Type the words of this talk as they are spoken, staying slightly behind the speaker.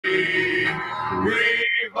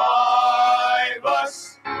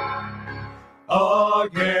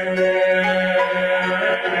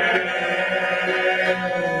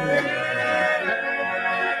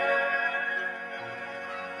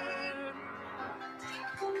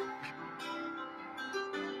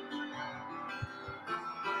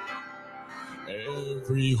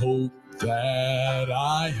Every hope that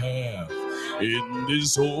I have in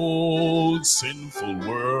this old sinful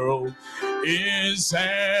world is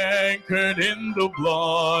anchored in the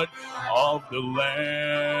blood of the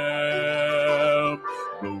Lamb.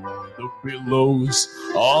 Though the billows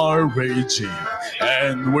are raging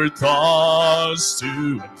and we're tossed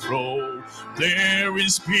to and fro, there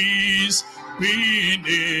is peace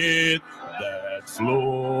beneath that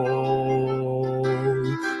flow.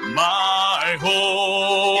 My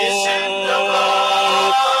hope is in the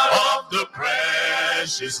blood of the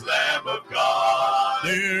precious Lamb of God.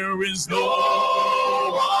 There is no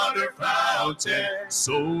water fountain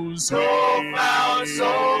so sweet,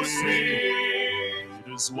 so sweet,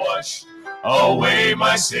 has washed away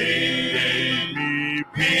my sin, gave me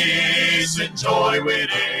peace and joy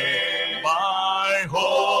within. My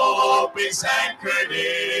hope is anchored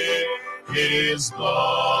in His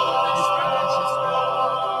blood, His precious blood.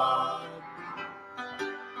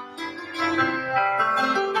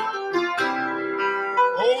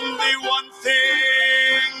 Only one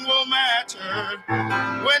thing will matter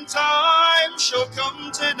when time shall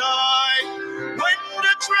come tonight, when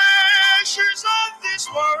the treasures of this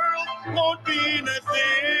world won't mean a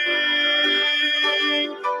thing,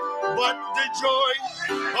 but the joy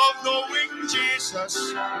of knowing Jesus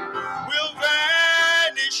will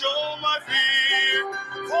vanish all my fear,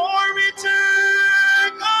 for He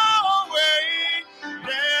took away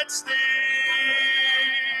that sting.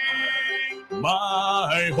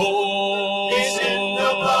 My hope is in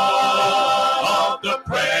the blood of the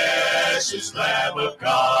precious Lamb of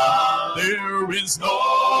God. There is no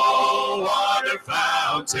water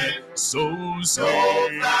fountain so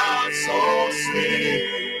sweet, so sweet,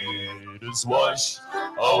 it has washed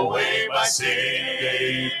away my sin,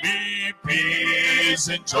 gave me peace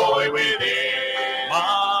and joy within.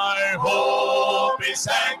 My hope is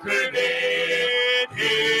anchored in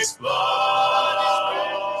His blood.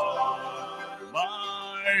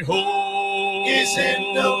 My hope is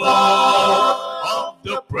in the blood of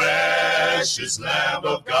the precious Lamb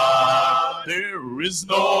of God. There is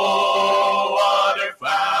no water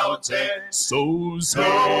fountain so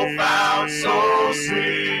sweet, so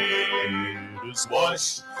sweet, it has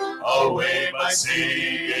washed away my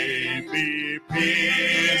sin, gave me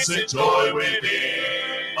peace and joy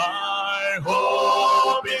within. My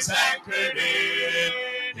hope is anchored in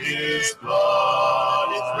His blood,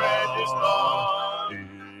 His precious blood.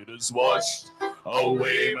 It has washed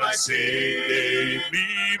away my sin, gave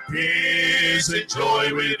me peace and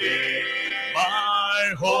joy within.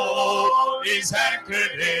 My hope is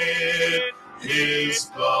anchored in His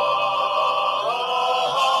blood,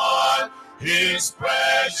 His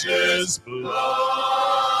precious blood.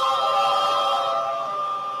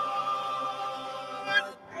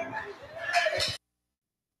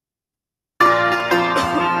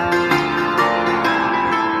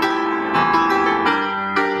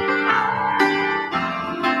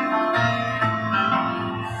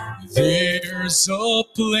 There's a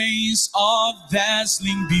place of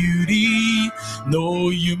dazzling beauty no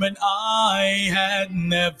human eye had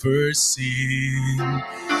never seen,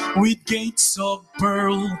 with gates of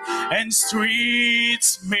pearl and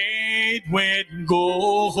streets made with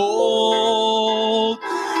gold.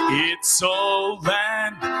 It's a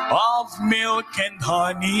land of milk and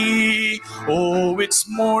honey. Oh, it's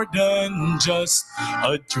more than just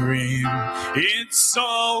a dream. It's a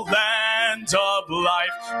land of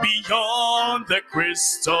life beyond the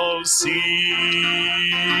crystal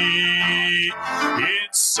sea.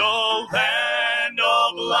 It's a land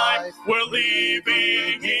of life where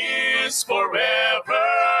living is forever,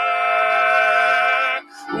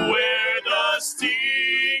 where the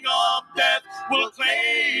sting of death will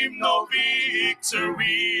claim no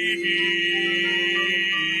victory.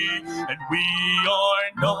 And we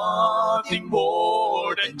are nothing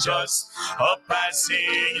more than just a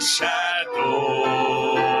passing shadows,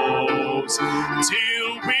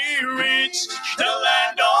 till we reach the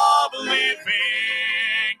land of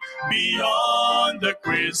living beyond the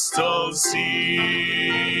crystal sea.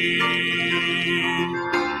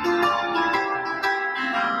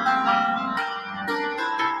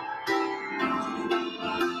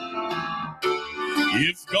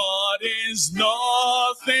 If God is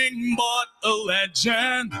nothing but a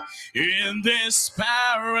legend in this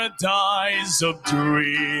paradise of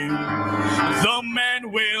dream, the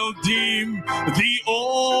man will dim the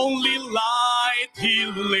only light he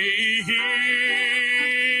lit.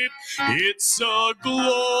 It It's a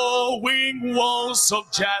glowing walls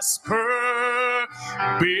of jasper,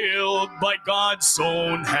 built by God's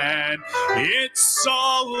own hand. It's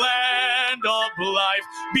a land of life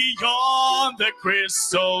beyond the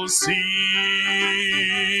crystal sea.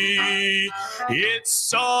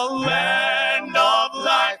 It's a land of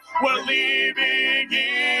life where living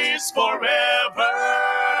is forever,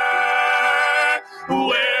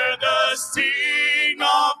 where the sting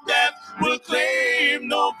of death will claim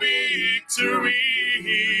no victory.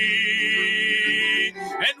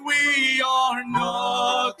 And we are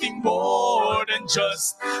nothing more than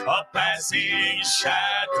just a passing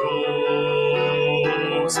shadows,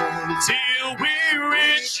 till we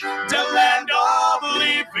reach the land of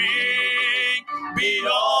living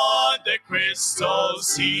beyond the crystal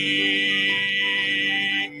sea.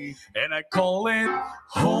 And I call it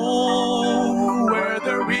home, where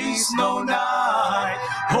there is no night,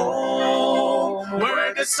 home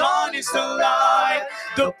where the sun is the light,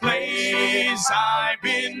 the place I've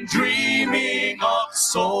been dreaming of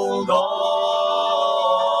so long.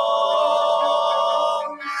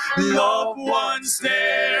 Loved ones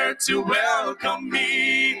there to welcome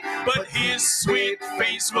me, but his sweet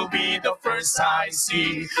face will be the first I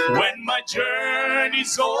see. When my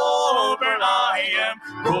journey's over, I am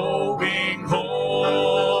going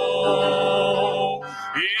home.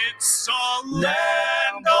 It's a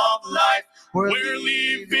land of life where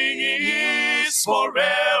living is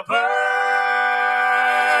forever,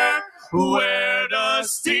 where the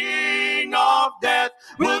sting of death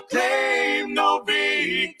will claim no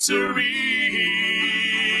victory.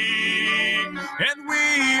 And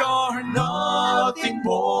we are nothing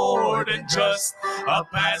more than just a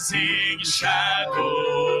passing shadows,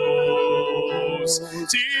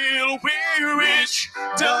 till we reach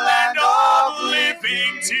the land of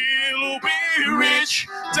living, till we reach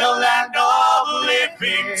the land of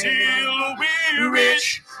living, till we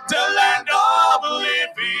reach the land of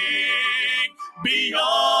living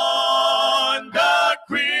beyond the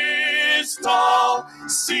crystal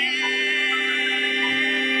sea.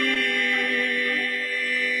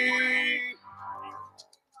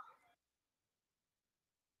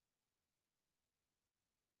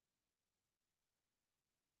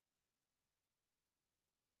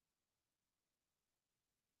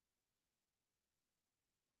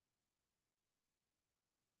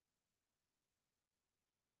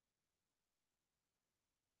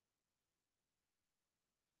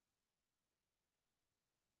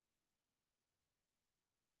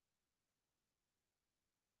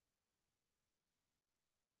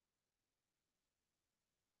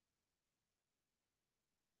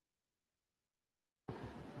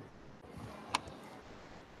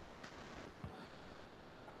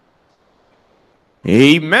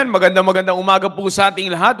 Amen. Magandang umaga po sa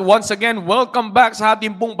ating lahat. Once again, welcome back sa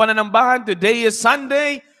ating pong pananambahan. Today is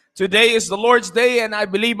Sunday. Today is the Lord's Day, and I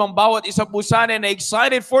believe ang bawat isa po sana na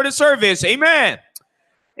excited for the service. Amen.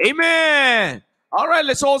 Amen. All right,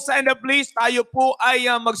 let's all stand up please. Tayo po ay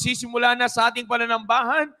magsisimula na sa ating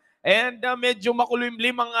pananambahan. And medyo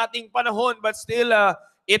makulimlim ang ating panahon, but still,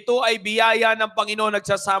 ito ay biyaya ng Panginoon.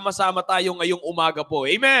 Nagsasama-sama tayo ngayong umaga po.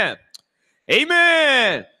 Amen.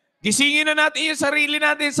 Amen. Gisingin na natin yung sarili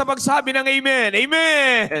natin sa pagsabi ng Amen.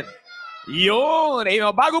 Amen. Yun.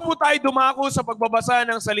 Amen. Bago po tayo dumako sa pagbabasa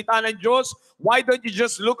ng salita ng Diyos, why don't you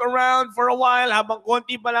just look around for a while habang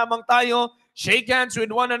konti pa lamang tayo, shake hands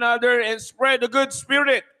with one another and spread the good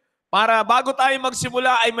spirit para bago tayo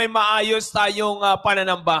magsimula ay may maayos tayong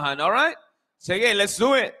pananambahan. Alright? Sige, let's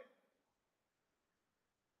do it.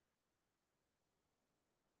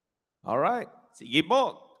 Alright. Sige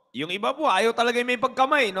po. Yung iba po, ayaw talaga may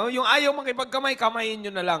pagkamay, no? Yung ayaw makipagkamay, kamayin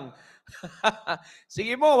nyo na lang.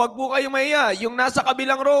 Sige po, wag po kayong mahiya. Yung nasa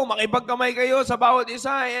kabilang row, makipagkamay kayo sa bawat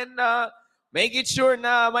isa and make it sure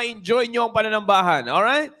na ma-enjoy nyo ang pananambahan.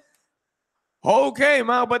 Alright? Okay,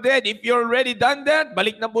 mga kapatid, if you're already done that,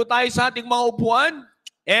 balik na po tayo sa ating mga upuan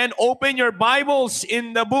and open your Bibles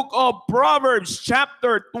in the book of Proverbs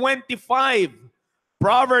chapter 25.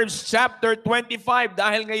 Proverbs chapter 25,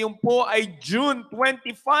 dahil ngayon po ay June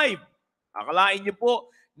 25. Akalain niyo po,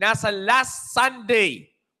 nasa last Sunday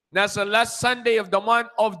of the month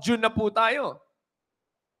of June na po tayo.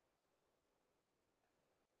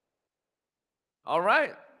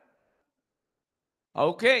 Alright.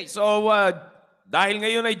 Okay, so dahil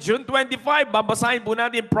ngayon ay June 25, babasahin po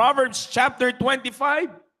natin Proverbs chapter 25.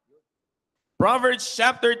 Proverbs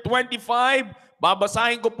chapter 25,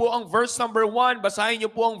 babasahin ko po ang verse number 1, basahin niyo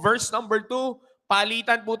po ang verse number 2,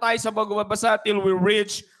 palitan po tayo sa pagbabasa till we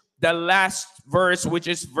reach the last verse which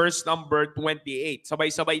is verse number 28.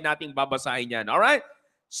 Sabay-sabay nating babasahin yan. Alright?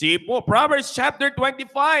 See po, Proverbs chapter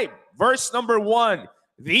 25. verse number 1.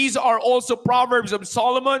 These are also Proverbs of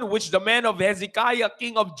Solomon, which the men of Hezekiah,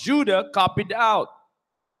 king of Judah, copied out.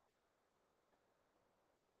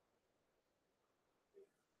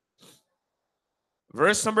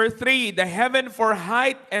 Verse number 3, the heaven for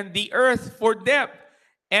height and the earth for depth,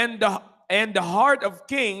 and the heart of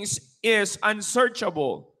kings is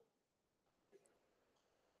unsearchable.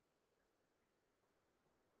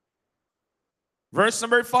 Verse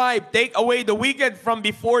number 5, take away the wicked from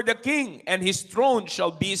before the king, and his throne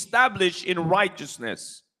shall be established in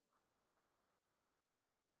righteousness.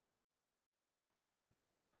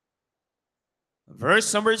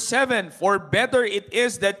 Verse number 7, for better it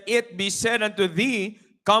is that it be said unto thee,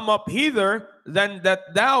 come up hither, than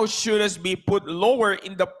that thou shouldest be put lower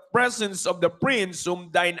in the presence of the prince whom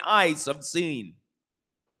thine eyes have seen.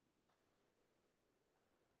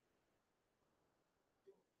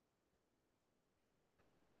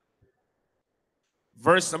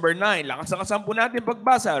 Verse number 9, lakas-lakasan po natin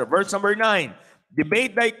pagbasa. Verse number 9,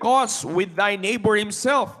 debate thy cause with thy neighbor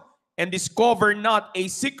himself, and discover not a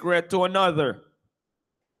secret to another.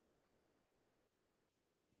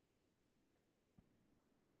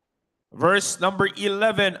 Verse number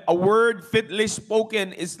 11, a word fitly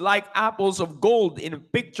spoken is like apples of gold in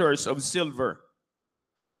pictures of silver.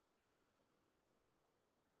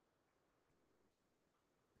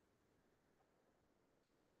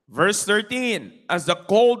 Verse 13, as the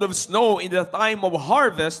cold of snow in the time of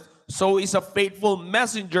harvest, so is a faithful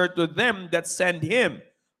messenger to them that send him,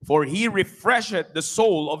 for he refresheth the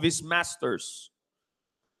soul of his masters.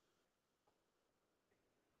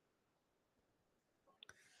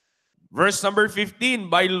 Verse number 15,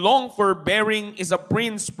 by long forbearing is a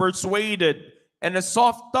prince persuaded, and a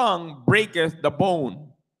soft tongue breaketh the bone.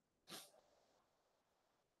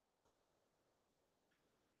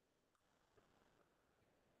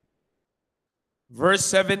 Verse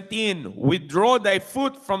 17, withdraw thy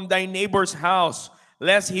foot from thy neighbor's house,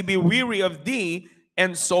 lest he be weary of thee,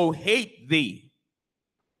 and so hate thee.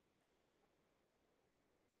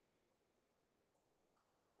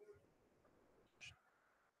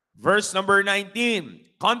 Verse number 19,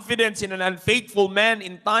 confidence in an unfaithful man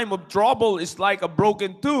in time of trouble is like a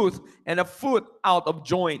broken tooth and a foot out of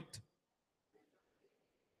joint.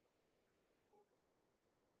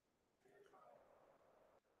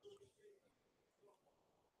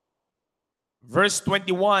 Verse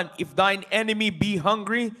 21, if thine enemy be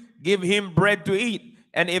hungry, give him bread to eat,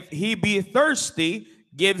 and if he be thirsty,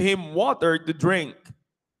 give him water to drink.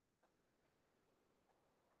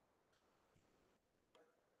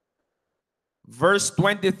 Verse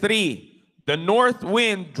 23, the north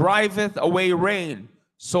wind driveth away rain,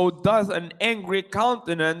 so doth an angry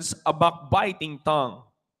countenance a backbiting tongue.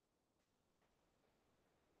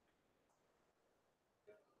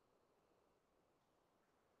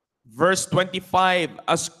 Verse 25,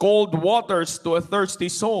 as cold waters to a thirsty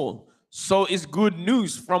soul, so is good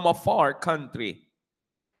news from a far country.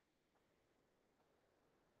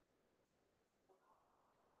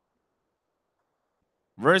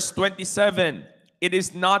 Verse 27, it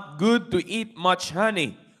is not good to eat much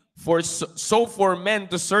honey, for so for men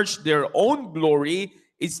to search their own glory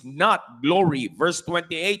is not glory. Verse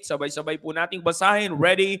 28, sabay-sabay po nating basahin.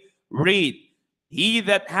 Ready? Read. He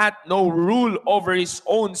that hath no rule over his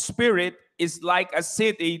own spirit is like a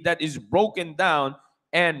city that is broken down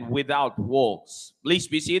and without walls. Please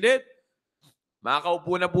be seated.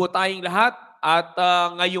 Makaupo na po tayong lahat at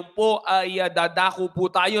ngayon po ay dadako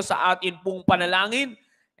po tayo sa atin pong panalangin.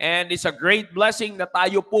 And it's a great blessing na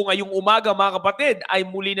tayo po ngayong umaga mga kapatid ay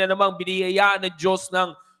muli na namang biniyayaan ng Diyos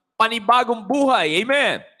ng panibagong buhay.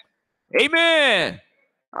 Amen. Amen.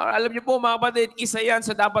 Alam niyo po mga kapatid, isa yan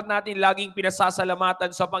sa dapat natin laging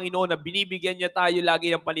pinasasalamatan sa Panginoon na binibigyan niya tayo lagi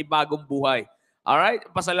ng panibagong buhay. Alright?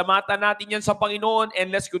 Pasalamatan natin yan sa Panginoon and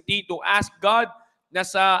let's continue to ask God na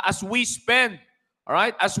as we spend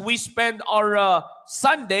our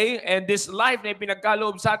Sunday and this life na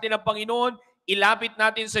ipinagkaloob sa atin ng Panginoon, ilapit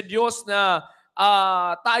natin sa Diyos na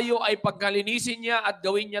tayo ay pagkalinisin niya at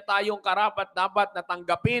gawin niya tayong karapat-dapat na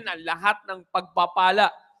tanggapin ang lahat ng pagpapala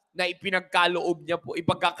na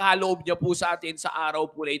ipagkakaloob niya po sa atin sa araw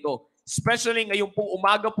po na ito. Especially ngayong pong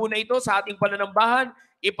umaga po na ito sa ating pananambahan,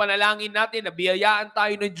 ipanalangin natin na biyayaan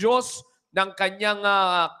tayo ng Diyos ng kanyang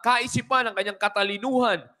kaisipan, ng kanyang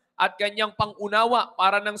katalinuhan at kanyang pangunawa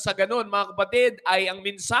para nang sa ganon mga kapatid ay ang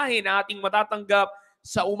mensahe na ating matatanggap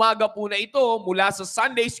sa umaga po na ito mula sa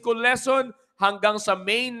Sunday School lesson hanggang sa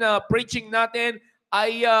main preaching natin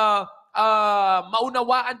ay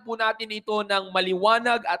maunawaan po natin ito ng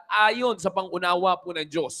maliwanag at ayon sa pangunawa po ng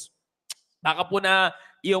Diyos. Baka po na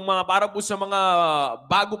yung mga para po sa mga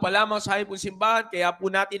bago pa lamang sa aming pong simbahan, kaya po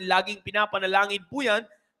natin laging pinapanalangin po yan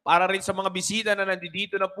para rin sa mga bisita na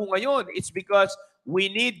nandito na po ngayon. It's because we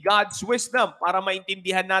need God's wisdom para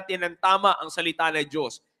maintindihan natin ng tama ang salita ng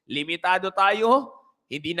Diyos. Limitado tayo,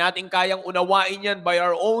 hindi natin kayang unawain yan by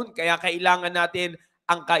our own, kaya kailangan natin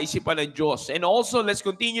ang kaisipan ng Diyos. And also, let's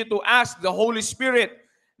continue to ask the Holy Spirit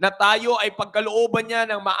na tayo ay pagkalooban niya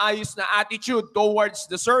ng maayos na attitude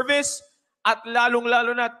towards the service at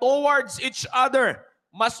lalong-lalo na towards each other.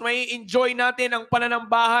 Mas may enjoy natin ang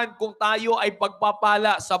pananambahan kung tayo ay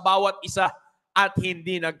pagpapala sa bawat isa at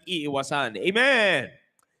hindi nag-iiwasan. Amen!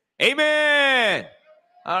 Amen!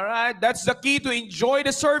 Alright, that's the key to enjoy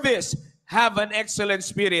the service. Have an excellent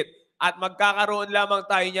spirit. At magkakaroon lamang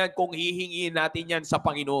tayo niyan kung hihingin natin yan sa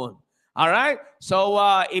Panginoon. Alright? So,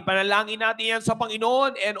 ipanalangin natin yan sa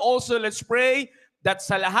Panginoon. And also, let's pray that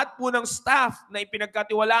sa lahat po ng staff na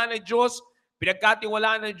ipinagkatiwalaan ng Diyos,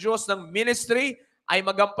 pinagkatiwalaan ng Diyos ng ministry, ay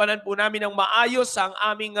magampanan po namin ng maayos ang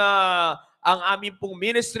aming pong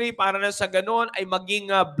ministry para na sa ganon ay maging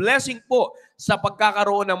blessing po sa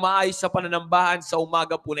pagkakaroon ng maayos sa pananambahan sa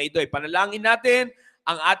umaga po na ito. Ipanalangin natin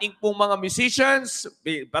ang ating pong mga musicians,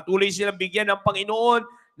 patuloy silang bigyan ng Panginoon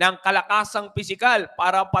ng kalakasang pisikal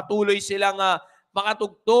para patuloy silang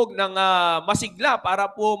makatugtog ng masigla para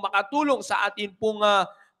po makatulong sa atin pong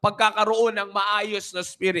pagkakaroon ng maayos na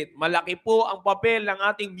spirit. Malaki po ang papel ng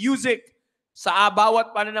ating music sa bawat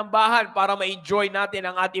pananambahan para ma-enjoy natin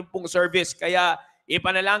ang ating pong service. Kaya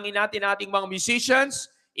ipanalangin natin ating mga musicians,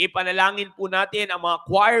 ipanalangin po natin ang mga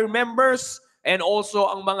choir members, and also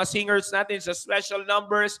ang mga singers natin sa special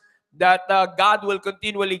numbers that God will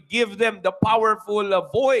continually give them the powerful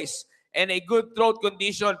voice and a good throat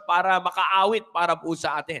condition para makaawit para po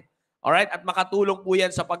sa atin. Alright? At makatulong po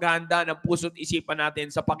yan sa paghahanda ng puso't isipan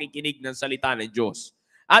natin sa pakikinig ng salita ng Diyos.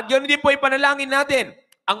 At ganoon din po ipanalangin natin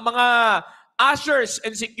ang mga ushers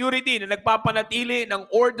and security na nagpapanatili ng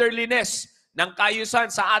orderliness ng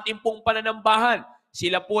kaayusan sa ating pong pananambahan.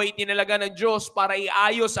 Sila po ay tinalaga ng Diyos para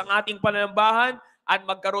iayos ang ating pananambahan at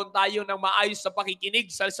magkaroon tayo ng maayos sa pakikinig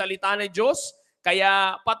sa salita ng Diyos.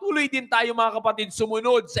 Kaya patuloy din tayo mga kapatid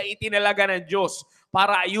sumunod sa itinalaga ng Diyos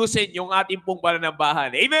para ayusin yung ating pong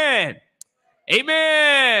pananambahan. Amen!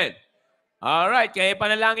 Amen! Alright, kaya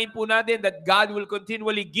panalangin po natin that God will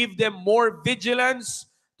continually give them more vigilance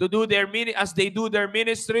to do their as they do their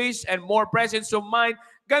ministries and more presence of mind.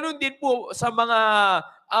 Ganon din po sa mga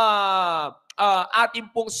ating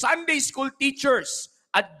pong Sunday school teachers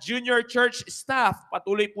at junior church staff.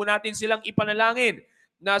 Patuloy po natin silang ipanalangin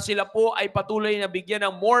na sila po ay patuloy na bigyan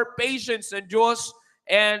ng more patience ng Diyos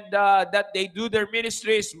and that they do their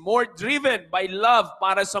ministries more driven by love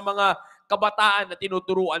para sa mga kabataan na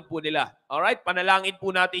tinuturuan po nila. Alright? Panalangin po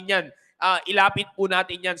natin yan. Ilapit po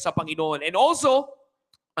natin yan sa Panginoon. And also,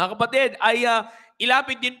 mga kapatid, ay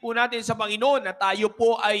ilapit din po natin sa Panginoon na tayo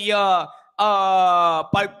po ay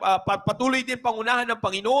patuloy din pangunahan ng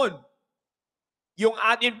Panginoon yung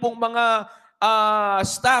atin pong mga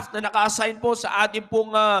staff na naka-assign po sa ating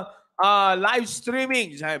pong live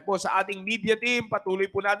streaming, po sa ating media team, patuloy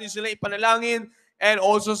po natin sila ipanalangin, and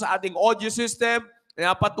also sa ating audio system,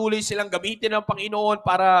 na patuloy silang gamitin ng Panginoon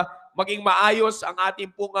para maging maayos ang ating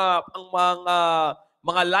pong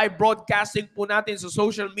mga live broadcasting po natin sa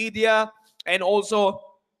social media, and also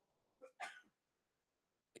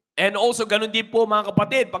ganun din po mga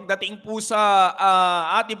kapatid, pagdating po sa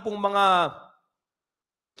ating pong mga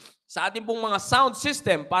sound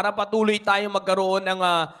system para patuloy tayong magkaroon ng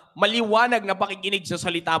maliwanag na pakikinig sa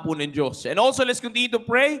salita po ng Diyos. And also, let's continue to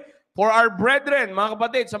pray for our brethren, mga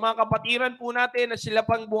kapatid, sa mga kapatiran po natin na sila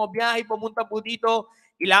pang bumabiyahe, pumunta po dito,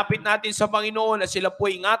 ilapit natin sa Panginoon na sila po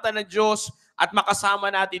ingatan ng Diyos at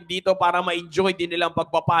makasama natin dito para ma-enjoy din nilang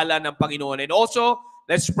pagpapala ng Panginoon. And also,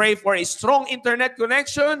 let's pray for a strong internet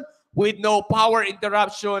connection with no power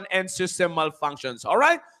interruption and system malfunctions. All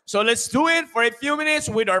right? So let's do it for a few minutes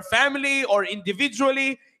with our family or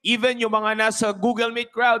individually, even yung mga nasa Google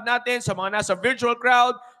Meet crowd natin, sa mga nasa virtual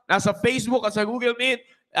crowd, nasa Facebook at sa Google Meet.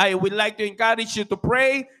 I would like to encourage you to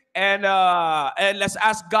pray and let's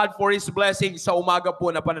ask God for His blessing sa umaga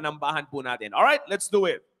po na pananambahan po natin. All right? Let's do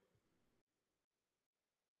it.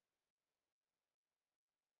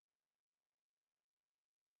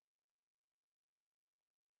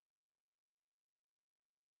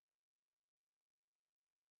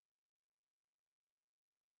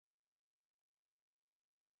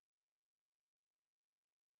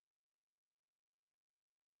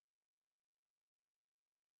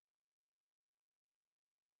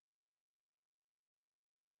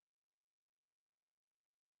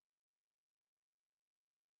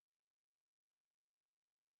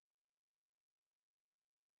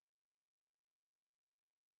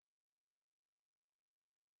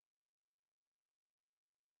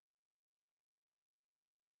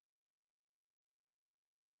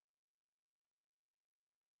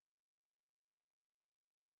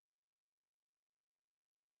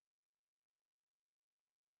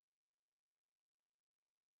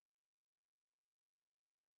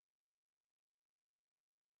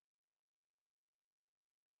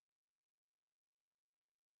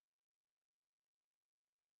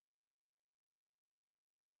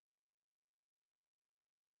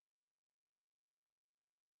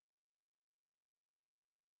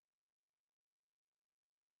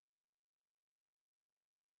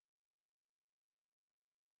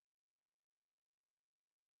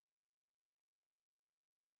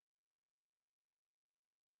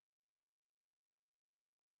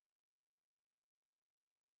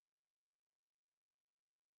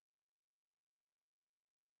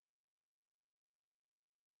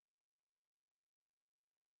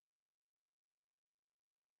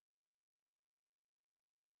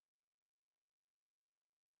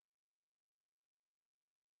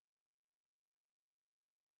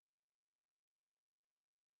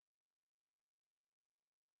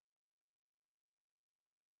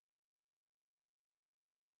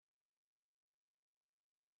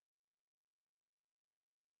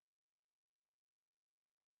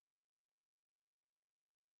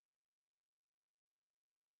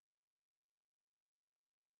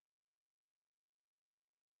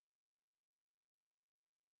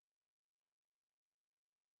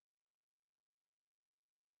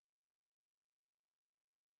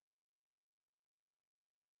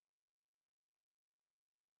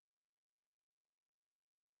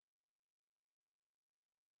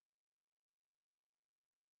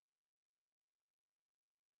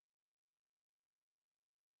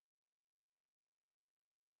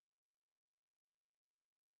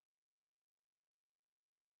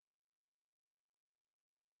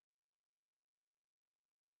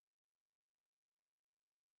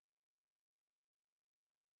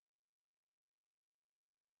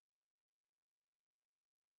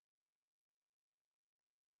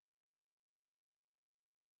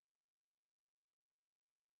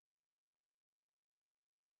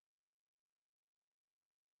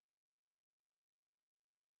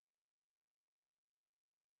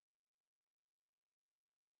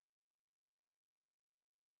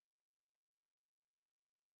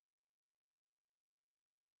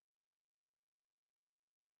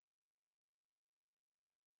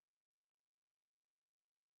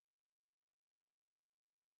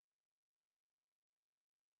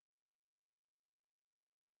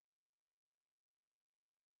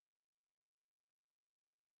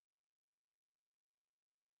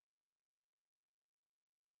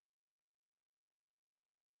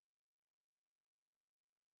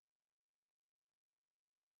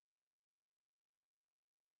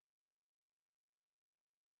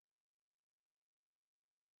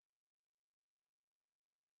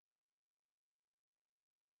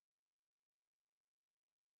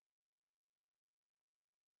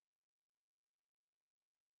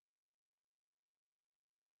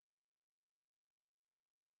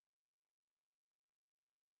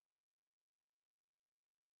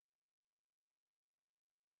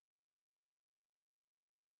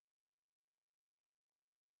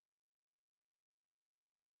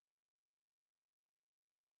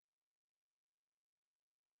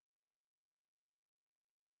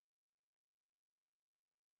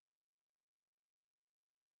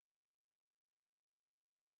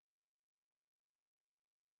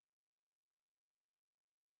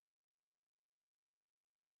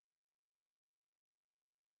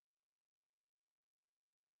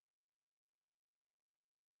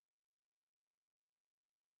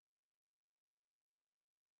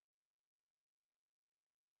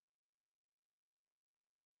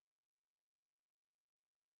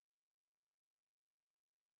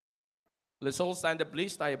 Let's all stand up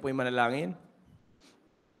please. Tayo po'y manalangin.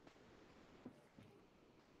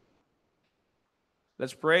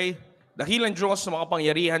 Let's pray. Dakilang Diyos na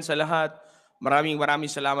makapangyarihan sa lahat, maraming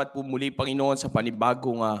salamat po muli, Panginoon, sa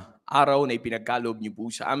panibagong araw na ipinagkaloob niyo po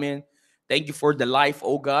sa amin. Thank you for the life,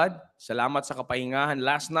 O God. Salamat sa kapahingahan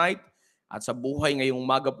last night at sa buhay ngayong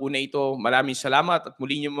umaga po na ito. Maraming salamat at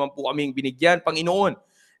muli niyo naman po kaming binigyan, Panginoon,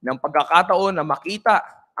 ng pagkakataon na makita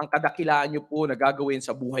ang kadakilaan niyo po na gagawin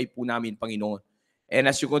sa buhay po namin, Panginoon. And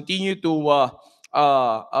as you continue to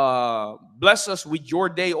bless us with your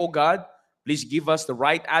day, O God, please give us the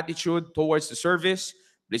right attitude towards the service.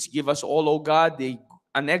 Please give us all, O God,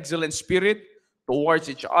 an excellent spirit towards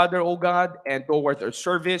each other, O God, and towards our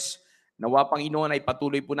service. Nawa, Panginoon, ay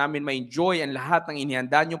patuloy po namin ma-enjoy ang lahat ng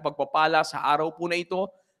inihanda niyong pagpapala sa araw po na ito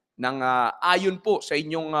ng ayon po sa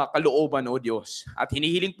inyong kalooban, O Diyos. At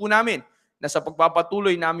hinihiling po namin na sa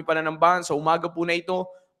pagpapatuloy namin pananambahan sa umaga po na ito,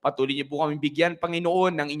 patuloy niyo po kami bigyan,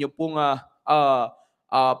 Panginoon, ng inyong pong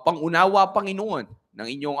pangunawa, Panginoon, ng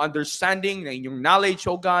inyong understanding, ng inyong knowledge,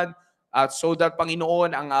 O God, at so that,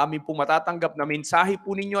 Panginoon, ang aming pong matatanggap na mensahe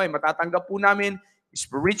po ninyo ay matatanggap po namin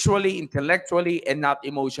spiritually, intellectually, and not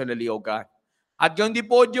emotionally, O God. At ganoon din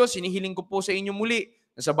po, Diyos, hinihiling ko po sa inyo muli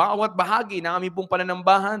na sa bawat bahagi ng aming pong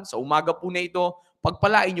pananambahan, sa umaga po na ito,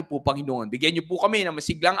 pagpalain niyo po, Panginoon. Bigyan niyo po kami ng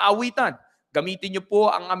masiglang awitan. Gamitin niyo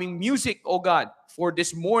po ang aming music, O God, for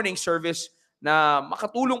this morning service na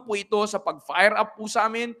makatulong po ito sa pag-fire up po sa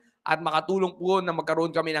amin at makatulong po na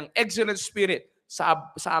magkaroon kami ng excellent spirit sa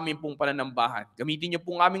aming pong pananambahan. Gamitin niyo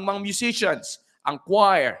po ang aming mga musicians, ang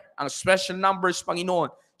choir, ang special numbers,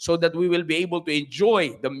 Panginoon, so that we will be able to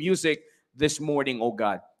enjoy the music this morning, O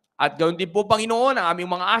God. At ganoon din po, Panginoon, ang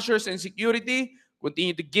aming mga ushers and security,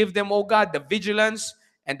 continue to give them, O God, the vigilance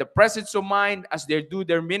and the presence of mind as they do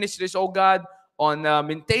their ministries, O God, on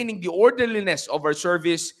maintaining the orderliness of our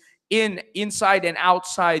service inside and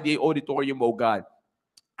outside the auditorium, O God.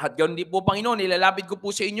 At ganoon din po, Panginoon, ilalapit ko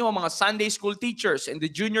po sa inyo ang mga Sunday school teachers and the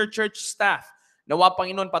junior church staff. Nawa,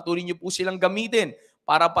 Panginoon, patuloy niyo po silang gamitin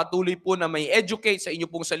para patuloy po na may educate sa inyo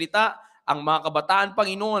pong salita ang mga kabataan,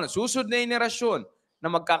 Panginoon, susunod na henerasyon na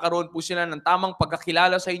magkakaroon po sila ng tamang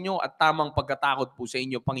pagkakilala sa inyo at tamang pagkatakot po sa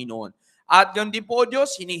inyo, Panginoon. At ganoon din po,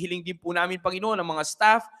 Diyos, hinihiling din po namin, Panginoon, ang mga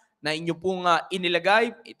staff na inyo pong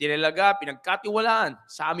itinalaga, pinagkatiwalaan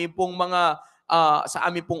sa amin pong mga sa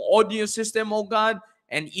amin pong audio system, O God,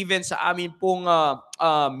 and even sa amin pong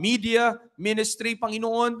media ministry,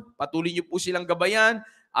 Panginoon. Patuloy niyo po silang gabayan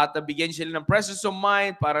at bigyan sila ng presence of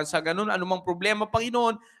mind para sa ganun, anumang problema,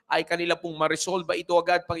 Panginoon, ay kanila pong ma-resolve ito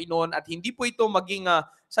agad, Panginoon, at hindi po ito maging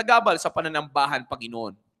sagabal sa pananambahan,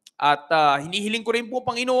 Panginoon. At hinihiling ko rin po,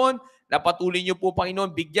 Panginoon, na patuloy niyo po,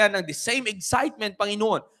 Panginoon, bigyan ng the same excitement,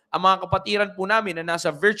 Panginoon, ang mga kapatiran po namin na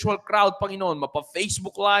nasa virtual crowd, Panginoon,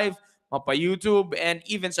 mapa-Facebook Live, mapa-YouTube, and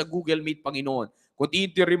even sa Google Meet, Panginoon.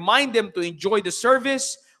 Continue to remind them to enjoy the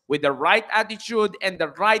service with the right attitude and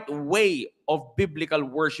the right way of biblical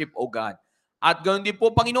worship, O God. At ganoon din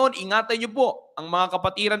po, Panginoon, ingatan niyo po ang mga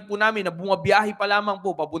kapatiran po namin na bumabiyahe pa lamang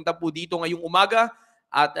po, papunta po dito ngayong umaga,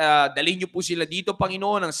 at dalhin niyo po sila dito,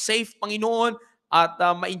 Panginoon, ng safe, Panginoon, at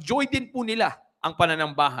ma-enjoy din po nila ang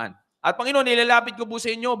pananambahan. At Panginoon, nilalapit ko po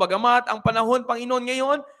sa inyo, bagamat ang panahon, Panginoon,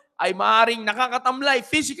 ngayon ay maaaring nakakatamlay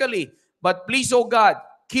physically, but please, O God,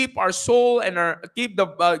 keep our soul and keep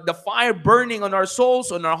the fire burning on our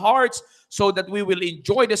souls, on our hearts, so that we will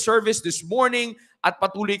enjoy the service this morning at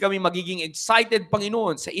patuloy kami magiging excited,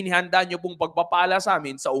 Panginoon, sa inihanda niyo pong pagpapala sa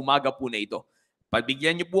amin sa umaga po na ito.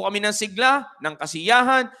 Pagbigyan niyo po kami ng sigla, ng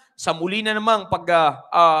kasiyahan, sa muli na namang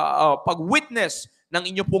pag-witness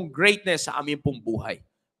ng inyong pong greatness sa aming pong buhay.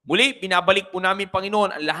 Muli, pinabalik po namin,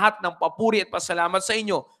 Panginoon, ang lahat ng papuri at pasalamat sa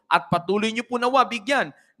inyo at patuloy niyo po nawa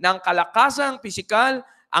bigyan ng kalakasang pisikal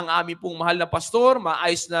ang aming pong mahal na pastor,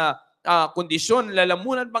 maayos na kondisyon,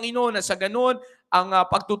 lalamunan, Panginoon, na sa ganon, ang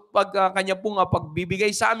kanya pong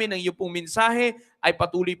pagbibigay sa amin ng iyong pong mensahe ay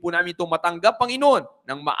patuloy po namin itong matanggap, Panginoon,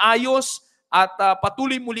 ng maayos at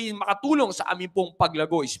patuloy muli makatulong sa aming pong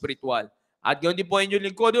paglago espiritual. At ganoon din po inyong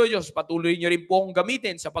lingkod, O Diyos, patuloy niyo rin po akong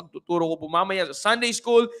gamitin sa pagtuturo ko po mamaya sa Sunday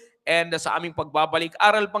School and sa aming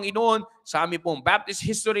pagbabalik-aral, Panginoon, sa aming pong Baptist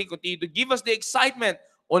history. Continue to give us the excitement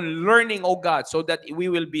on learning, O God, so that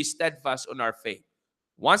we will be steadfast on our faith.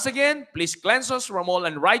 Once again, please cleanse us from all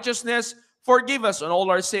unrighteousness, forgive us on all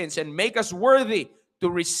our sins, and make us worthy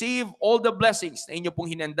to receive all the blessings na inyo pong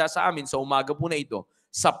hinanda sa amin sa umaga po na ito.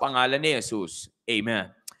 Sa pangalan ni Jesus.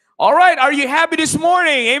 Amen. All right, are you happy this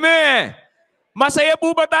morning? Amen. Masaya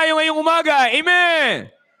po ba tayo ngayong umaga?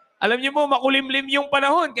 Amen. Alam niyo mo, makulimlim yung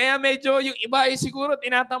panahon. Kaya medyo yung iba ay siguro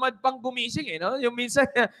tinatamad pang gumising. No? Yung minsan,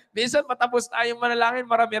 minsan patapos tayong manalangin,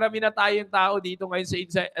 marami-rami na tayong tao dito ngayon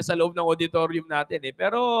sa loob ng auditorium natin.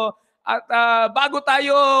 Pero bago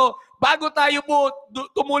tayo po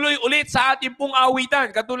tumuloy ulit sa ating pong awitan,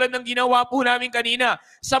 katulad ng ginawa po namin kanina,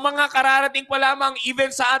 sa mga kararating pa lamang, even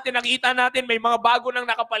sa atin, nakita natin may mga bago nang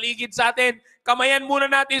nakapaligid sa atin. Kamayan muna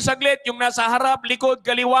natin saglit yung nasa harap, likod,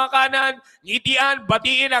 kaliwa, kanan, ngitian,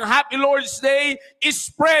 batiin ang Happy Lord's Day,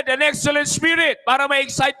 spread an excellent spirit para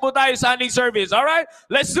ma-excite po tayo sa ating service. Alright?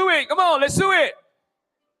 Let's do it. Come on, let's do it.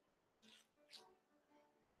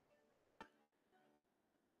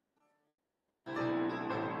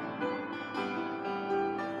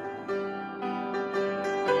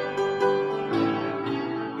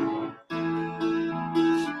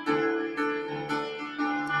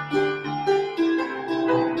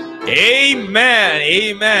 Amen,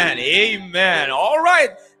 amen, amen. All right.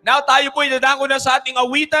 Now tayo po idadako na sa ating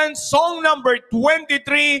awitan, song number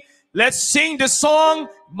 23. Let's sing the song,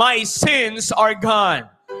 My Sins Are Gone.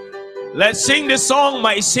 Let's sing the song,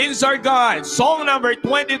 My Sins Are Gone. Song number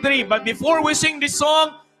 23. But before we sing this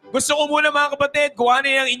song, gusto ko muna mga kapatid,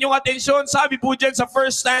 kuhanin ang inyong atensyon. Sabi po dyan sa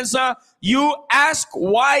first stanza, you ask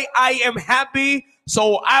why I am happy,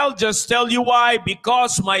 so I'll just tell you why,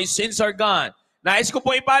 because my sins are gone. Nais ko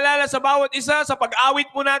po ipaalala sa bawat isa, sa pag-awit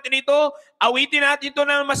po natin ito, awitin natin ito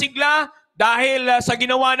ng masigla dahil sa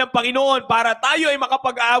ginawa ng Panginoon para tayo ay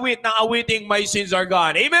makapag-awit ng awiting My Sins Are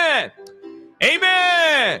Gone. Amen!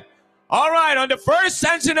 Amen! All right, on the first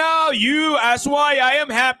stanza now, you ask why I am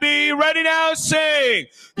happy. Ready now, sing.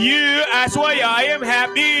 You ask why I am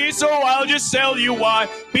happy, so I'll just tell you why.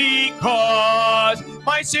 Because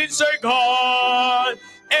my sins are gone.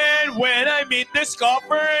 And when I meet the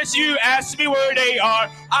scoffers, you ask me where they are.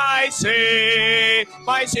 I say,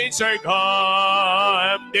 my sins are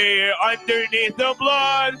gone. They're underneath the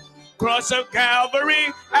blood cross of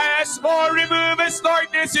Calvary. As more remove as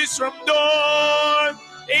darkness is from dawn.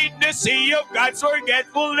 In the sea of God's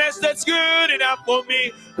forgetfulness, that's good enough for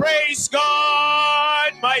me. Praise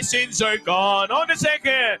God, my sins are gone. On the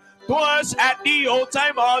second, 'twas at the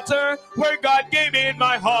old-time altar where God came in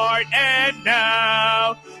my heart, and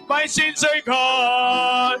now my sins are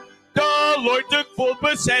gone. The Lord took full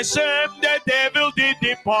possession, the devil did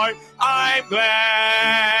depart. I'm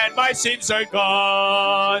glad my sins are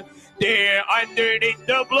gone. They're underneath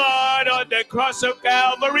the blood on the cross of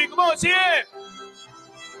Calvary. Come on, see it!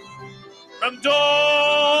 From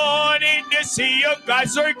dawn in the sea of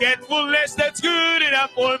God's forgetfulness, that's good enough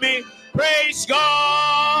for me. Praise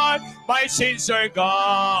God, my sins are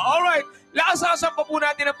gone. Alright, lakas-lakasan pa po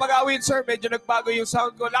natin ang pag-awit, sir. Medyo nagbago yung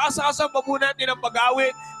sound ko. Lakas-lakasan pa po natin ang pag-awit.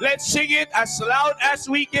 Let's sing it as loud as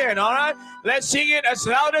we can, alright? Let's sing it as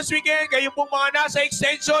loud as we can. Kayo pong mga nasa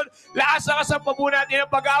extension, lakas-lakasan pa po natin ang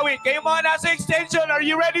pag-awit. Kayo mga nasa extension, are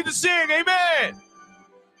you ready to sing? Amen!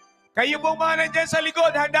 Kayo pong mga nandyan sa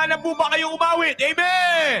likod, handa na po ba kayong umawit?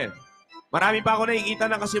 Amen! Marami pa ako nakikita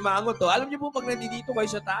ng kasimangot to. Alam niyo po, pag nandito kayo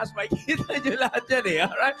sa taas, makikita niyo lahat yan eh.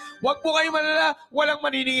 Alright? Huwag po kayo malala, walang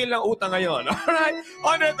maniningil ng utang ngayon. Alright?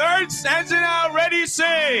 On the third stanza now, ready,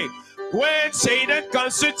 sing! When Satan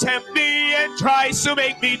comes to tempt me and tries to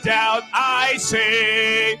make me doubt, I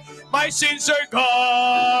say, my sins are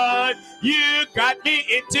gone. You got me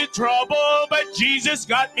into trouble, but Jesus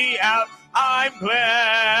got me out. I'm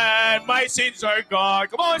glad my sins are gone.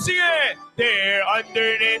 Come on, sing it. They're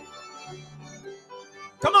underneath.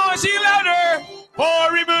 Come on, sing louder.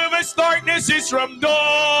 For remove as darkness is from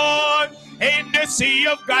dawn. In the sea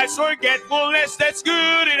of God's forgetfulness, that's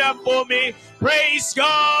good enough for me. Praise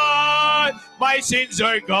God, my sins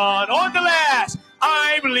are gone. On the last,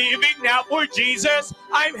 I'm living now for Jesus.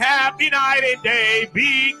 I'm happy night and day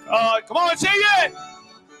because, come on, sing it.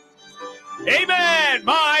 Amen.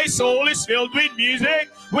 My soul is filled with music.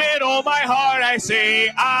 With all my heart I say,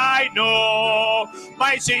 I know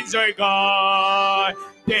my sins are gone.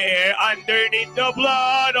 They're underneath the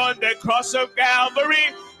blood on the cross of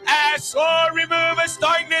Calvary. As for remove as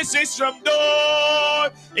darkness is from dawn.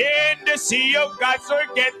 In the sea of God's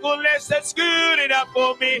forgetfulness, that's good enough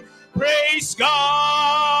for me. Praise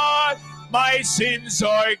God, my sins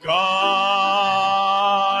are gone.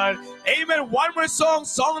 Amen. One more song,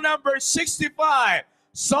 song number 65.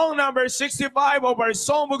 Song number 65 of our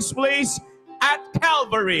Songbooks Place at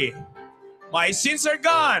Calvary. My sins are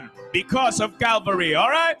gone because of Calvary. All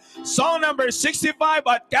right? Song number 65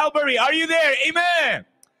 at Calvary. Are you there? Amen.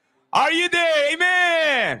 Are you there?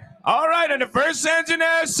 Amen. All right, and the first stanza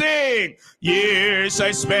now sing. Years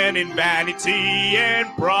I spent in vanity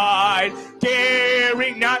and pride,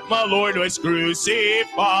 caring not my Lord was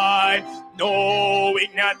crucified. knowing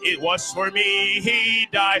that it was for me He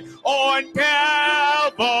died on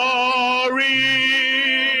Calvary.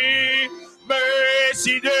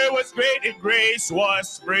 Mercy there was great and grace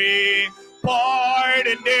was free.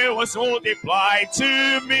 Pardon there was multiplied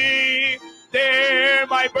to me. There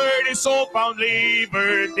my burden soul found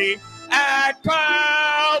liberty at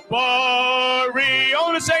Calvary.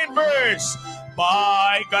 On the same verse.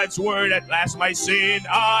 By God's word at last my sin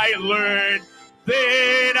I learned.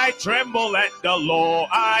 Then I tremble at the law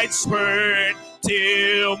I'd spurn,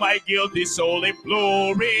 till my guilty soul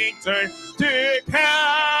imploring turned to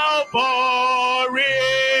Calvary.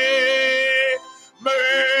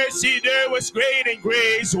 Mercy there was great and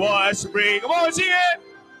grace was free. Come on, sing it.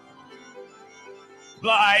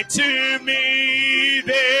 Fly to me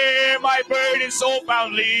there, my burdened soul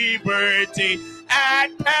found liberty at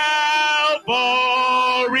Calvary.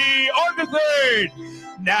 On the third,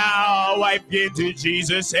 now I've given to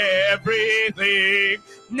Jesus everything.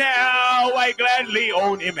 Now I gladly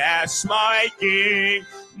own Him as my King.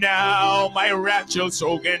 Now my raptured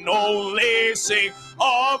soul can only sing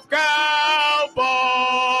of Calvary.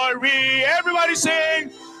 Everybody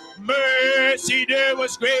sing. Mercy there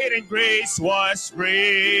was great and grace was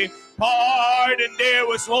free. Pardon there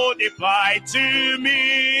was multiplied to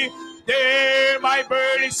me. There my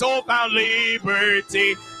burdened soul found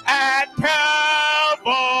liberty at Calvary.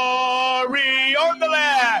 On the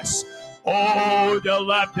last, oh, the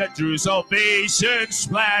love that drew salvation's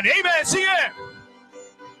plan. Amen. Sing it.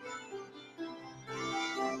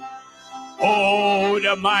 Oh,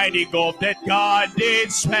 the mighty gulf that God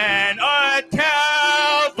did span at Calvary.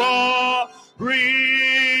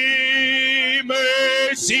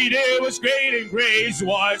 Mercy there was great and grace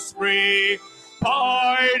was free.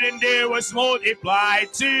 Pardon there was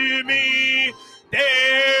multiplied to me.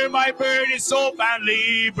 There my burdened soul found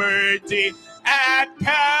liberty at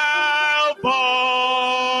Calvary.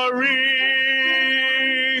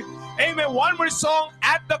 Amen. One more song,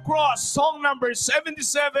 At the Cross. Song number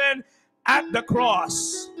 77, At the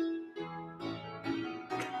Cross.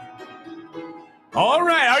 All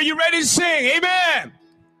right, are you ready to sing? Amen.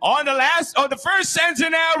 On the first stanza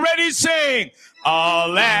now, ready to sing.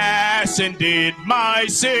 Alas, and did my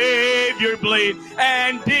Savior bleed,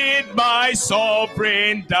 and did my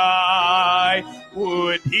sovereign die?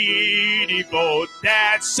 Would He devote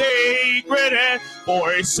that sacred hand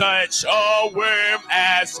for such a worm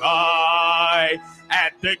as I?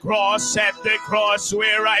 At the cross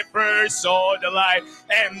where I first saw the light,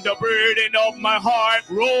 and the burden of my heart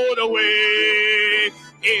rolled away.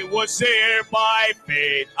 It was there by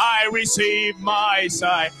faith I received my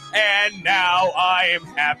sight, and now I am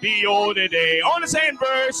happy all the day. On the same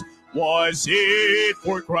verse, was it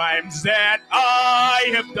for crimes that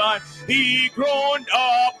I have done? He groaned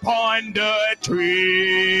upon the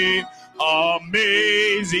tree.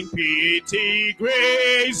 Amazing pity,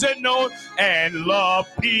 grace unknown, and love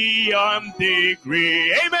beyond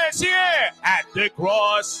degree. Amen. See it. At the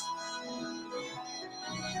cross,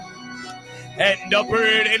 and the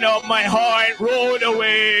burden of my heart rolled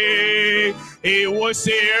away. It was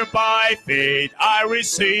there by faith I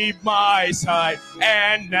received my sight,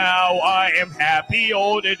 and now I am happy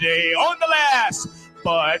all the day. On the last,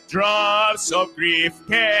 but drops of grief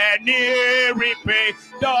can ne'er repay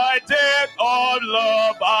the debt of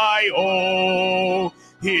love I owe.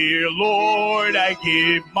 Here, Lord, I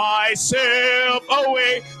give myself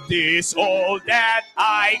away. This all that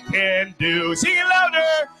I can do. Sing it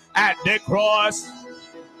louder. At the cross,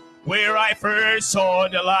 where I first saw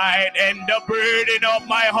the light, and the burden of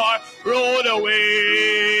my heart rolled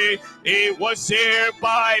away. It was there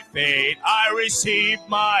by faith I received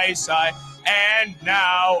my sight, and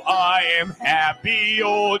now I am happy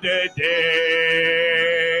all the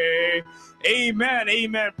day. Amen,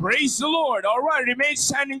 amen. Praise the Lord. All right, remain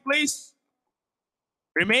standing, please.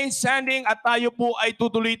 Remain standing at tayo po ay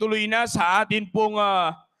tutuloy-tuloy na sa atin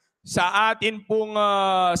pong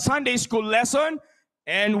Sunday school lesson,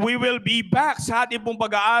 and we will be back sa ating pong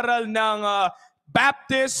pag-aaral ng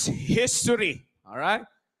Baptist history. All right?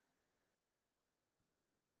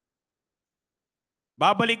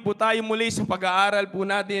 Babalik po tayo muli sa pag-aaral po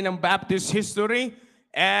natin ng Baptist history,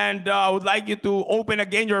 and I would like you to open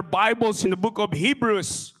again your Bibles in the book of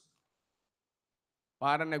Hebrews.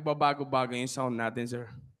 Parang nagbabago-bago yung sound natin, sir.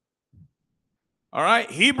 All right,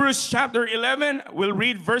 Hebrews chapter 11, we'll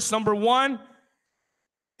read verse number 1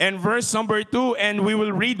 and verse number 2, and we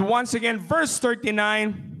will read once again verse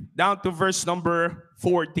 39 down to verse number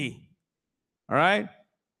 40. All right?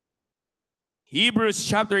 Hebrews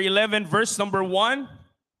chapter 11, verse number 1.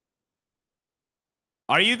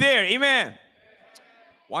 Are you there? Amen.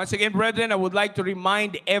 Once again, brethren, I would like to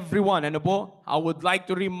remind everyone, ano po? I would like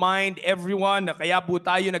to remind everyone na kaya po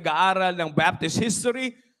tayo nag-aaral ng Baptist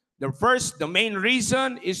history. The main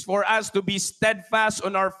reason is for us to be steadfast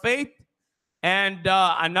on our faith. And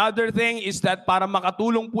another thing is that para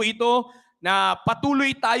makatulong po ito na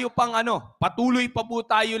patuloy pa po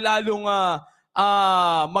tayo lalong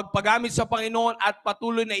magpagamit sa Panginoon at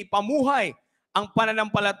patuloy na ipamuhay ang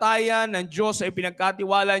pananampalataya ng Diyos ay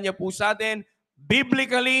pinagkatiwala niya po sa atin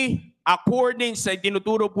biblically, according sa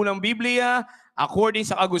tinuturo po ng Biblia, according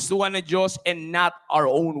sa kagustuhan ng Diyos and not our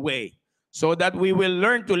own way. So that we will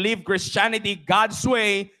learn to live Christianity God's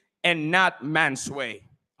way and not man's way.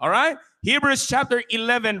 All right? Hebrews chapter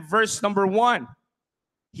 11 verse number 1.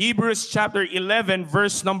 Hebrews chapter 11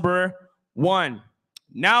 verse number 1.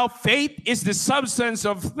 Now faith is the substance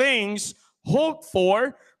of things hoped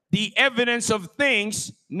for, the evidence of things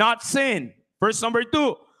not seen. Verse number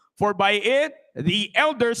 2. For by it the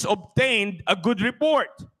elders obtained a good report.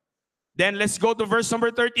 Then let's go to verse number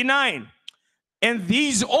 39. And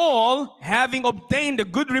these all, having obtained a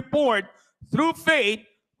good report through faith,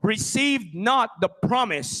 received not the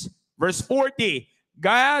promise. Verse 40.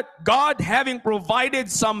 God having provided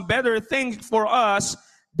some better things for us,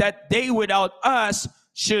 that they without us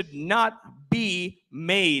should not be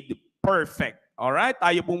made perfect. Alright?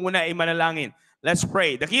 Tayo po muna ay manalangin. Let's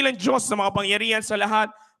pray. Dakilang Diyos na makapangyarihan sa lahat,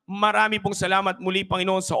 marami pong salamat muli,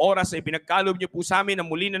 Panginoon, sa oras ay pinagkalob niyo po sa amin na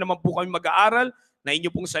muli na naman po kami mag-aaral na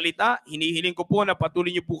inyo pong salita. Hinihiling ko po na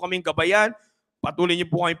patuloy niyo po kaming gabayan, patuloy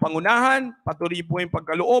niyo po kaming pangunahan, patuloy niyo po yung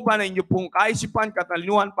pagkalooban na inyo pong kaisipan,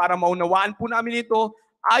 katalinuhan para maunawaan po namin ito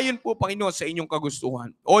ayon po, Panginoon, sa inyong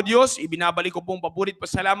kagustuhan. O Diyos, ibinabalik ko pong papurit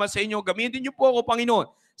pasalamat sa inyo. Gamitin niyo po ako,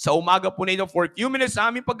 Panginoon, sa umaga po na ito for a few minutes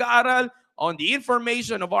sa aming pag-aaral on the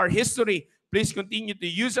information of our history. Please continue to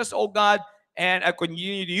use us, O God, and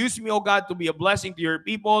continue to use me, O God, to be a blessing to your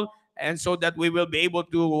people, and so that we will be able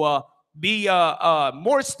to be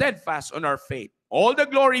more steadfast on our faith. All the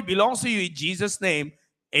glory belongs to you in Jesus' name.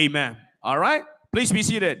 Amen. All right? Please be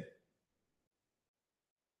seated.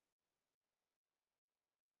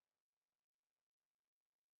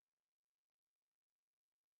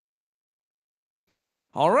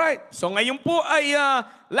 All right. So ngayon po ay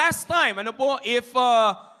last time, if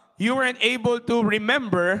you weren't able to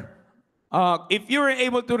remember,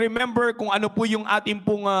 kung ano po yung ating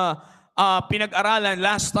pong pinag-aralan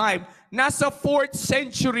last time, nasa 4th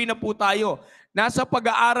century na po tayo. Nasa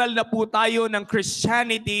pag-aaral na po tayo ng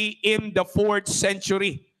Christianity in the 4th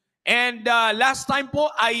century. And last time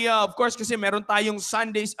po ay, of course, kasi meron tayong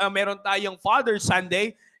Sundays, meron tayong Father's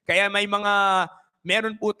Sunday, kaya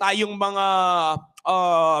meron tayong mga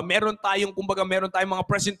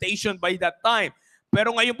presentation by that time.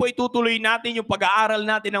 Pero ngayon po itutuloy natin yung pag-aaral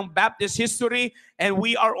natin ng Baptist history, and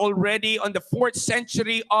we are already on the 4th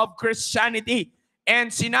century of Christianity. And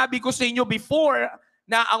sinabi ko sa inyo before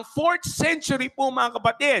na ang 4th century po, mga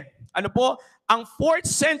kapatid, ang 4th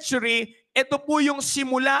century, ito po yung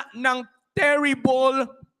simula ng terrible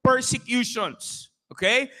persecutions.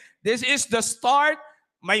 Okay? This is the start.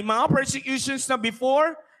 May mga persecutions na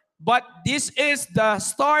before, but this is the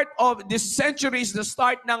start of this century, is the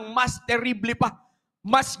start ng mas terrible pa,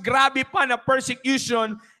 mas grabe pa na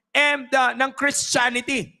persecution and ng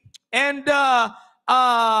Christianity. And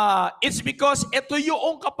it's because ito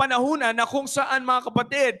yung kapanahunan na kung saan, mga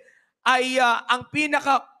kapatid, ay ang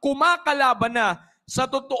pinaka-kumakalaban na sa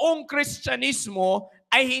totoong Kristyanismo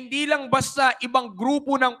ay hindi lang basta ibang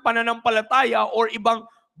grupo ng pananampalataya or ibang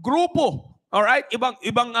grupo, alright? Ibang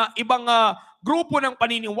grupo ng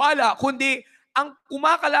paniniwala, kundi ang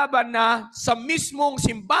kumakalaban na sa mismong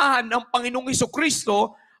simbahan ng Panginoong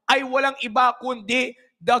Hesukristo ay walang iba kundi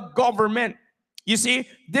the government. You see,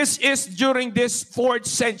 this is during this 4th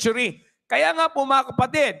century. Kaya nga po, mga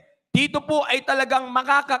kapatid, dito po ay talagang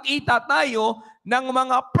makakakita tayo ng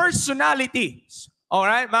mga personalities.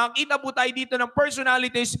 Alright? Makakita po tayo dito ng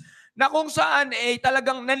personalities na kung saan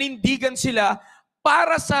talagang nanindigan sila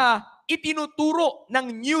para sa itinuturo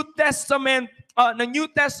ng New Testament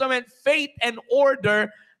faith and order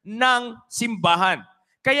ng simbahan.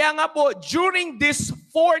 Kaya nga po, during this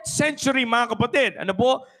 4th century, mga kapatid,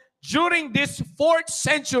 during this 4th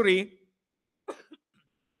century,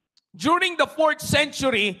 during the 4th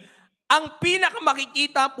century, ang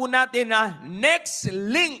pinakamakikita po natin na next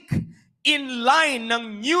link in line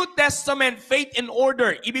ng New Testament faith and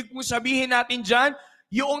order. Ibig kong sabihin natin dyan,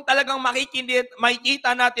 yung talagang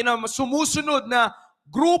makikita natin na sumusunod na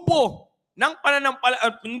grupo ng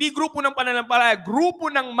pananampalataya, hindi grupo ng pananampalataya, grupo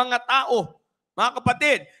ng mga tao mga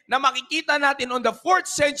kapatid, na makikita natin on the 4th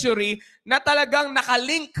century na talagang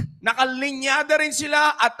nakalinyada rin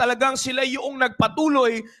sila at talagang sila yung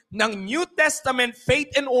nagpatuloy ng New Testament faith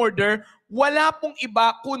and order. Wala pong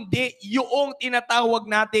iba kundi yung tinatawag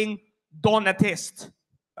nating Donatist.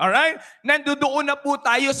 Alright? Nandoon na po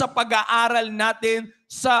tayo sa pag-aaral natin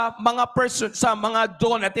sa mga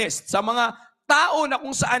Donatist, sa mga tao na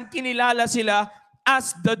kung saan kinilala sila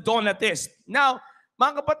as the Donatist. Now,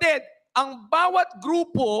 mga kapatid, ang bawat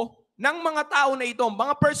grupo ng mga tao na ito,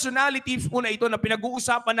 mga personalities po na ito na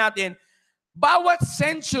pinag-uusapan natin, bawat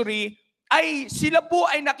century ay sila po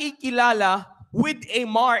ay nakikilala with a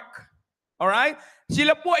mark. Alright?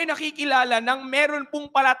 Sila po ay nakikilala ng meron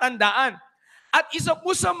pong palatandaan. At isa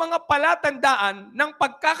po sa mga palatandaan ng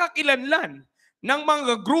pagkakakilanlan ng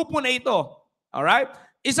mga grupo na ito. Alright?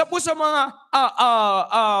 Isa po sa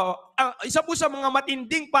mga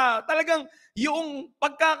matinding talagang yung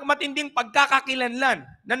matinding pagkakakilanlan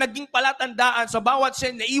na naging palatandaan sa bawat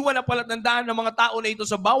naiwan na palatandaan ng mga tao na ito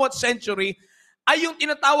sa bawat century ay yung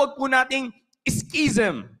tinatawag po nating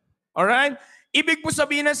schism. Alright? Ibig po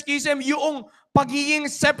sabihin ng schism, yung pagiging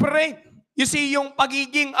separate. You see, yung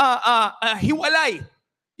pagiging hiwalay.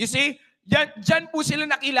 You see, Diyan po sila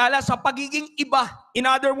nakilala sa pagiging iba. In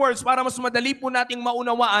other words, para mas madali po nating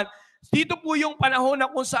maunawaan, dito po yung panahon na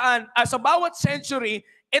kung saan sa bawat century,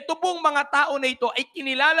 ito pong mga tao na ito ay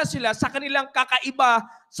kinilala sila sa kanilang kakaiba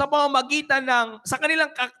sa pamamagitan sa kanilang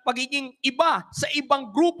pagiging iba sa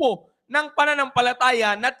ibang grupo ng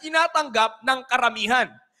pananampalataya na tinatanggap ng karamihan.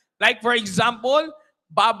 Like for example,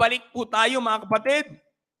 babalik po tayo mga kapatid,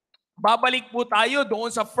 babalik po tayo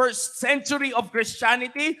doon sa 1st century of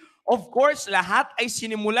Christianity. Of course, lahat ay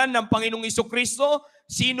sinimulan ng Panginoong Jesucristo.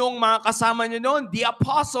 Sinong mga kasama niyo noon? The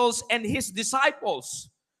apostles and his disciples.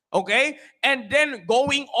 Okay? And then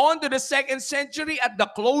going on to the 2nd century, at the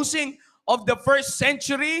closing of the 1st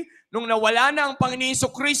century, nung nawala na ang Panginoong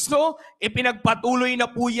Jesucristo, ipinagpatuloy na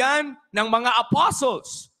po yan ng mga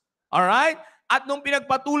apostles. Alright? At nung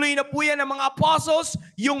pinagpatuloy na po yan ng mga apostles,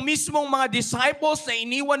 yung mismong mga disciples na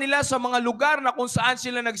iniwan nila sa mga lugar na kung saan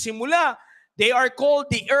sila nagsimula, they are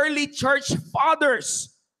called the early church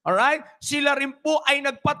fathers. Alright? Sila rin po ay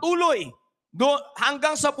nagpatuloy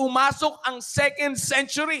hanggang sa pumasok ang 2nd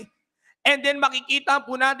century. And then makikita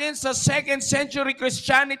po natin sa 2nd century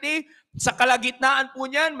Christianity, sa kalagitnaan po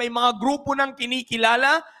niyan, may mga grupo ng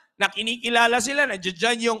kinikilala sila.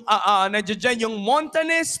 Nandiyan yung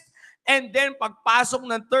Montanist. And then pagpasok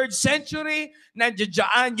ng 3rd century,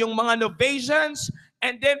 nandiyan yung mga Novatians.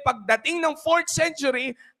 And then pagdating ng 4th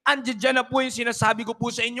century, andiyan na po yung sinasabi ko po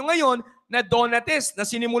sa inyo ngayon na Donatist na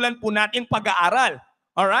sinimulan po natin pag-aaral.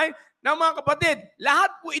 Alright? Now mga kapatid,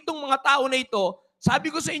 lahat po itong mga tao na ito, sabi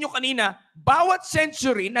ko sa inyo kanina, bawat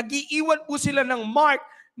century, nag-iiwan po sila ng mark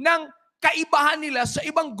ng kaibahan nila sa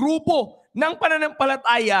ibang grupo ng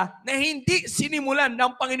pananampalataya na hindi sinimulan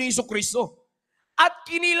ng Panginoong Jesucristo. At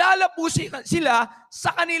kinilala po sila sa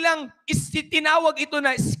kanilang tinawag ito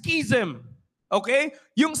na schism. Okay?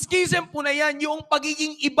 Yung schism po na yan, yung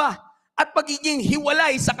pagiging iba at pagiging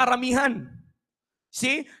hiwalay sa karamihan.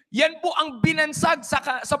 See? Yan po ang binansag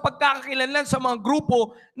sa pagkakakilanlan sa mga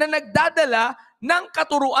grupo na nagdadala ng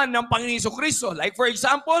katuruan ng Panginoong Jesucristo. Like for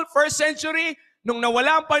example, 1st century, nung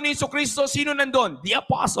nawala ang Panginoong Jesucristo, sino nandun? The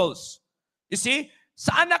apostles. You see?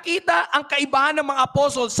 Saan nakita ang kaibahan ng mga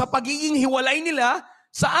apostles sa pagiging hiwalay nila?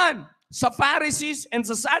 Saan? Sa Pharisees and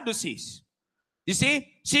sa Sadducees. You see?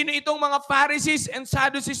 Sino itong mga Pharisees and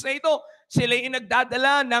Sadducees na ito? Sila yung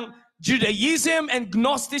nagdadala ng Judaism and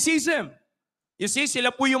Gnosticism. You see, sila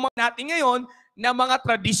po yung mga natin ngayon na mga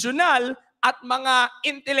tradisyonal at mga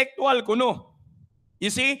intellectual kuno. You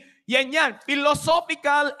see, yan.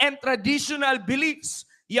 Philosophical and traditional beliefs.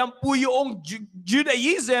 Yan po yung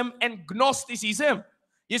Judaism and Gnosticism.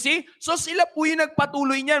 You see? So sila po yung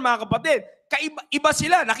nagpatuloy niyan mga kapatid. Iba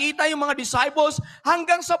sila. Nakita yung mga disciples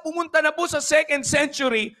hanggang sa pumunta na po sa 2nd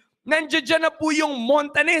century, nandiyan na po yung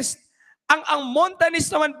Montanist. Ang Montanist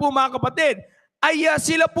naman po mga kapatid, ay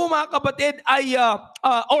sila po mga kapatid ay,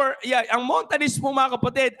 ang Montanist po mga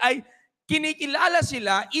kapatid ay kinikilala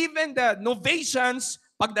sila, even the Novatians,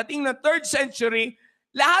 pagdating ng 3rd century,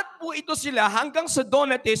 lahat po ito sila hanggang sa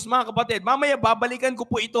Donatist mga kapatid. Mamaya babalikan ko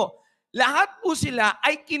po ito. Lahat po sila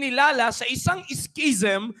ay kinilala sa isang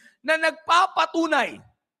schism na nagpapatunay,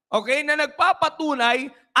 okay, na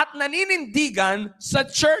nagpapatunay at naninindigan sa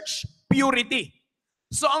church purity.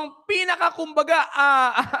 So ang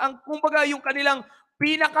kumbaga yung kanilang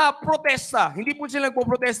pinaka-protesta, hindi po sila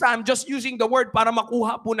nagpo-protesta, I'm just using the word para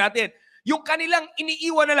makuha po natin. Yung kanilang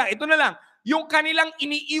iniiwan na lang, ito na lang, yung kanilang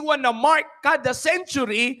iniiwan na mark kada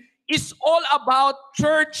century is all about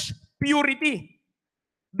church purity.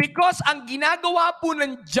 Because ang ginagawa po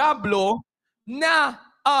ng dyablo na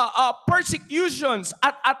persecutions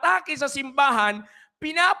at atake sa simbahan,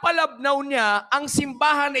 pinapalabnaw niya ang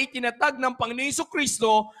simbahan na itinatag ng Panginoon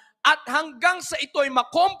Jesucristo at hanggang sa ito ay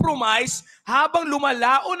makompromise habang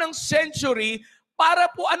lumalao ng century para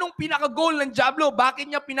po anong pinaka-goal ng dyablo? Bakit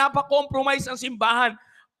niya pinapa-compromise ang simbahan?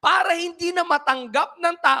 Para hindi na matanggap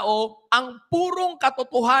ng tao ang purong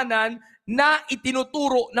katotohanan na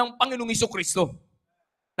itinuturo ng Panginoong Jesucristo.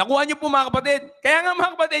 Nakuha niyo po mga kapatid? Kaya nga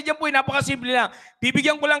mga kapatid, yan po ay napakasimple lang.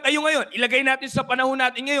 Bibigyan ko lang kayo ngayon. Ilagay natin sa panahon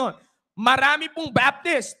natin ngayon. Marami pong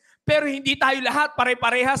Baptist, pero hindi tayo lahat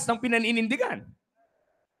pare-parehas ng pinaninindigan.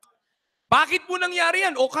 Bakit po nangyari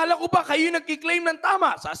yan? O kala ko ba kayo nagkiklaim ng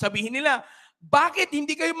tama? Sasabihin nila, bakit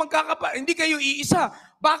hindi kayo iisa?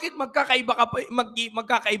 Bakit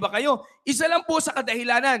magkakaiba kayo? Isa lang po sa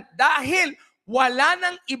kadahilanan. Dahil wala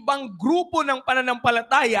nang ibang grupo ng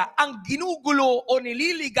pananampalataya ang ginugulo o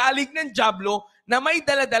nililigalig ng dyablo na may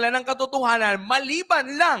daladala ng katotohanan maliban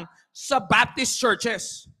lang sa Baptist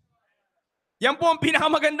churches. Yan po ang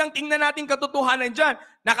pinakamagandang tingnan nating katotohanan dyan.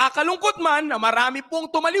 Nakakalungkot man na marami pong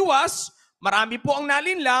tumaliwas, marami po ang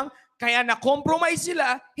nalinlang, kaya na-compromise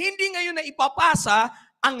sila, hindi ngayon na ipapasa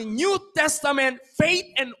ang New Testament faith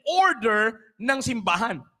and order ng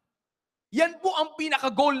simbahan. Yan po ang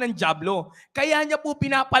pinaka-goal ng dyablo. Kaya niya po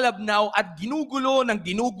pinapalabnaw at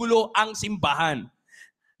ginugulo ang simbahan.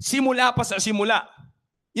 Simula pa sa simula.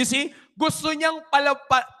 You see, gusto niyang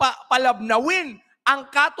palabnawin ang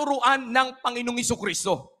katuruan ng Panginoong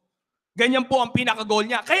Jesucristo. Ganyan po ang pinaka-goal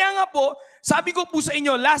niya. Kaya nga po, sabi ko po sa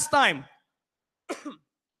inyo last time,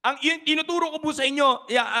 tinuro ko po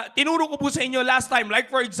sa inyo last time, like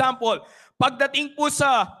for example, pagdating po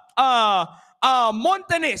sa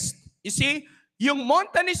Montanist, you see, yung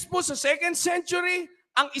Montanist po sa 2nd century,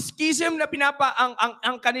 ang schism na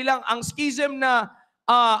ang schism na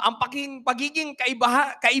ang pagiging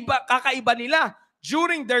kakaiba nila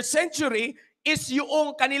during their century is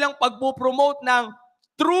yung kanilang pagpo-promote ng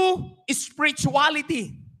true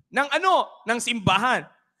spirituality ng simbahan.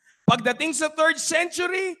 Pagdating sa 3rd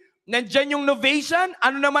century, nandyan yung Novatian.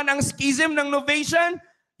 Ano naman ang schism ng Novatian?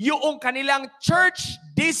 Yung kanilang church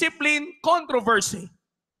discipline controversy.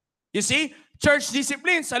 You see? Church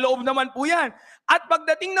discipline, sa loob naman po yan. At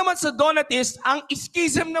pagdating naman sa Donatist, ang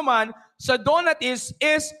schism naman sa Donatist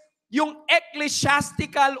is yung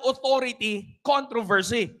ecclesiastical authority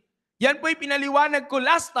controversy. Yan po yung pinaliwanag ko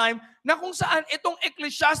last time na kung saan itong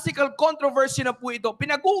ecclesiastical controversy na po ito,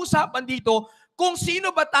 pinag-uusapan dito kung sino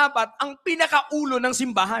ba dapat ang pinakaulo ng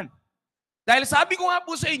simbahan. Dahil sabi ko nga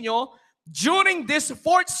po sa inyo, during this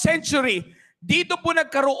 4th century, dito po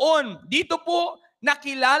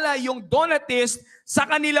nakilala yung Donatist sa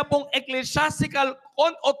kanila pong ecclesiastical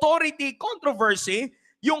authority controversy,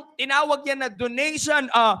 yung tinawag yan na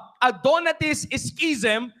Donatist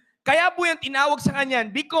schism. Kaya po yan tinawag sa kanyan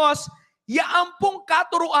because yaan pong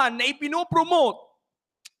katuruan na ipinopromote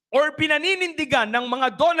or pinaninindigan ng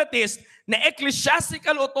mga Donatist na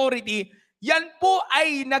ecclesiastical authority, yan po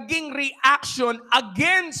ay naging reaction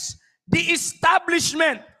against the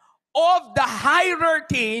establishment of the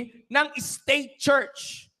hierarchy ng state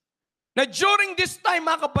church. Na during this time,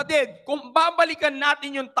 mga kapatid, kung babalikan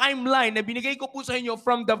natin yung timeline na binigay ko po sa inyo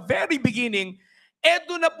from the very beginning,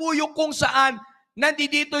 eto na po yung kung saan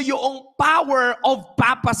nandito yung power of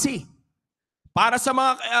papacy. Para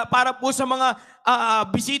po sa mga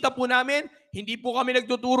bisita po namin, hindi po kami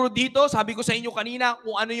nagtuturo dito. Sabi ko sa inyo kanina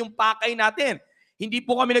kung ano yung pakay natin. Hindi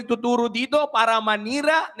po kami nagtuturo dito para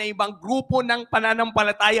manira na ibang grupo ng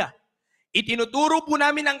pananampalataya. Itinuturo po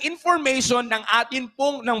namin ang information ng atin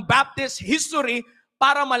pong ng Baptist history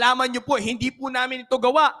para malaman nyo po, hindi po namin ito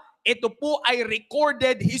gawa. Ito po ay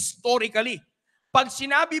recorded historically. Pag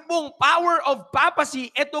sinabi pong power of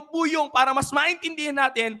papacy, ito po yung, para mas maintindihan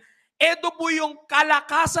natin, ito po yung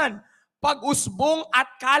kalakasan, pag-usbong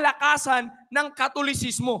at kalakasan ng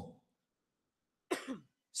Katolisismo.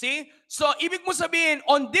 See? So, ibig mo sabihin,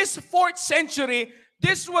 on this 4th century,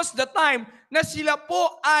 this was the time na sila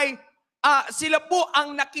po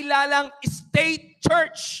ang nakilalang state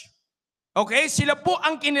church. Okay? Sila po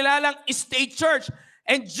ang kinilalang state church.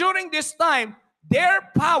 And during this time,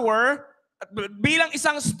 their power, bilang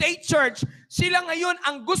isang state church, sila ngayon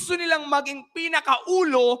ang gusto nilang maging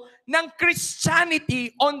pinakaulo ng Christianity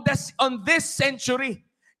on this century.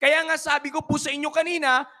 Kaya nga sabi ko po sa inyo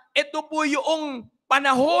kanina, ito po yung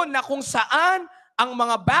panahon na kung saan ang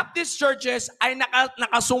mga Baptist churches ay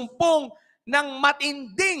nakasumpong ng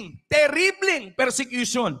matinding, terribling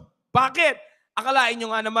persecution. Bakit? Akalain nyo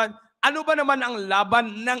nga naman, ano ba naman ang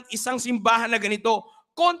laban ng isang simbahan na ganito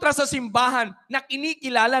kontra sa simbahan na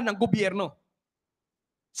kinikilala ng gobyerno.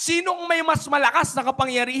 Sinong may mas malakas na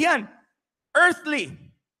kapangyarihan? Earthly.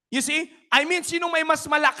 You see? I mean, sinong may mas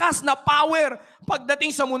malakas na power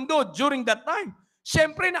pagdating sa mundo during that time?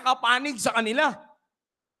 Siyempre, nakapanig sa kanila.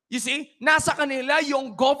 You see? Nasa kanila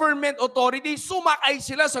yung government authority. Sumakay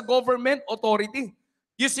sila sa government authority.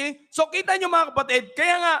 You see? So, kita nyo mga kapatid,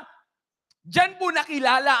 kaya nga, dyan po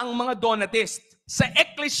nakilala ang mga Donatist sa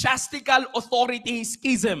ecclesiastical authority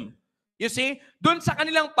schism. You see? Doon sa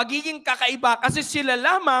kanilang pagiging kakaiba kasi sila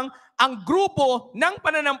lamang ang grupo ng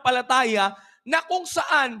pananampalataya na kung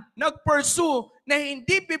saan nag-pursue na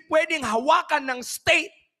hindi pwedeng hawakan ng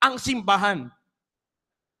state ang simbahan.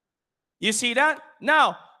 You see that?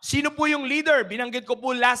 Now, sino po yung leader? Binanggit ko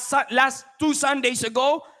po last 2 Sundays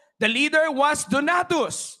ago. The leader was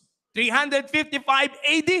Donatus, 355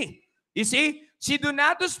 AD. You see? Si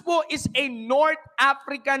Donatus po is a North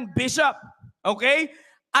African bishop. Okay?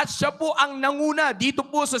 At siya po ang nanguna dito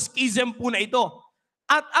po sa schism po na ito.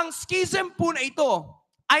 At ang schism po na ito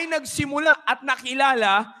ay nagsimula at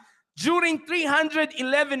nakilala during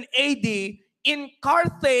 311 AD in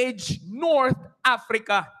Carthage, North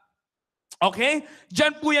Africa. Okay?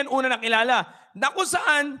 Diyan po yan una nakilala. Na kung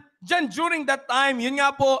saan, diyan during that time, yun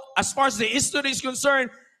nga po, as far as the history is concerned,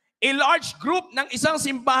 a large group ng isang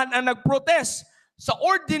simbahan ang nag-protest sa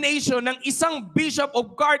ordination ng isang bishop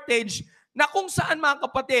of Carthage na kung saan mga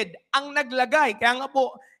kapatid, ang naglagay, kaya nga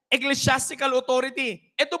po, ecclesiastical authority.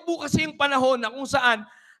 Ito po kasi yung panahon na kung saan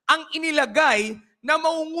ang inilagay na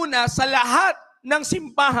maunguna sa lahat ng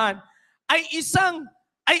simbahan ay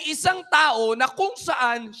isang tao na kung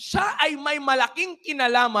saan siya ay may malaking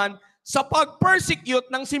kinalaman sa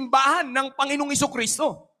pag-persecute ng simbahan ng Panginoong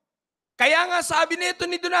Jesucristo. Kaya nga sabi nito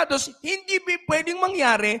ni Donatus, hindi pwedeng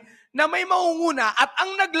mangyari na may maunguna at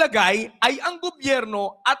ang naglagay ay ang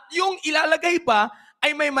gobyerno at yung ilalagay pa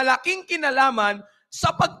ay may malaking kinalaman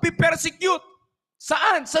sa pag-persecute.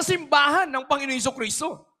 Saan? Sa simbahan ng Panginoong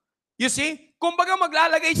Jesucristo. You see? Kumbaga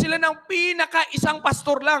maglalagay sila ng pinaka-isang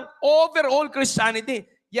pastor lang, overall Christianity.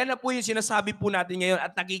 Yan na po yung sinasabi po natin ngayon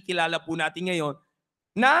at nakikilala po natin ngayon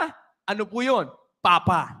na ano po yun?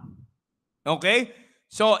 Papa. Okay?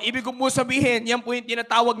 So, ibig ko po sabihin, yan po yung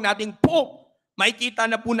tinatawag nating Pope. Makikita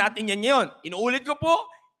na po natin yan ngayon. Inuulit ko po,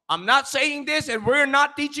 I'm not saying this and we're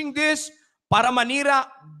not teaching this para manira,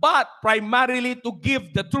 but primarily to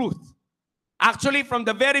give the truth. Actually, from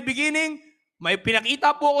the very beginning, may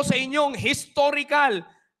pinakita po ako sa inyong historical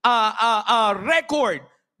record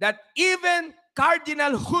that even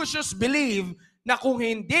Cardinal Husius believe na kung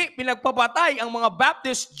hindi pinagpapatay ang mga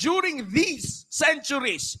Baptists during these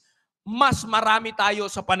centuries, mas marami tayo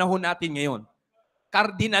sa panahon natin ngayon.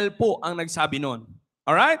 Cardinal po ang nagsabi nun.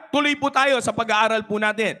 Alright? Tuloy po tayo sa pag-aaral po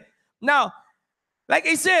natin. Now, like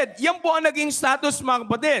I said, yan po ang naging status mga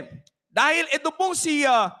kapatid. Dahil ito pong si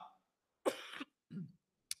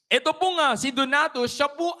Donatus, siya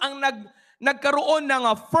po ang nagkaroon ng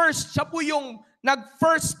first, siya po yung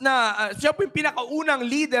siya po yung pinakaunang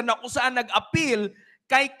leader na kung saan nag-appeal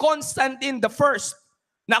kay Constantine the First.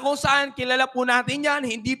 Na kung saan kilala po natin yan,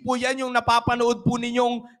 hindi po yan yung napapanood po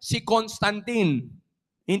ninyong si Constantine.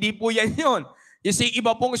 Hindi po yan yun. You see,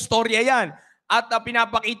 iba pong istorya yan. At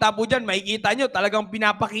pinapakita po dyan, makikita nyo, talagang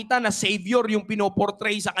pinapakita na savior yung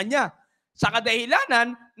pinoportray sa kanya. Sa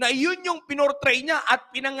kadahilanan na yun yung pinortray niya at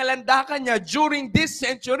pinangalandakan niya during this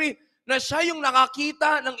century na siya yung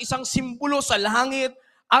nakakita ng isang simbolo sa langit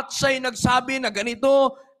at siya yung nagsabi na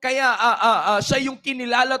ganito. Kaya siya yung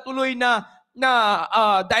kinilala tuloy na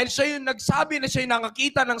dahil siya yung nagsabi na siya yung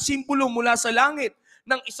nakakita ng simbolo mula sa langit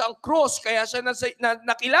ng isang cross. Kaya siya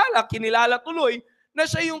kinilala tuloy na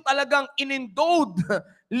siya yung talagang in-endowed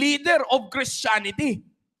leader of Christianity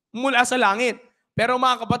mula sa langit. Pero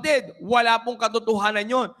mga kapatid, wala pong katotohanan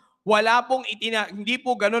yon. Hindi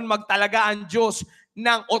po ganun magtalaga ang Diyos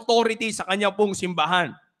ng authority sa kanya pong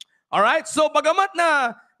simbahan. Alright? So, bagamat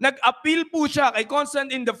na nag-appeal po siya kay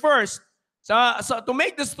Constantine the First, to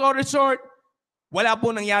make the story short, wala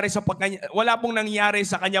pong nangyari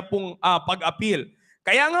sa kanya pong pag-appeal.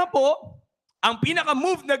 Kaya nga po, ang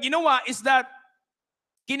pinaka-move na ginawa is that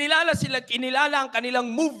kinilala ang kanilang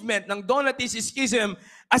movement ng Donatist Schism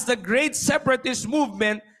as the Great Separatist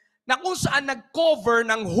Movement na kung saan nag-cover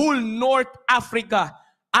ng whole North Africa.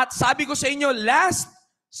 At sabi ko sa inyo, last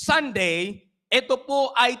Sunday, ito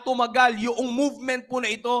po ay tumagal yung movement po na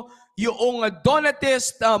ito, yung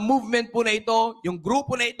Donatist movement po na ito, yung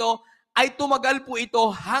grupo na ito, ay tumagal po ito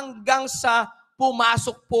hanggang sa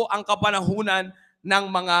pumasok po ang kapanahunan ng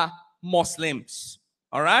mga Muslims.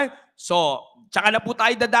 Alright? So, tsaka na po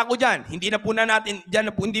tayo dadako dyan. Hindi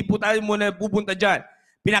po tayo muna pupunta dyan.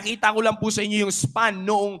 Pinakita ko lang po sa inyo yung span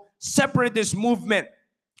noong separatist movement.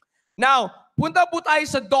 Now, punta po tayo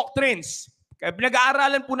sa doctrines. Kaya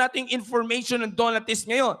pinag-aaralan po natin yung information ng Donatist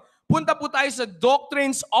ngayon. Punta po tayo sa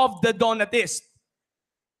doctrines of the Donatist.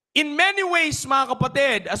 In many ways, mga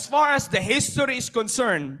kapatid, as far as the history is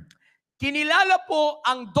concerned, kinilala po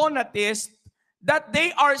ang Donatist that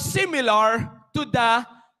they are similar to the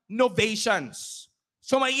Novatians.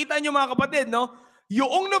 So makikita nyo mga kapatid, no?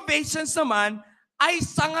 Yung Novatians naman ay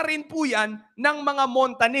sanga rin po yan ng mga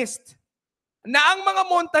Montanist. Na ang mga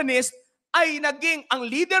Montanist ay naging, ang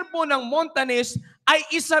leader po ng Montanist ay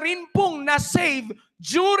isa rin pong na-save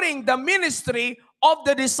during the ministry of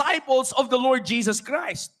the disciples of the Lord Jesus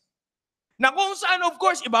Christ. Na kung saan, of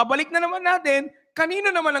course, ibabalik na naman natin, kanino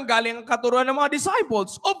naman ang galing ang katuruan ng mga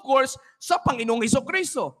disciples? Of course, sa Panginoong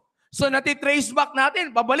Hesukristo. So, natitrace back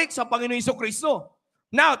natin, pabalik sa Panginoong Hesukristo.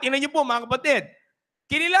 Now, tingnan niyo po mga kapatid,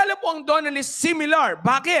 kinilala po ang Donatist similar.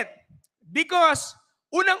 Bakit? Because,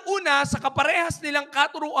 unang-una, sa kaparehas nilang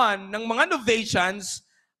katuruan ng mga Novatians,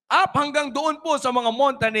 up hanggang doon po sa mga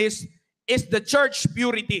Montanist, is the church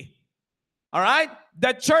purity. Alright?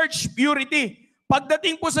 The church purity.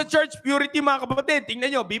 Pagdating po sa church purity, mga kapatid,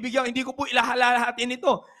 tingnan nyo, hindi ko po ilahalahatin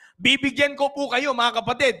ito. Bibigyan ko po kayo, mga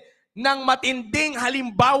kapatid, ng matinding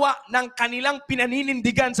halimbawa ng kanilang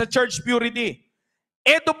pinaninindigan sa church purity.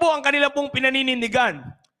 Ito po ang kanila pong pinaninindigan.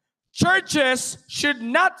 Churches should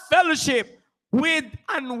not fellowship with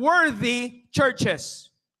unworthy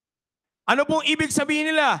churches. Ano pong ibig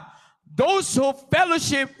sabihin nila? Those who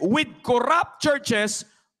fellowship with corrupt churches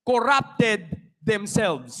corrupted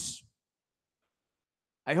themselves.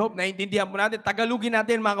 I hope naintindihan po natin. Tagalugin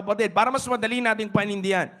natin mga kapatid para mas madali natin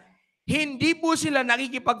panindihan. Hindi po sila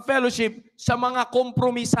nakikipag-fellowship sa mga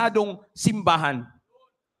kompromisadong simbahan.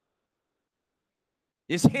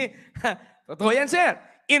 You see? Totoo yan, sir.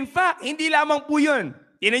 In fact, hindi lamang po yun.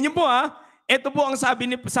 Tingnan niyo po ito po ang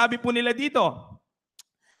sabi po nila dito.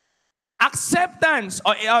 Acceptance.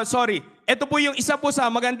 Ito po yung isa po sa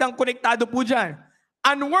magandang konektado po dyan.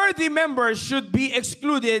 Unworthy members should be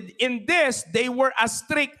excluded. In this, they were as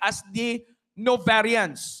strict as the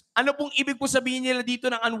Novarians. Ano pong ibig po sabihin nila dito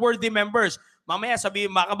ng unworthy members? Mamaya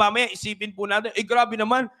isipin po natin, grabe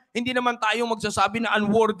naman, hindi naman tayo magsasabi na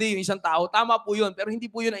unworthy yung isang tao. Tama po yun, pero hindi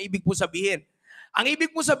po yun ang ibig po sabihin. Ang ibig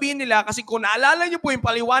po sabihin nila, kasi kung naalala niyo po yung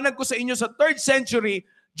paliwanag ko sa inyo sa 3rd century,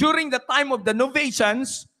 during the time of the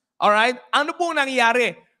Novatians, alright, ano pong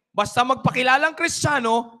nangyayari? Basta magpakilalang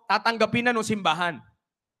Kristiyano, tatanggapin na ng simbahan.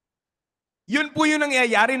 Yun po yung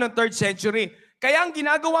nangyayari ng 3rd century. Kaya ang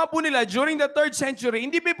ginagawa po nila during the 3rd century,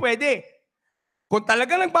 hindi pa pwede. Kung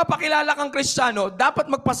talagang nagpapakilala kang Kristiyano,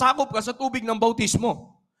 dapat magpasakop ka sa tubig ng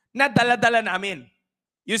bautismo na dala-dala namin.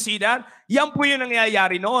 You see that? Yan po yung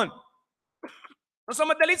nangyayari noon. So, sa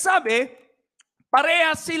madalit sabi,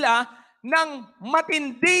 parehas sila ng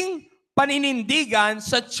matinding paninindigan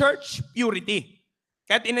sa church purity.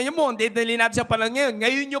 Kaya tingnan niyo mo, didali natin sa panahon ngayon.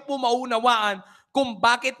 Ngayon niyo po maunawaan kung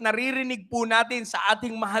bakit naririnig po natin sa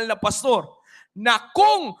ating mahal na pastor na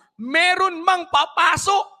kung meron mang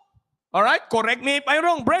papasok, alright, correct me if I'm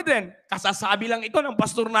wrong, brethren, kasasabi lang ito ng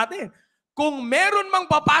pastor natin, kung meron mang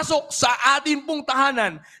papasok sa atin pong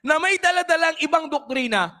tahanan na may daladalang ibang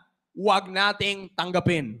doktrina, huwag nating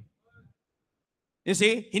tanggapin. You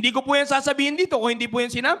see? Hindi ko po yan sasabihin dito kung hindi po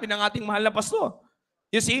yan sinabi ng ating mahal na pastor.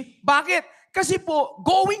 You see? Bakit? Kasi po,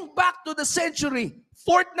 going back to the century,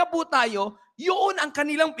 4th na po tayo, yun ang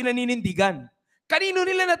kanilang pinaninindigan. Kanino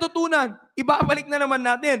nila natutunan? Ibabalik na naman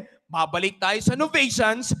natin. Babalik tayo sa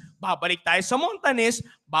Novatians, babalik tayo sa Montanist,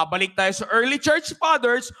 babalik tayo sa early church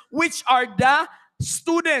fathers, which are the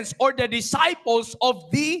students or the disciples of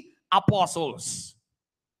the apostles.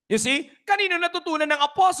 You see? Kanino natutunan ng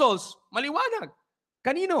apostles? Maliwanag.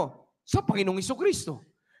 Kanino? Sa Panginoong Hesukristo.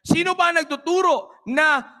 Sino ba nagtuturo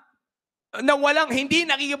na walang hindi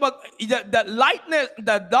nakikipag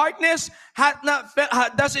the darkness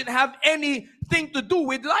doesn't have anything to do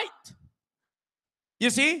with light.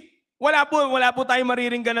 You see? Wala po tayong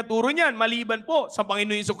mariringgan na turo niyan maliban po sa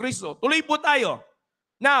Panginoon Hesukristo. Tuloy po tayo.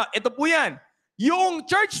 Now, ito po yan. Yung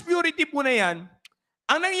church purity po na yan,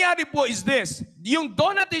 ang nangyari po is this. Yung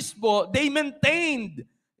Donatists po, they maintained,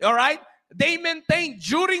 all right? They maintained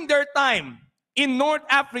during their time in North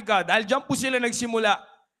Africa, dahil dyan po sila nagsimula,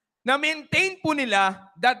 na-maintain po nila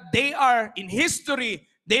that they are, in history,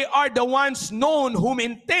 they are the ones known who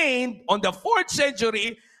maintained on the 4th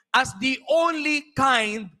century as the only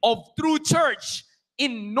kind of true church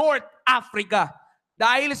in North Africa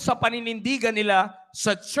dahil sa paninindigan nila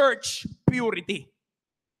sa church purity.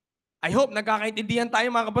 I hope nagkakaintindihan tayo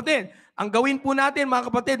mga kapatid. Ang gawin po natin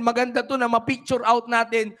mga kapatid, maganda to na ma-picture out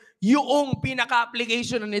natin yung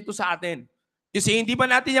pinaka-application na nito sa atin. Kasi hindi pa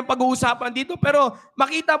natin yung pag-uusapan dito, pero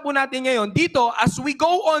makita po natin ngayon dito as we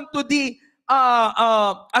go on to the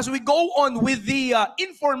with the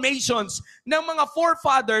informations ng mga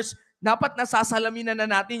forefathers, dapat nasasalaminan na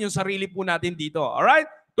natin yung sarili po natin dito. Alright?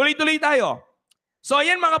 Tuloy-tuloy tayo. So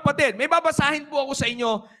ayan mga kapatid, may babasahin po ako sa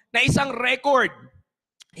inyo na isang record,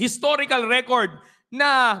 historical record,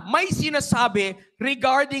 na may sinasabi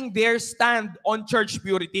regarding their stand on church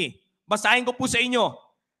purity. Basahin ko po sa inyo.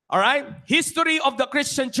 Alright? History of the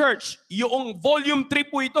Christian Church. Yung volume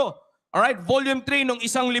 3 po ito. Alright? Volume 3 ng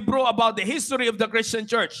isang libro about the history of the Christian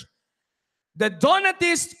Church. The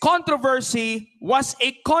Donatist controversy was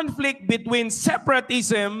a conflict between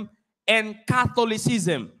separatism and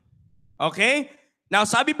Catholicism. Okay? Now,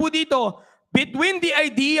 sabi po dito, between the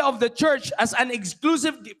idea of the church as an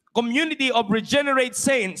exclusive community of regenerate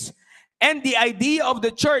saints and the idea of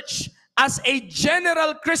the church as a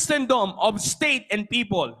general Christendom of state and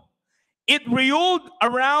people. It revolved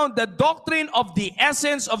around the doctrine of the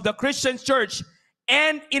essence of the Christian church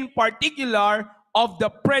and in particular of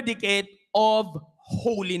the predicate of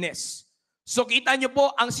holiness. So kita nyo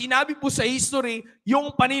po, ang sinabi po sa history,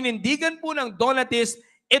 yung paninindigan po ng Donatist,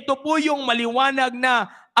 ito po yung maliwanag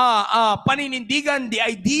na paninindigan, the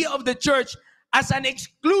idea of the church as an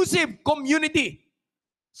exclusive community.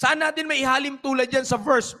 Saan natin may ihalim tulad yan sa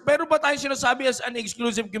verse? Pero ba tayo sinasabi as an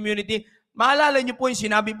exclusive community? Maalala niyo po yung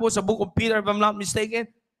sinabi po sa book of Peter, if I'm not mistaken,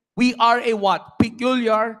 we are a what?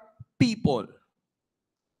 Peculiar people.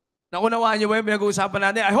 Nakunawaan niyo ba yung pinag-uusapan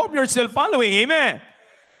natin? I hope you're still following. Amen.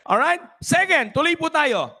 Alright? Second, tuloy po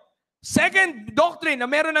tayo. Second doctrine na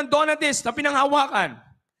meron ng Donatist na pinanghawakan,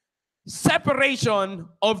 separation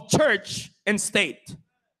of church and state.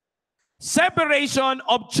 Separation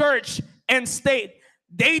of church and state.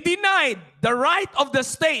 They denied the right of the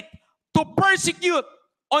state to persecute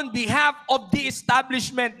on behalf of the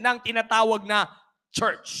establishment ng tinatawag na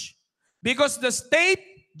church. Because the state,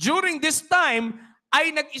 during this time,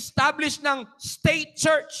 ay nag-establish ng state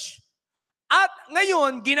church. At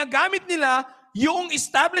ngayon, ginagamit nila yung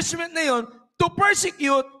establishment na yun to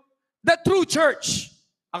persecute the true church.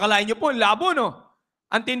 Akalain nyo po, labo, no?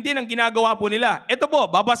 Ang tindi ng ginagawa po nila. Ito po,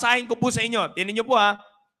 babasahin ko po sa inyo. Tingnan nyo po ha.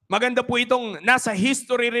 Maganda po itong nasa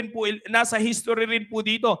history rin po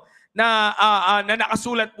dito na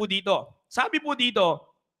nakasulat po dito. Sabi po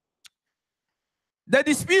dito, the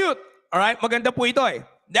dispute, alright, maganda po ito eh.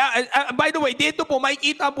 By the way, dito po,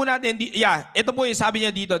 makikita po natin, ito po yung sabi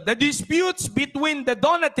niya dito, the disputes between the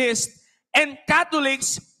Donatists and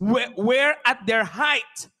Catholics were at their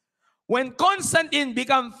height when Constantine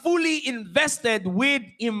became fully invested with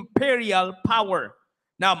imperial power.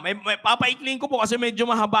 Now, may papaikling ko po kasi medyo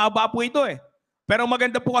mahaba-haba po ito eh. Pero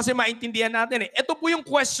maganda po kasi maintindihan natin eh. Ito po yung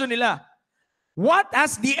question nila. What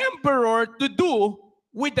has the emperor to do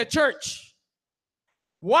with the church?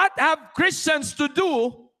 What have Christians to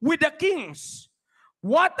do with the kings?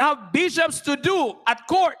 What have bishops to do at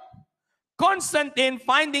court? Constantine,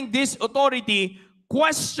 finding this authority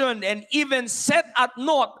questioned and even set at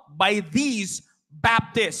naught by these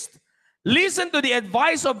Baptists, listened to the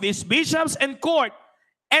advice of his bishops and court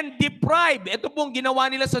and deprived, ito pong ginawa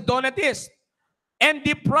nila sa Donatist, and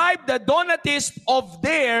deprived the Donatists of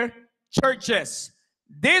their churches.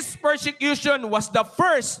 This persecution was the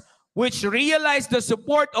first which realized the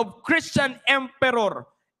support of Christian emperor,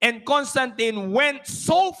 and Constantine went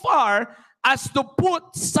so far as to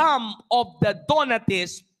put some of the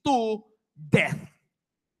Donatists to death.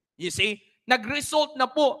 You see, nag-result na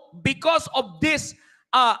po because of this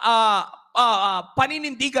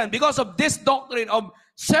paninindigan, because of this doctrine of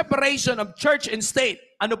separation of church and state.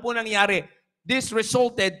 Ano po nangyari? This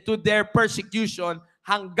resulted to their persecution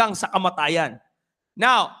hanggang sa kamatayan.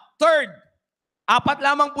 Now, third, apat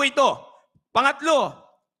lamang po ito. Pangatlo,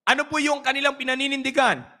 ano po yung kanilang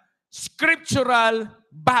pinaninindigan? Scriptural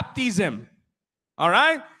baptism.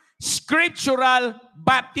 Alright? Scriptural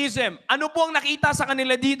baptism. Ano po ang nakita sa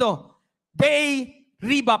kanila dito? They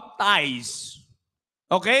rebaptize.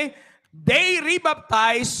 Okay? They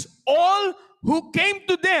rebaptize all who came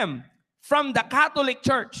to them from the Catholic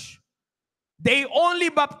Church. They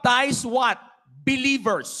only baptize what?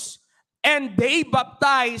 Believers. And they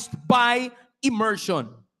baptized by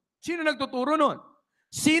immersion. Sino nagtuturo nun?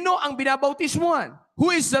 Sino ang binabautismuhan?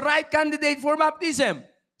 Who is the right candidate for baptism?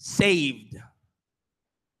 Saved.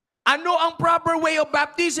 Ano ang proper way of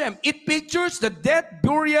baptism? It pictures the death,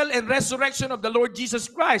 burial, and resurrection of the Lord Jesus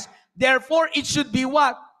Christ. Therefore, it should be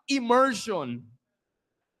what? Immersion.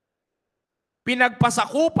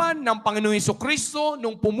 Pinagpasakupan ng Panginoong Hesukristo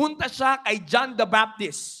nung pumunta siya kay John the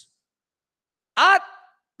Baptist. At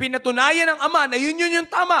pinatunayan ng Ama na yun yung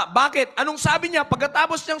tama. Bakit? Anong sabi niya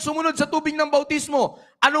pagkatapos niyang sumunod sa tubig ng bautismo?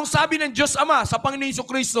 Anong sabi ng Diyos Ama sa Panginoon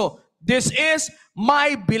Jesucristo? This is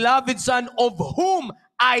my beloved Son of whom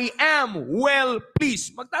I am well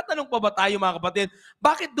pleased. Magtatanong pa ba tayo mga kapatid?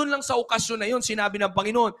 Bakit doon lang sa okasyon na yun sinabi ng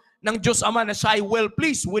Panginoon ng Diyos Ama na siya ay well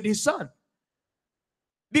pleased with His Son?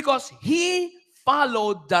 Because He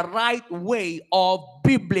followed the right way of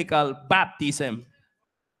biblical baptism.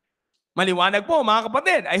 Maliwanag po mga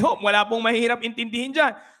kapatid. I hope wala pong mahirap intindihin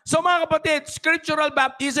dyan. So mga kapatid, scriptural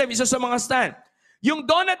baptism, isa sa mga stand. Yung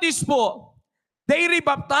Donatists po, they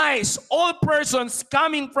rebaptize all persons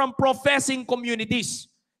coming from professing communities.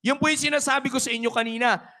 Yung po yung sinasabi ko sa inyo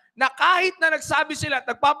kanina, na kahit na nagsabi sila at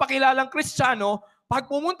nagpapakilalang Kristiyano, pag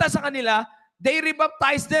pumunta sa kanila, they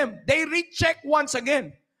rebaptize them. They recheck once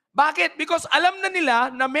again. Bakit? Because alam na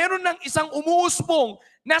nila na meron ng isang umuusbong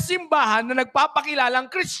na simbahan na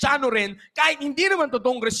nagpapakilalang Kristiyano rin kahit hindi naman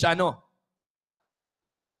totoong Kristiyano.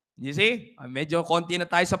 You see? Medyo konti na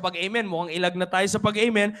tayo sa pag-amen. Mukhang ilag na tayo sa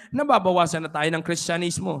pag-amen. Nababawasan na tayo ng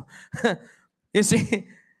Kristyanismo. You see?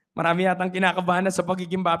 Marami yatang kinakabahan na sa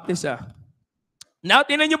pagiging Baptist. Now,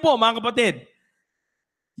 tingnan niyo po mga kapatid.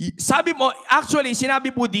 Sabi mo, actually,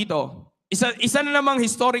 sinabi po dito, isa na namang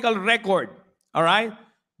historical record. Alright?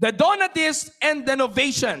 The Donatists and the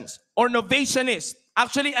Novatians or Novatianists,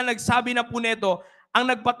 actually ang nagsabi na po neto, ang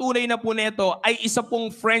nagpatunay na po neto ay isa pong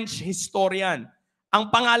French historian. Ang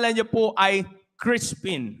pangalan niya po ay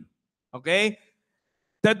Crispin. Okay?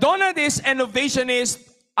 The Donatists and Novatianists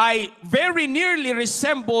ay very nearly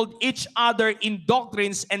resembled each other in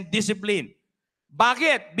doctrines and discipline.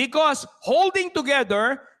 Bakit? Because holding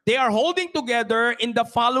together, they are holding together in the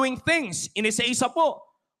following things. Inisa-isa po.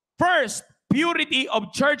 First, purity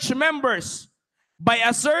of church members by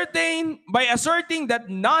asserting that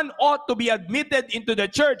none ought to be admitted into the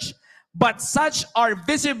church, but such are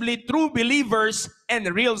visibly true believers and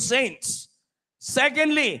real saints.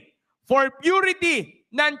 Secondly, for purity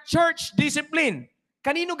ng church discipline.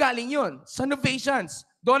 Kanino galing yun? Sa Novatians.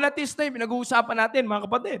 Donatist na yung pinag-uusapan natin, mga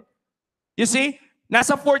kapatid. You see?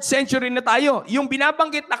 Nasa 4th century na tayo. Yung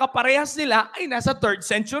binabanggit na kaparehas nila ay nasa 3rd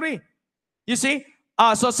century. You see?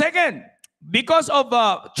 So second, because of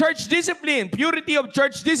church discipline, purity of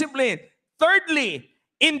church discipline. Thirdly,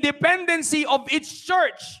 independency of each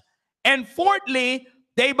church. And fourthly,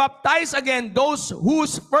 they baptize again those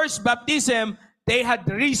whose first baptism they had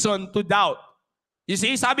reason to doubt. You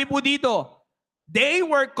see, sabi po dito, they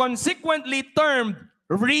were consequently termed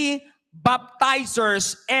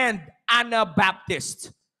re-baptizers and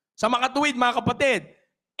Anabaptists. Sa mga tuwid, mga kapatid,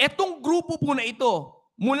 etong grupo po na ito,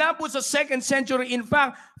 mula po sa 2nd century, in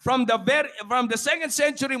fact, from the 2nd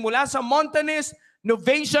century, mula sa Montanists,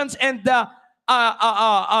 Novatians, and the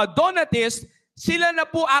Donatists, sila na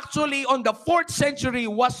po actually on the 4th century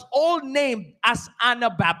was all named as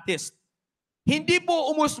Anabaptist. Hindi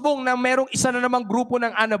po umusbong na merong isa na namang grupo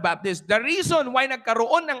ng Anabaptist. The reason why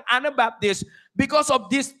nagkaroon ng Anabaptist because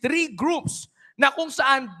of these 3 groups na kung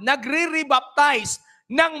saan nagre-rebaptize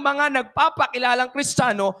ng mga nagpapakilalang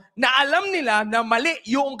Kristiyano na alam nila na mali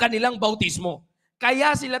yung kanilang bautismo.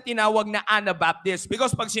 Kaya sila tinawag na Anabaptist.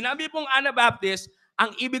 Because pag sinabi pong Anabaptist,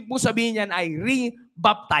 ang ibig po sabihin niyan ay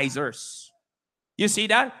re-baptizers. You see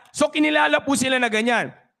that? So kinilala po sila na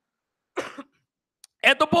ganyan.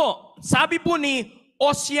 Ito po, sabi po ni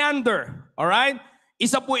Osiander, alright?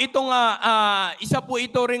 Isa po ito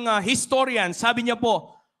ring historian. Sabi niya po,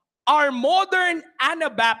 our modern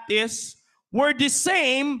Anabaptists were the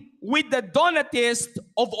same with the Donatists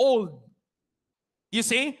of old. You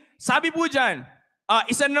see? Sabi po dyan,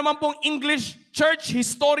 isa naman pong English church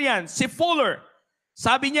historian, si Fuller.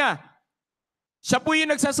 Sabi niya, siya po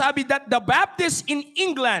yung nagsasabi that the Baptists in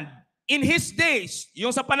England, in his days, yung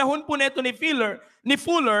sa panahon po neto ni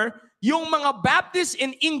Fuller, yung mga Baptists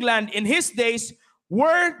in England in his days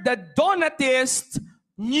were the Donatists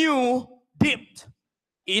new dipped.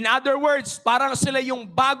 In other words, parang sila yung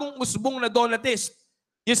bagong usbong na Donatist.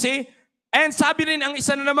 You see? And sabi rin ang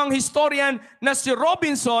isa na namang historian na si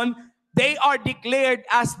Robinson, they are declared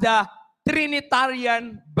as the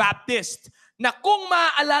Trinitarian Baptist. Na kung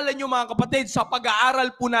maaalala nyo mga kapatid, sa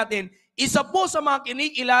pag-aaral po natin, isa po sa mga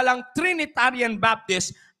kinikilalang Trinitarian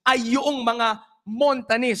Baptist ay yung mga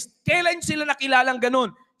Montanist. Kailan sila nakilalang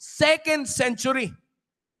ganun? 2nd century.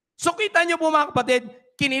 So kita nyo po mga kapatid,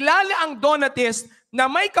 kinilala ang Donatist na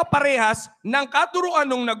may kaparehas ng katuruan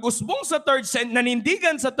nung nagusbong sa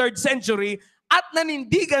nanindigan sa 3rd century at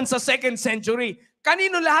nanindigan sa 2nd century.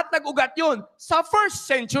 Kanino lahat nag-ugat yun? Sa 1st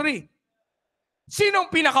century. Sinong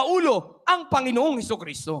pinakaulo? Ang Panginoong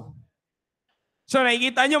Hesukristo. So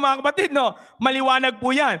nakikita nyo mga kapatid, no? Maliwanag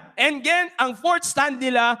po yan. And again, ang fourth stand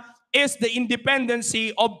nila is the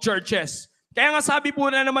independency of churches. Kaya nga sabi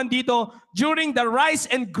po na naman dito, during the rise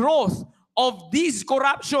and growth of these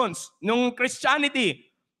corruptions ng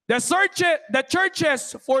Christianity, the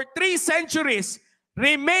churches for 3 centuries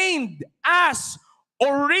remained as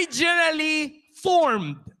originally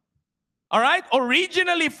formed. Alright?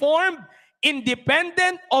 Originally formed,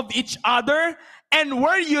 independent of each other, and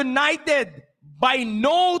were united by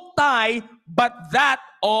no tie but that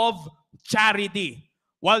of charity.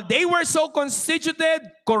 While they were so constituted,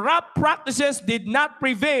 corrupt practices did not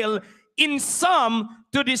prevail in some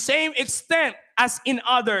to the same extent as in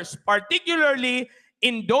others, particularly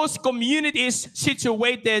in those communities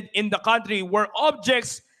situated in the country where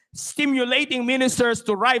objects stimulating ministers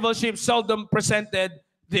to rivalship seldom presented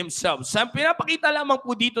themselves. Ang pinapakita lamang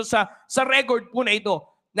po dito sa record po na ito,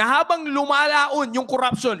 na habang lumalaon yung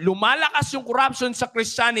corruption, lumalakas yung corruption sa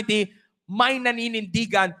Christianity, may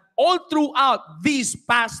naninindigan all throughout these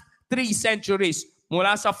past 3 centuries.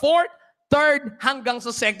 Mula sa 4th, 3rd, hanggang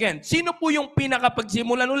sa 2nd. Sino po yung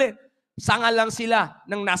pinakapagsimulan ulit? Sanga lang sila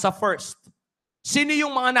ng nasa 1st. Sino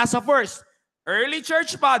yung mga nasa 1st? Early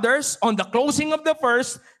church fathers on the closing of the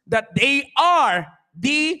 1st that they are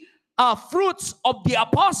the fruits of the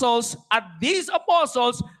apostles, at these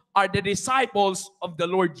apostles are the disciples of the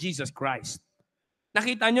Lord Jesus Christ.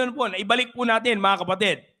 Nakita nyo po, ibalik po natin mga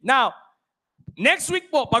kapatid. Now, next week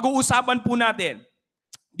po, pag-uusapan po natin.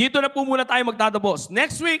 Dito na po muna tayo magtatapos.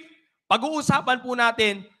 Next week, pag-uusapan po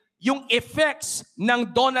natin yung effects ng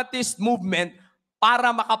Donatist movement para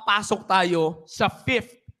makapasok tayo sa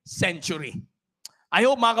 5th century. I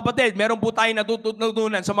hope mga kapatid, meron po tayo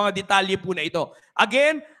natutunan sa mga detalye po na ito.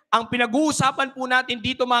 Again, ang pinag-uusapan po natin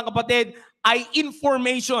dito mga kapatid ay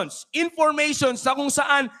informations. Informations na kung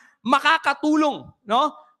saan makakatulong,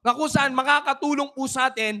 no? Na kung saan makakatulong po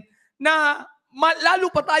sa atin na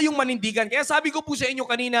lalo pa tayong manindigan. Kaya sabi ko po sa inyo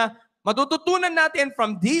kanina, matututunan natin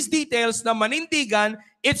from these details na manindigan,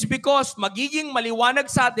 it's because magiging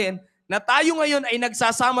maliwanag sa atin na tayo ngayon ay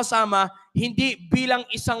nagsasama-sama hindi bilang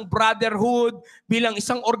isang brotherhood, bilang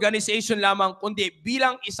isang organization lamang, kundi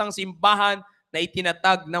bilang isang simbahan na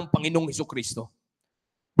itinatag ng Panginoong Hesukristo.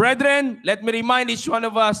 Brethren, let me remind each one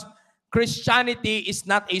of us, Christianity is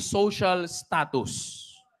not a social status.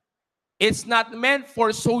 It's not meant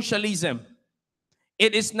for socialism.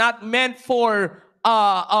 It is not meant for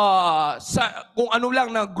kung ano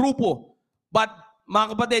lang na grupo. But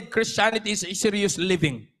mga kapatid, Christianity is a serious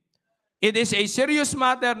living. It is a serious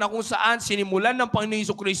matter na kung saan sinimulan ng Panginoong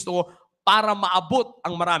Hesukristo para maabot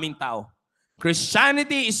ang maraming tao.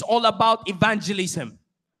 Christianity is all about evangelism.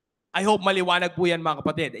 I hope maliwanag po yan mga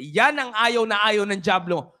kapatid. Yan ang ayaw na ayaw ng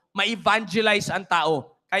dyablo, ma-evangelize ang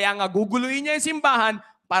tao. Kaya nga guguluhin niya yung simbahan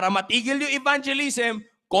para matigil yung evangelism,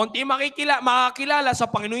 konti makakilala sa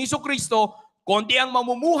Panginoong Hesukristo, konti ang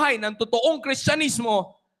mamumuhay ng totoong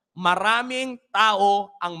Kristyanismo, maraming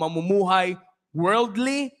tao ang mamumuhay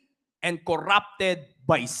worldly and corrupted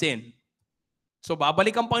by sin. So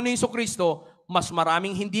babalik ang Panginoong Hesukristo, mas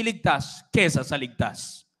maraming hindi ligtas kesa sa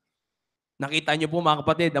ligtas. Nakita niyo po mga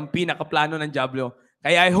kapatid, ang pinakaplano ng dyablo.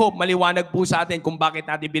 Kaya I hope maliwanag po sa atin kung bakit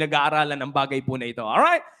natin pinag-aaralan ang bagay po na ito.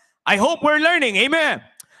 Alright? I hope we're learning. Amen.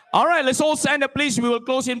 Alright, let's all stand up please. We will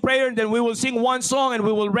close in prayer and then we will sing one song and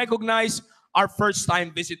we will recognize our first-time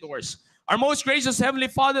visitors. Our most gracious Heavenly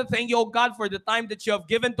Father, thank you, O God, for the time that you have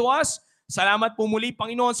given to us. Salamat po muli,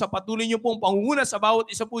 Panginoon, sa patuloy niyo pong pangunguna sa bawat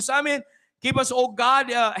isa po sa amin. Keep us, O God,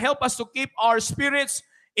 help us to keep our spirits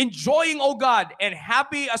enjoying, O God, and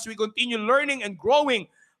happy as we continue learning and growing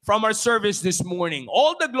from our service this morning.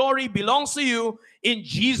 All the glory belongs to you. In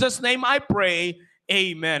Jesus' name I pray.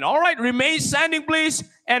 Amen. All right, remain standing, please,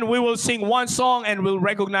 and we will sing one song and we'll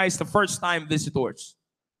recognize the first-time visitors.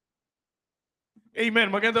 Amen.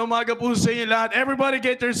 Magandang umaga po sa inyo lahat. Everybody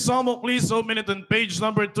get your psalm, please. Open it on page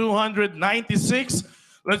number 296.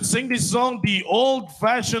 Let's sing this song, The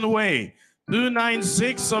Old-Fashioned Way.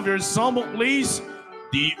 296 of your psalm, please.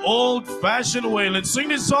 The Old-Fashioned Way. Let's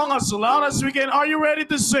sing this song as loud as we can. Are you ready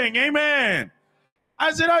to sing? Amen.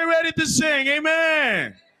 I said, are you ready to sing?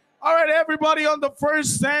 Amen. All right, everybody on the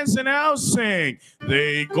first stanza now sing.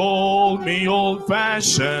 They call me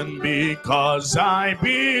old-fashioned because I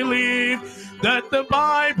believe that the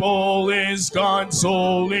Bible is God's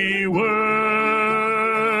holy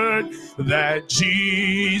word, that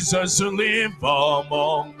Jesus who lived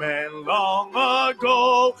among men long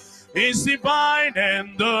ago is divine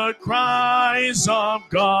and the cries of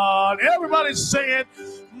God. Everybody sing it.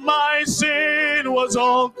 My sin was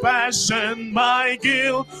old-fashioned, my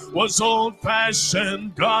guilt was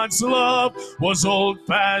old-fashioned, God's love was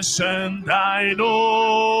old-fashioned, I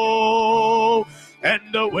know. And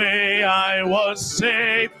the way I was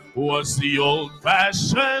saved was the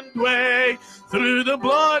old-fashioned way, through the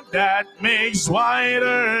blood that makes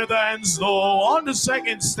whiter than snow. On the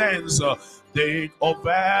second stanza, the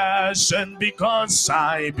old-fashioned, because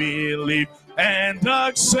I believe and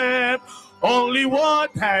accept only what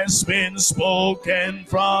has been spoken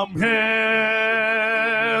from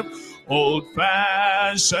heaven.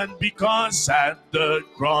 Old-fashioned, because at the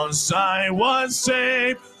cross I was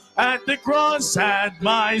saved. At the cross had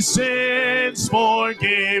my sins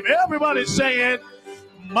forgive. Everybody say it.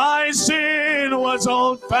 My sin was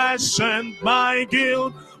old-fashioned, my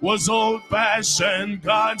guilt was old-fashioned,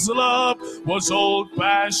 God's love was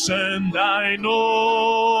old-fashioned, I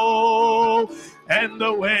know. And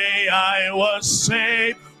the way I was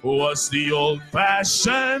saved was the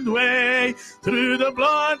old-fashioned way, through the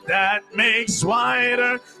blood that makes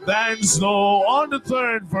whiter than snow. On the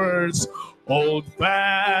third verse,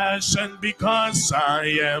 old-fashioned, because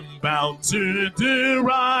I am bound to do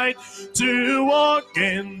right, to walk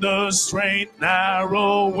in the straight,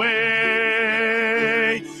 narrow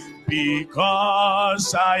way.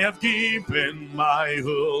 Because I have given my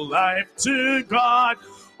whole life to God.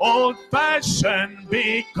 Old-fashioned,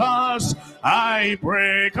 because I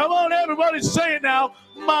pray. Come on, everybody, say it now.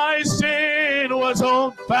 My sin was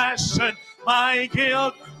old-fashioned, my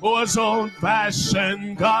guilt was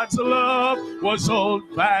old-fashioned, God's love was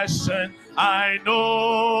old-fashioned, I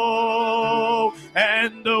know.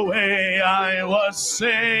 And the way I was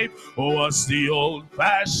saved was the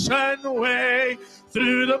old-fashioned way,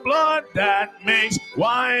 through the blood that makes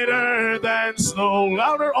whiter than snow.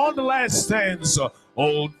 Louder on the last stanza.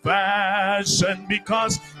 Old-fashioned,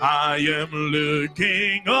 because I am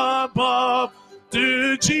looking above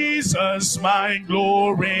to Jesus, my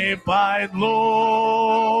glorified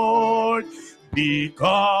Lord.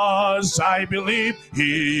 Because I believe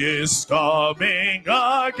He is coming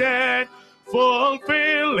again,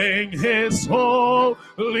 fulfilling His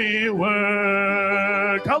holy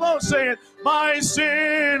word. Come on, say it. My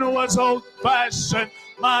sin was old-fashioned,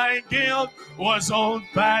 my guilt was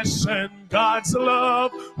old-fashioned, God's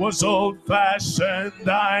love was old-fashioned,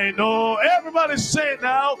 I know. Everybody say it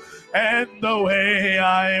now. And the way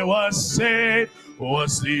I was saved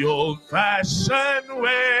was the old-fashioned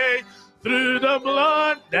way, through the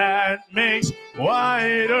blood that makes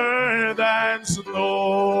whiter than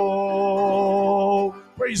snow.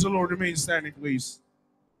 Praise the Lord. Remain standing, please.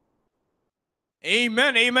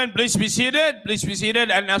 Amen, amen. Please be seated. Please be seated.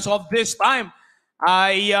 And as of this time pa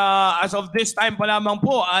lamang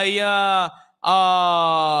po,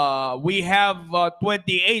 we have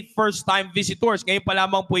 28 first-time visitors. Ngayon pa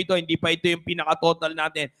lamang po ito, hindi pa ito yung pinaka-total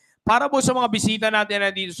natin. Para po sa mga bisita natin na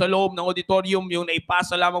dito sa loob ng auditorium, yung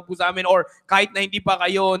naipasa lamang po sa amin, or kahit na hindi pa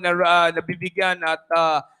kayo nabibigyan at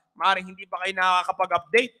maaaring hindi pa kayo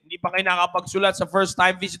nakakapag-update, hindi pa kayo nakakapagsulat sa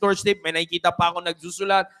first-time visitor slip, may nakikita pa ako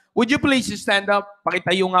nagsusulat. Would you please stand up?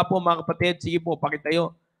 Pakitayo nga po mga kapatid. Sige po,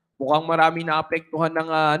 pakitayo. Mukhang marami naapektuhan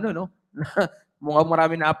ng mukhang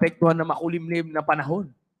marami naapektuhan ng makulimlim na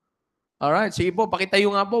panahon. Alright, sige po,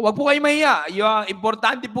 pakitayo nga po. Huwag po kayo mahiya.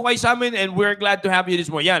 Importante po kayo sa amin and we're glad to have you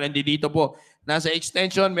this morning. Yan, nandito po. Nasa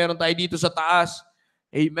extension, meron tayo dito sa taas.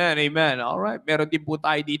 Amen, amen. Alright, meron din po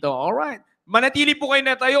tayo dito. Alright. Manatili po kayo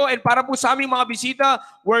na tayo, and para po sa aming mga bisita,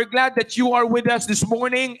 we're glad that you are with us this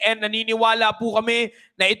morning, and naniniwala po kami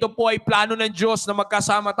na ito po ay plano ng Diyos na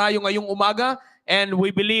magkasama tayo ngayong umaga, and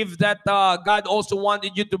we believe that God also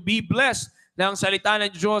wanted you to be blessed ng salita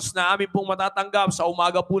ng Diyos na amin pong matatanggap sa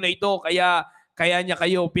umaga po na ito, kaya niya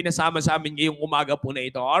kayo pinasama sa amin ngayong umaga po na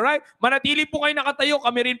ito. Alright? Manatili po kayo nakatayo,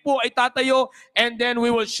 kami rin po ay tatayo, and then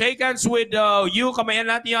we will shake hands with you.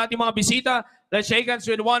 Kamayan natin yung ating mga bisita. Let's shake hands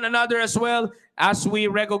with one another as well as we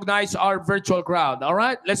recognize our virtual crowd.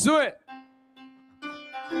 Alright? Let's do it!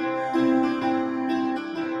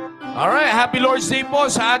 Alright, happy Lord's Day po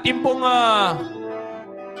sa ating pong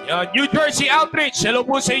New Jersey Outreach. Hello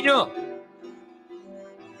po sa inyo.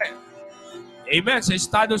 Amen. Sa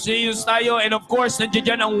Estados Unidos tayo. And of course,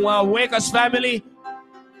 nandiyan dyan ang Huecas family.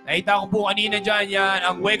 Nakita ko po kanina dyan yan,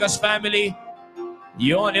 ang Huecas family.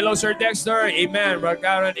 Yun. Hello, Sir Dexter. Amen. Brother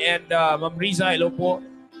Karen and Ma'am Riza. Hello po.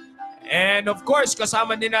 And of course,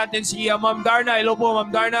 kasama din natin si Ma'am Darna. Hello po, Ma'am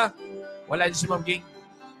Darna. Wala din si Ma'am King.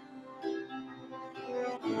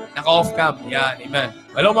 Naka-off cam. Yan. Amen.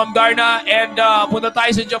 Hello, Ma'am Darna. And punta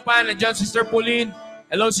tayo sa Japan. Nandiyan Sister Pauline.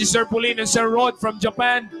 Hello, Sister Pauline and Sir Rod from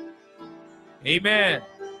Japan. Amen.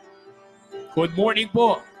 Good morning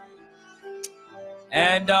po.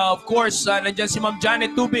 And of course, nandiyan si Ma'am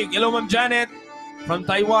Janet Tubig. Hello, Ma'am Janet. From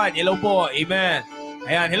Taiwan. Hello po. Amen.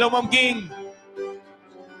 Ayan. Hello, Ma'am King.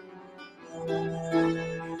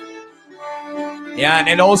 Ayan.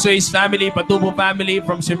 And also his family, Patubo family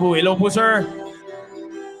from Cebu. Hello po, sir.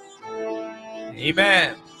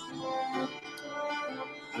 Amen.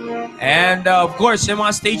 And of course, yung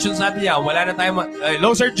mga stations natin yan, wala na tayo.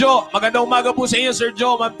 Hello, Sir Joe. Magandang umaga po sa inyo, Sir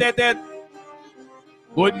Joe. Ma'am Tetet.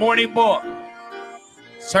 Good morning po.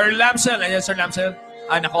 Sir Lamsel. Ayan, Sir Lamsel.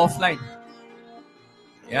 Naka-offline.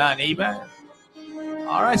 Yan, amen.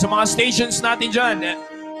 Alright, sa mga stations natin dyan.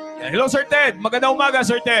 Hello, Sir Ted. Magandang umaga,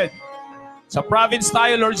 Sir Ted. Sa province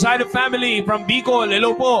tayo, Lord Side of Family from Bicol.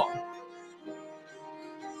 Hello po.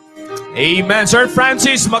 Amen. Sir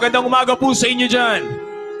Francis, magandang umaga po sa inyo dyan.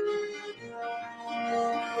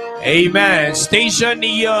 Amen. Station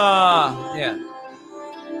ni, yeah.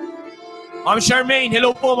 Ma'am Charmaine.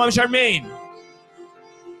 Hello po, Ma'am Charmaine.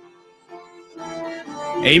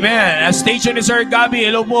 Amen. Station ni Sir Gabi.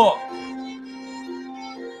 Hello po.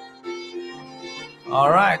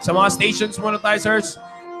 Alright. Sa mga stations muna tayo, sirs.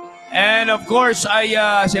 And of course,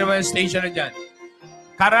 sino ba yung station na dyan?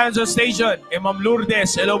 Caranzo Station. Kay Ma'am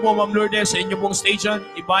Lourdes. Hello po, Ma'am Lourdes. Sa inyo pong station.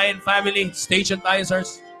 Ibayan Family. Station tayo,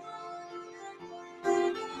 sirs.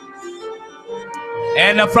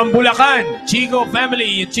 And from Bulacan, Chigo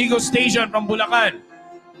Family, Chigo Station from Bulacan.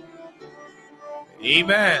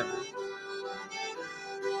 Amen.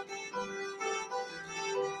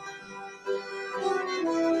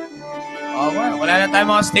 Alright, wala na tayo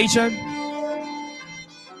mga station.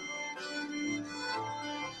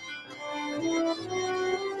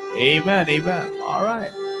 Amen, amen.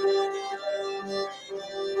 Alright.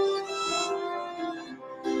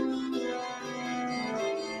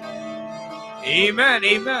 Amen,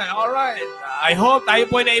 amen. Alright. I hope tayo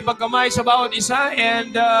po ay naipagkamay sa bawat isa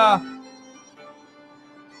and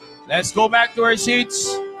let's go back to our seats.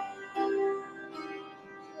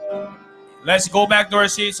 Let's go back to our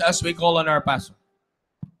seats as we call on our pastor.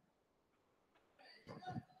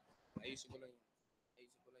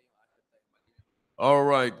 All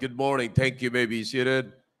right, good morning. Thank you. May be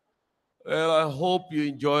seated. Well, I hope you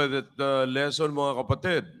enjoyed that lesson, mga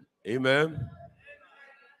kapatid. Amen.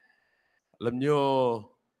 Alam nyo,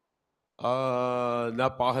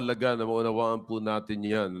 napakahalaga na maunawaan po natin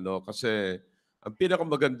yan. No? Kasi ang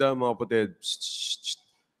pinakamaganda, mga kapatid,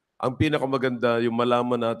 ang pinakamaganda yung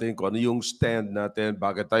malaman natin kung ano yung stand natin,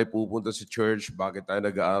 bakit tayo pupunta sa church, bakit tayo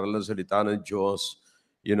nag-aaral ng salita ng Diyos.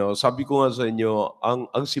 You know, sabi ko nga sa inyo,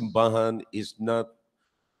 ang simbahan is not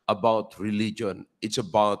about religion. It's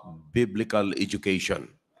about biblical education.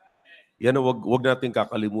 Yan ang wag natin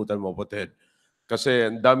kakalimutan, mga kapatid. Kasi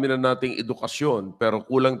ang dami na nating edukasyon, pero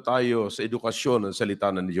kulang tayo sa edukasyon ng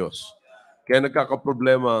salita ng Diyos. Kaya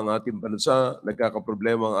nagkakaproblema ang ating bansa,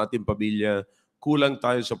 nagkakaproblema ang ating pamilya, kulang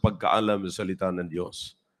tayo sa pagkaalam ng salita ng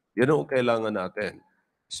Diyos. Yan ang kailangan natin.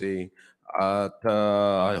 See? At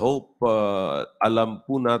I hope alam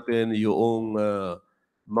po natin yung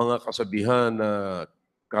mga kasabihan na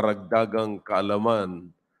karagdagang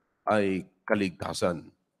kaalaman ay kaligtasan.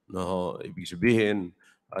 No? Ibig sabihin,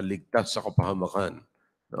 ligtas sa kapahamakan.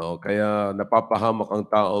 No? Kaya napapahamak ang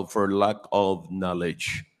tao for lack of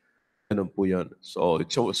knowledge. Ganun po yan. So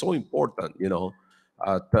it's so important, you know.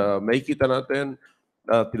 At makikita natin,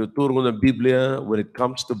 tinuturo ng Biblia when it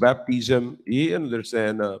comes to baptism,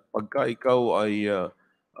 i-understand na pagka ikaw ay,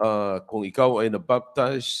 kung ikaw ay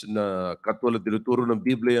nabaptize na katulad tinuturo ng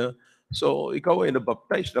Biblia, so ikaw ay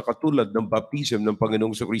nabaptize na katulad ng baptism ng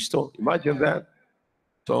Panginoong Kristo. Imagine that.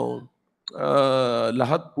 So,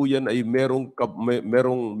 lahat po yan ay merong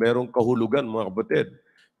kahulugan, mga kapatid.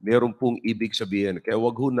 Meron pong ibig sabihin. Kaya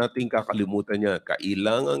wag ho natin kakalimutan niya.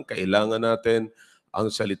 Kailangan natin ang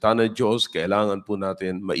salita ng Diyos, kailangan po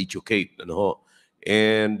natin ma-educate. Ano ho?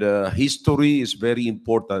 And history is very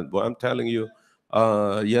important. Well, I'm telling you,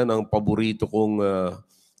 yan ang paborito kong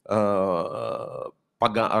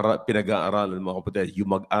pinag-aaralan, mga kapatid.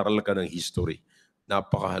 Yung mag-aral ka ng history.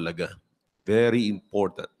 Napakahalaga. Very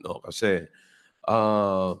important. No? Kasi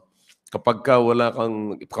kapag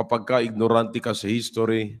ka ignorante ka sa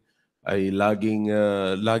history, ay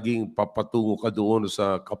laging papatungo ka doon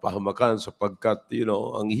sa kapahamakan sapagkat, you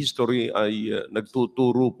know, ang history ay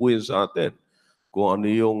nagtuturo po yan sa atin kung ano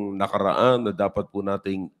yung nakaraan na dapat po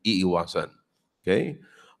nating iiwasan. Okay?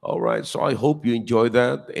 Alright, so I hope you enjoy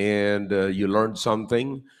that and you learned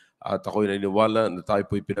something. At ako'y naniniwala na tayo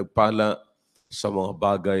po'y pinagpala sa mga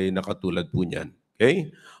bagay na katulad po niyan. Okay?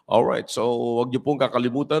 Alright, so huwag niyo pong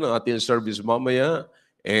kakalimutan ang ating service mamaya.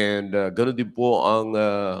 And ganoon din po ang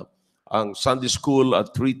Sunday School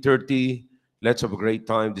at 3:30. Let's have a great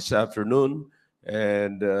time this afternoon.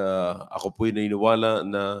 And ako po'y naniniwala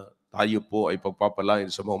na tayo po ay pagpapalain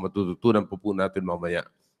sa mga matututunan po natin mamaya.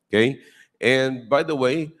 Okay? And by the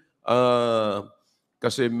way,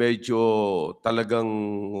 kasi medyo talagang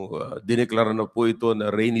dineklara na po ito na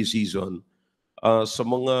rainy season,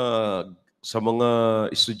 sa mga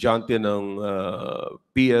estudyante ng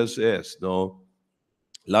PSS, no,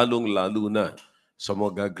 lalong-lalo na sa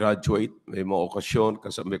mga graduate, may mga okasyon,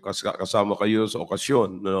 kasama kayo sa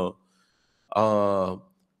okasyon, no.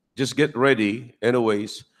 Just get ready.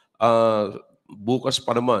 Anyways, bukas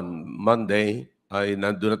pa naman, Monday, ay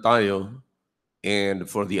nandun na tayo, and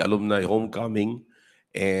for the alumni homecoming,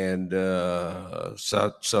 and sa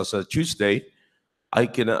Tuesday, ay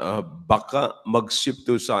baka mag-shift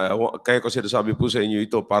to kaya ko sinasabi po sa inyo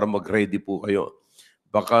ito para mag-ready po kayo.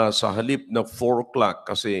 Baka sa halip na 4 o'clock,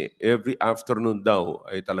 kasi every afternoon daw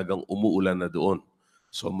ay talagang umuulan na doon.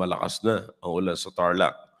 So malakas na ang ulan sa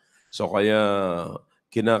Tarlac. So kaya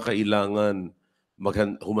kinakailangan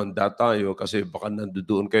humanda tayo kasi baka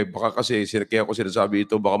nandoon kayo. Baka kasi, kaya ko sinasabi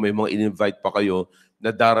ito, baka may mga in-invite pa kayo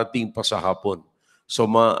na darating pa sa hapon. So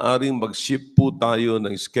maaaring mag-shift po tayo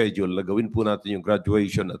ng schedule na gawin po natin yung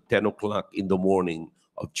graduation at 10 o'clock in the morning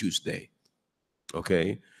of Tuesday.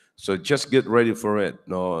 Okay? So just get ready for it.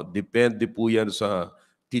 No, depende po 'yan sa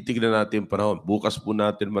titignan natin panahon. Bukas po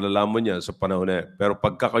natin malalaman 'yan sa panahon na 'yan. Pero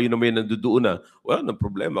pagka kayo na may nandoon na, wala nang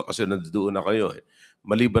problema kasi nandoon na kayo.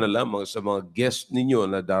 Maliban na lamang sa mga guest ninyo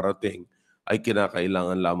na darating, ay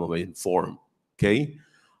kinakailangan lamang ma-inform. Okay?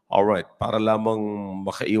 Alright, para lamang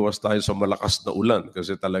makaiwas tayo sa malakas na ulan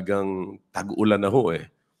kasi talagang tag-ulan na ho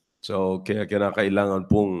eh. So kaya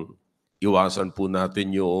kinakailangan pong iwasan po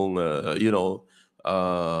natin yung,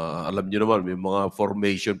 alam niyo naman, may mga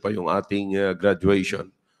formation pa yung ating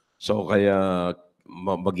graduation. So kaya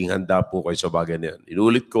maging handa po kayo sa bagay na yan.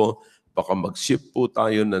 Inulit ko, baka mag-shift po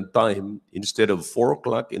tayo ng time. Instead of 4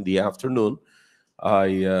 o'clock in the afternoon,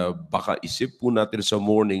 ay baka isip po natin sa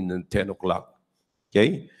morning ng 10 o'clock.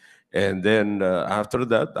 Okay? And then after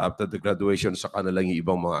that, after the graduation, saka na lang yung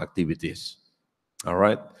ibang mga activities.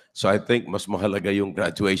 Alright? So I think mas mahalaga yung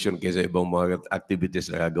graduation kaysa ibang mga activities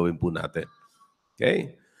na gagawin po natin.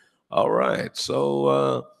 Okay? Alright. So,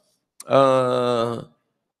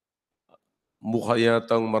 mukha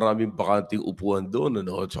yatang maraming bakanting upuan doon,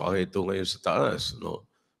 ano? Tsaka ito ngayon sa taas, no?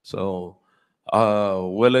 So,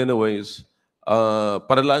 well anyways,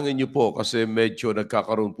 panalangin niyo po kasi medyo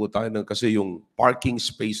nagkakaroon po tayo kasi yung parking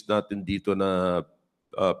space natin dito na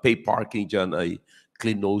pay parking dyan ay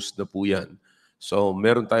closed na po yan. So,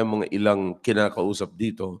 meron tayong mga ilang kinakausap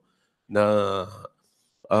dito na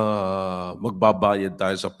magbabayad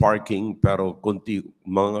tayo sa parking pero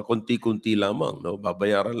mga konti-kunti lamang, no?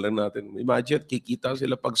 Babayaran lang natin. Imagine, kikita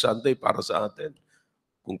sila pag Sunday para sa atin.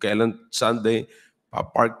 Kung kailan Sunday,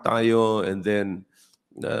 papark tayo and then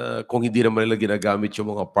kung hindi naman nila ginagamit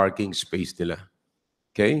yung mga parking space nila.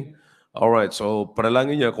 Okay? Alright, so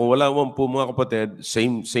panalangin niya. Kung wala man po mga kapatid,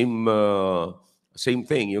 same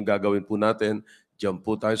thing yung gagawin po natin. Diyan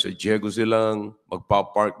po tayo sa Diego silang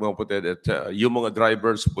magpa-park mga kapatid at yung mga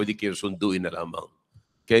drivers pwede kayo sunduin na lamang.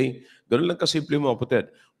 Okay? Ganun lang kasimple mga kapatid.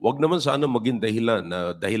 Huwag naman sana maging dahilan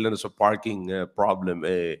na sa parking problem,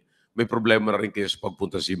 may problema na rin kayo sa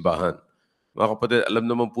pagpunta sa simbahan. Mga kapatid, alam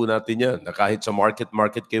naman po natin yan na kahit sa market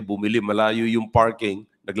kayo bumili, malayo yung parking,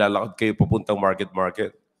 naglalakad kayo papuntang market.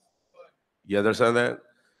 You understand that?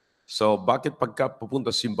 So, bakit pagka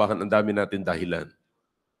pupunta sa simbahan, ang dami natin dahilan?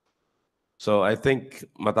 So, I think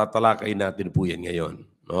matatalakay natin po yan ngayon.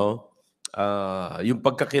 No? Yung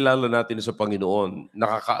pagkakilala natin sa Panginoon,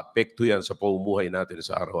 nakaka-apekto yan sa pamumuhay natin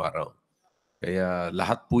sa araw-araw. Kaya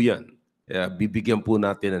lahat po yan. Kaya bibigyan po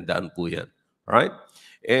natin ng daan po yan. Alright?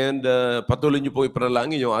 And patuloy niyo po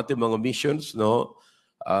ipanalangin yung ating mga missions. No?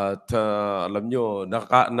 At alam nyo,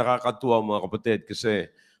 nakakatuwa mga kapatid kasi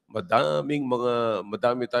madami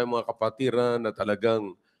tayong mga kapatiran na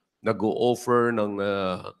talagang nag-o-offer ng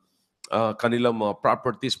kanilang mga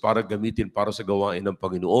properties para gamitin para sa gawain ng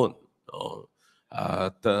Panginoon. No?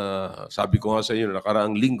 At sabi ko nga sa inyo,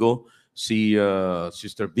 nakaraang linggo, si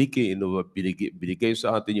Sister Vicky, binigay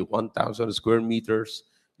sa atin yung 1,000 square meters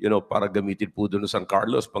para gamitin po doon sa San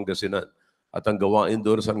Carlos, Pangasinan. At ang gawain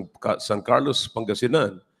doon sa San Carlos,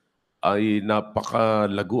 Pangasinan ay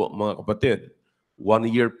napakalago mga kapatid.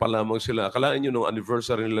 1 year pa lamang sila. Akalaan nyo nung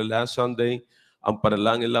anniversary nila last Sunday, ang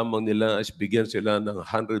panalangin lamang nila is bigyan sila ng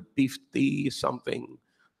 150 something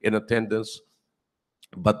in attendance.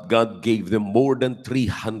 But God gave them more than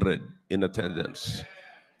 300 in attendance.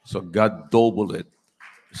 So God doubled it.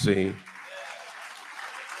 See?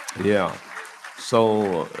 Yeah. So,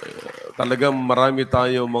 talagang marami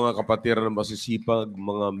tayo mga kapatiran na masisipag,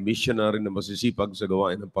 mga missionary na masisipag sa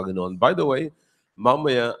gawain ng Panginoon. By the way,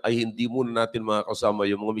 mamaya ay hindi muna natin makakasama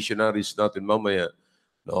yung mga missionaries natin mamaya,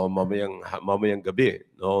 no, mamayang gabi,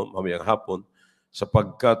 no, mamayang hapon,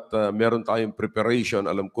 sapagkat meron tayong preparation.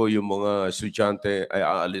 Alam ko yung mga estudyante ay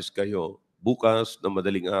aalis kayo bukas na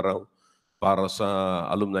madaling araw para sa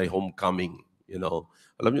alumni homecoming, you know.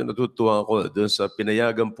 Alam niyo, natutuwa ako doon sa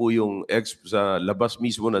pinayagan po yung sa labas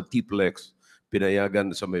mismo ng T-Plex,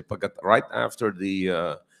 pinayagan sa may pagkat right after the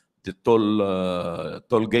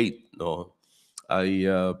toll gate, no, ay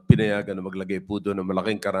pinayagan na maglagay po doon ng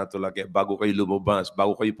malaking karatula. Kaya bago kayo lumabas,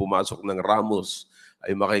 bago kayo pumasok ng Ramos,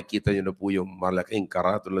 ay makikita niyo na po yung malaking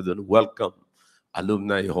karatula doon. Welcome,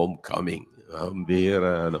 alumni homecoming. Ang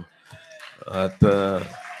bihira, ano. At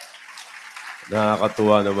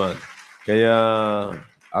nakakatuwa naman. Kaya,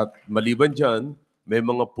 at maliban dyan, may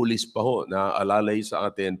mga pulis pa ho na alalay sa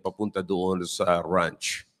atin papunta doon sa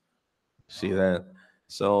ranch. See that?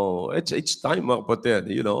 So, it's time mga kapatid,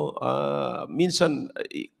 you know. Minsan,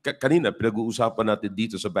 kanina pinag-uusapan natin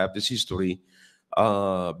dito sa Baptist history,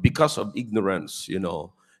 because of ignorance, you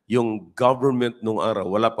know, yung government nung araw,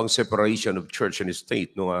 wala pang separation of church and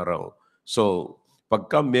state nung araw. So,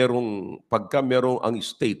 pagka merong ang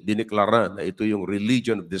state dineklara na ito yung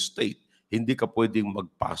religion of the state, hindi ka pwedeng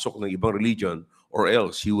magpasok ng ibang religion or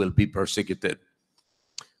else you will be persecuted.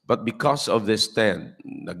 But because of this stand,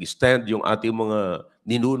 nag-stand yung ating mga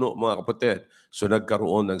ninuno, mga kapatid, so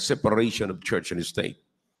nagkaroon ng separation of church and state,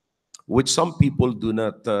 which some people do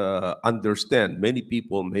not understand. Many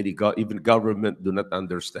people, even government do not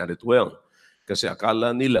understand it well. Kasi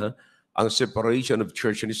akala nila, ang separation of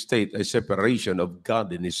church and state ay separation of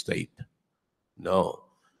God and His state. No.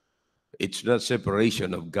 It's not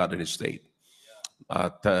separation of God and His state.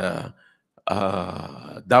 At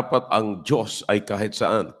dapat ang Diyos ay kahit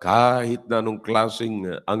saan, kahit na anong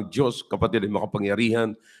klaseng ang Diyos, kapatid, ay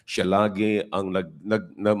makapangyarihan, siya lagi ang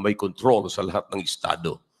na may control sa lahat ng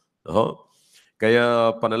estado. No?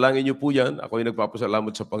 Kaya panalangin niyo po yan. Ako ay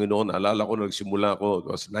nagpapasalamat sa Panginoon. Alala ko, nagsimula ko,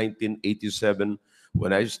 it was 1987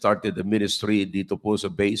 when I started the ministry dito po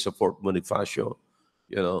sa base sa Fort Bonifacio.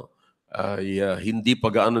 You know, hindi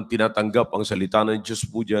pa gaano tinatanggap ang salita ng Diyos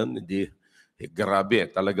po dyan. Hindi, grabe,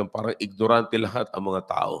 talagang parang ignorante lahat ang mga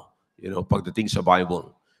tao, you know, pagdating sa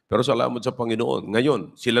Bible. Pero salamat sa Panginoon.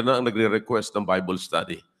 Ngayon, sila na ang nagre-request ng Bible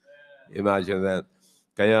study. Imagine that.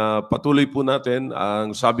 Kaya patuloy po natin,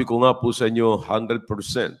 ang sabi ko nga po sa inyo, 100%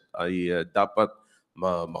 ay dapat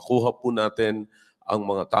makuha po natin ang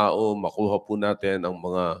mga tao, makuha po natin ang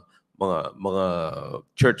mga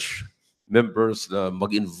church members na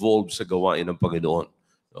mag-involve sa gawain ng Panginoon.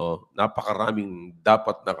 Napakaraming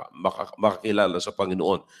dapat makakilala sa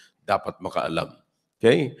Panginoon, dapat makaalam.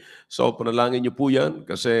 Okay? So panalangin niyo po yan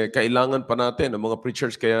kasi kailangan pa natin ang mga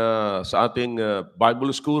preachers. Kaya sa ating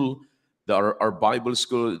Bible school, our Bible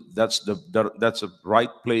school, that's the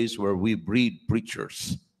right place where we breed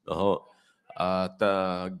preachers. At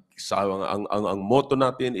ang motto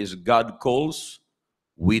natin is God calls,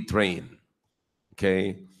 we train.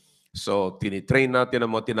 Okay? So tinitrain natin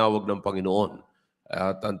ang mga tinawag ng Panginoon.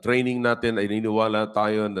 At ang training natin ay niniwala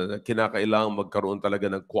tayo na kinakailangan magkaroon talaga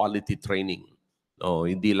ng quality training.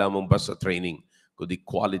 Hindi lamang basta training, kundi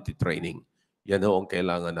quality training. Yan ho ang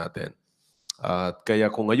kailangan natin. At kaya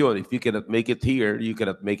kung ngayon, if you cannot make it here, you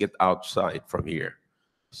cannot make it outside from here.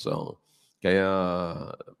 So, kaya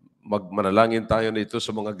manalangin tayo nito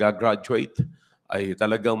sa mga gagraduate ay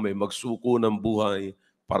talagang may magsuko ng buhay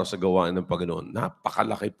para sa gawain ng Panginoon.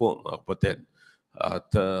 Napakalaki po, mga kapatid. At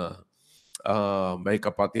may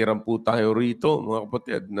kapatiran po tayo rito, mga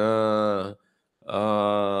kapatid, na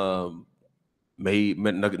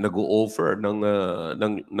nag-o-offer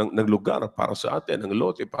ng lugar para sa atin, ng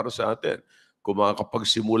lote para sa atin. Kung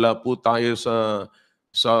makakapagsimula po tayo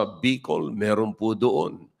sa Bicol, meron po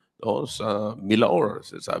doon, sa Milaor,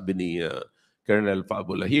 sabi ni Colonel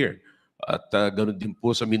Fabula here. At ganoon din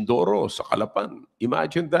po sa Mindoro, sa Calapan.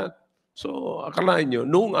 Imagine that. So, akalain nyo,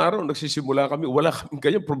 noong araw nagsisimula kami, wala kami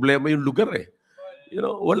kanyang problema yung lugar eh. You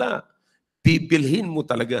know, wala. Pipilhin mo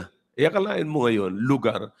talaga. Akalain mo ngayon,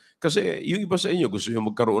 lugar. Kasi yung iba sa inyo, gusto nyo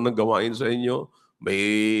magkaroon ng gawain sa inyo,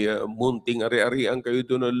 may munting ari-arian kayo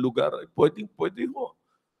doon ng lugar, pwede mo.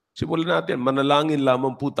 Simulan natin, manalangin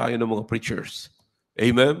lamang po tayo ng mga preachers.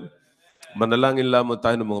 Amen? Manalangin lamang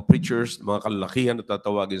tayo ng mga preachers, mga kalalakihan na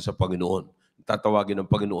tatawagin sa Panginoon. Tatawagin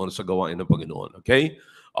ng Panginoon sa gawain ng Panginoon. Okay?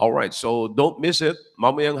 Alright, so don't miss it.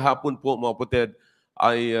 Mamayang hapon po, mga kapatid,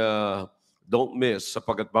 ay don't miss.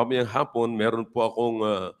 Sapagkat mamayang hapon, meron po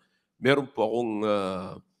akong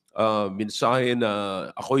mensahe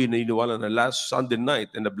na ako'y naniniwala na last Sunday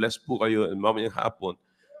night and na-bless po kayo and mamayang hapon,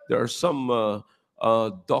 there are some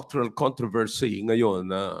doctrinal controversy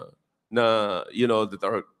ngayon na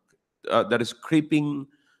that is creeping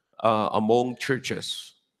among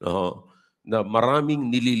churches. Na maraming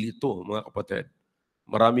nililito, mga kapatid.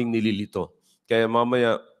 Maraming nililito. Kaya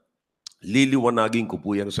mamaya, liliwanagin ko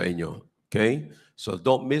po yan sa inyo. Okay? So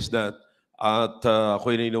don't miss that. At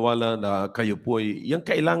ako'y naniniwala na kayo po yan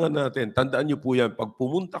kailangan natin. Tandaan niyo po yan. Pag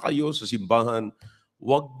pumunta kayo sa simbahan,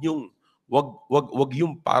 wag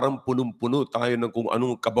yung parang punong-puno tayo ng kung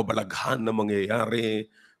anong kababalaghan na mangyayari,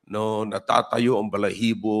 no, natatayo ang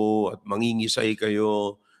balahibo at mangingisay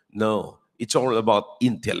kayo. No, it's all about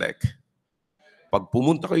intellect. Pag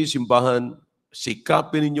pumunta kayo sa simbahan,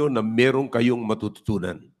 sikapin ninyo na meron kayong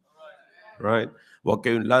matututunan. Right? Huwag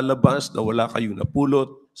kayong lalabas na wala kayong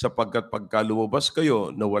napulot sapagkat pagka lumabas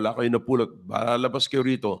kayo na wala kayong napulot, lalabas kayo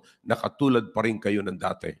rito, nakatulad pa rin kayo ng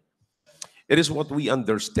dati. It is what we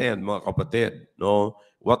understand, mga kapatid. No?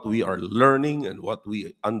 What we are learning and what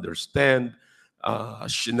we understand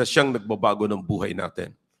na siyang nagbabago ng buhay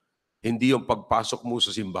natin. Hindi yung pagpasok mo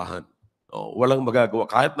sa simbahan. No? Walang magagawa.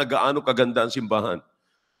 Kahit nagaano kaganda ang simbahan,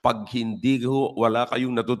 pag hindi wala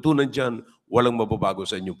kayong natutunan dyan, walang mababago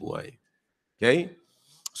sa inyong buhay. Okay?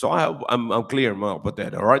 So I'm clear, mga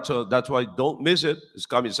kapatid. All right? So that's why don't miss it. It's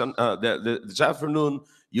coming this afternoon,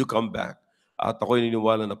 you come back. At ako'y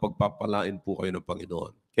niniwala na pagpapalain po kayo ng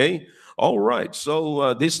Panginoon. Okay? All right.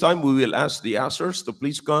 So this time we will ask the ushers to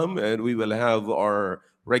please come and we will have our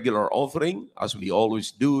regular offering as we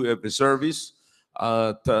always do every service.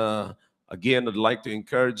 Again, I'd like to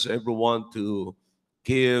encourage everyone to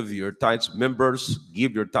give your tithes, members,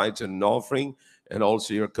 give your tithes and offering and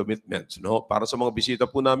also your commitments. No? Para sa mga bisita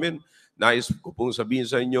po namin, nais ko pong sabihin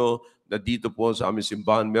sa inyo na dito po sa aming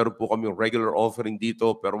simbahan, meron po kami regular offering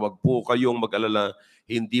dito, pero wag po kayong mag-alala,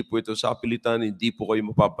 hindi po ito sa pilitan, hindi po kayo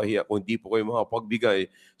mapapahiya, kung hindi po kayo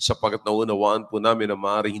makapagbigay, sapagkat naunawaan po namin na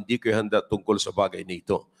maaaring hindi kayo handa tungkol sa bagay na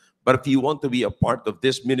ito. But if you want to be a part of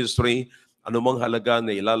this ministry, anumang halaga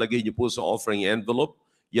na ilalagay niyo po sa offering envelope,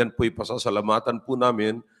 yan po'y pasasalamatan po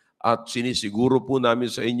namin at sinisiguro po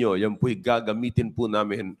namin sa inyo, yan po'y gagamitin po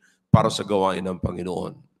namin para sa gawain ng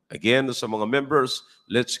Panginoon. Again, sa mga members,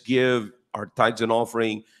 let's give our tithes and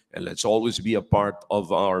offering and let's always be a part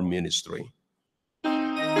of our ministry.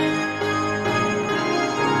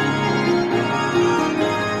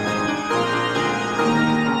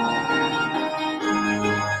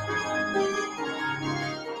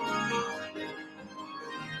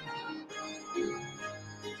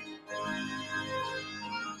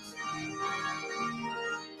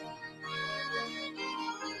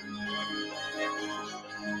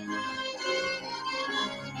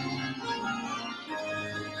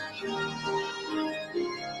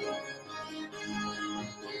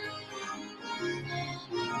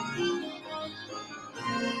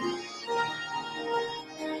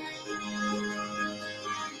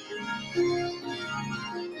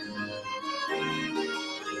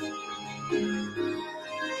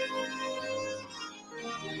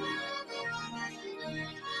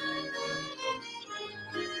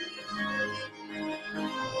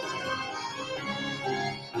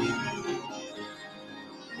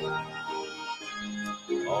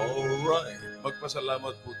 Alright.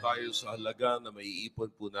 Magpasalamat po tayo sa halaga na maiipon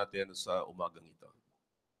po natin sa umagang ito.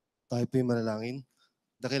 Tayo po'y manalangin.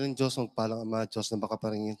 Dakilang Diyos, magpalang Ama, Diyos na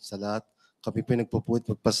makaparingin sa lahat. Kami po'y nagpupuit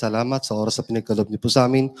magpasalamat sa oras na pinagkaloob niyo po sa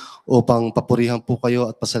amin upang papurihan po kayo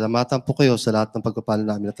at pasalamatan po kayo sa lahat ng pagpapala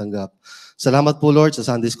namin natanggap. Salamat po Lord sa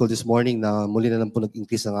Sunday School this morning na muli na lang po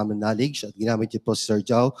nag-increase ang aming knowledge at ginamit niyo po si Sir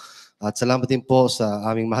Jao. At salamat din po sa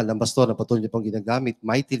aming mahal na pastor na patuloy niyo pong ginagamit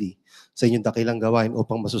mightily sa inyong dakilang gawain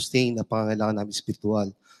upang masustain ang pangangailangan namin spiritual.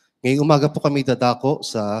 Ngayong umaga po kami dadako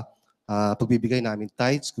sa pagbibigay namin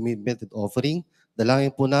tithes, commitment at offering. Dalangin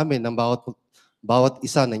po namin ng bawat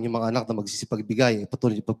isa ng inyong mga anak na magsisipagbigay,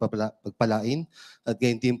 patuloy niyo pagpalain. At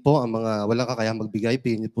gayon din po ang mga walang kakayang magbigay,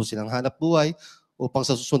 bigyan niyo po silang hanap buhay upang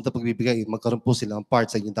sa susunod na pagbibigay, magkaroon po silang part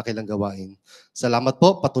sa inyong dakilang gawain. Salamat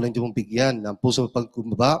po, patuloy niyo pong bigyan ng pusong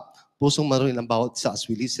pagkumaba, pusong maroon ng bawat isa as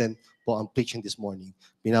we listen po ang preaching this morning.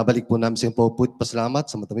 Binabalik po namin sa inyo po pasalamat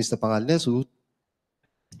sa matamis na pangalan ni Jesus.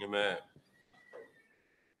 Amen.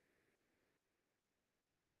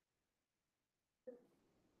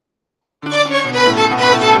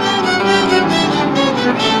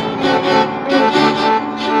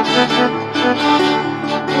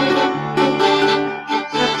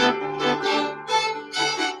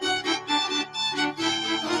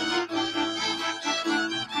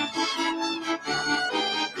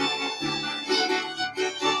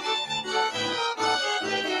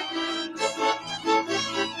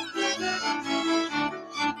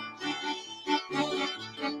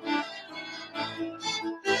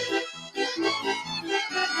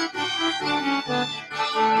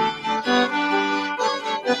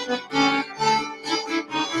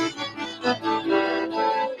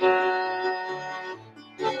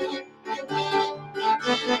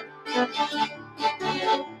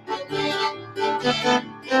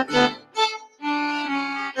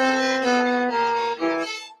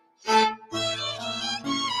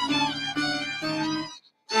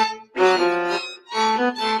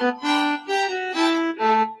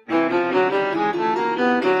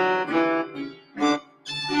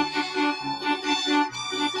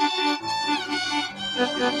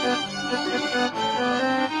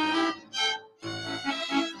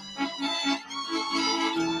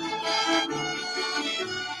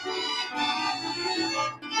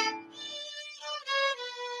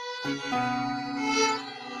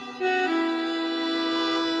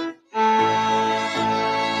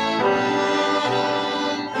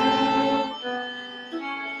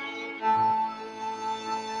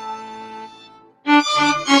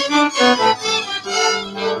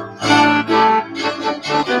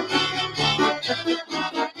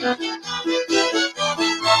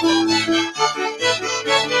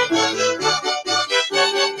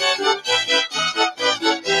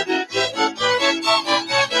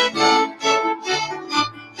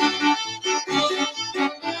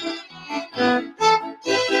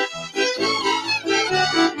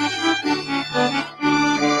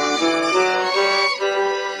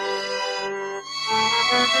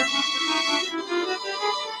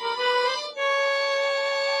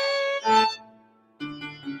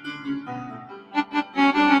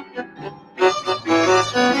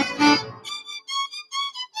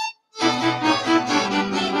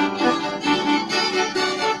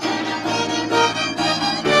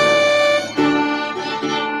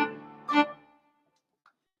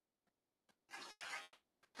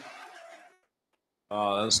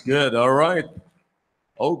 That's good. All right.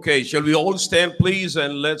 Okay, shall we all stand, please,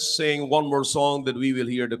 and let's sing one more song that we will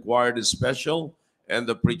hear the choir, the special, and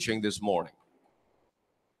the preaching this morning.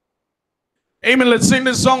 Amen. Let's sing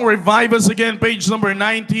this song, Revive Us Again, page number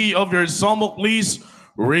 90 of your psalm book, please.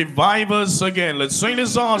 Revive Us Again. Let's sing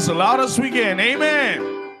this song as loud as we can.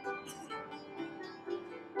 Amen.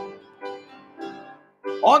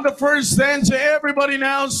 On the first stanza, everybody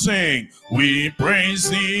now sing. We praise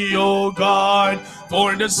thee, O God,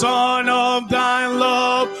 for the Son of thy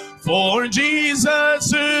love, for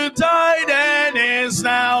Jesus who died and is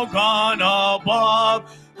now gone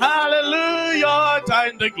above. Hallelujah,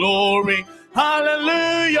 thine the glory.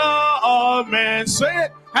 Hallelujah, amen. Say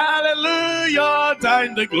it. Hallelujah,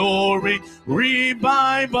 thine the glory.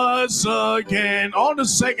 Revive us again. On the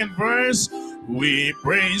second verse, we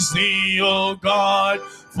praise thee, O God,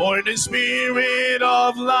 for the Spirit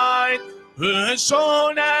of light, who has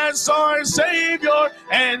shown as our Savior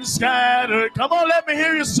and scattered. Come on, let me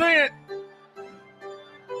hear you sing it.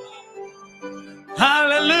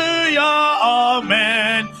 Hallelujah,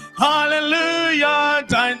 amen. Hallelujah,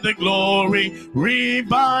 thine the glory.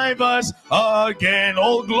 Revive us again.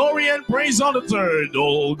 All glory and praise on the third.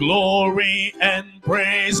 All glory and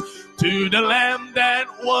praise to the Lamb that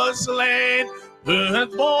was slain, who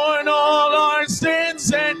hath borne all our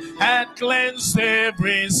sins and hath cleansed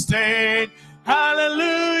every stain.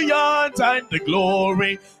 Hallelujah, thine the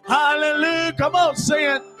glory. Hallelujah. Come on, sing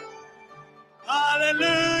it.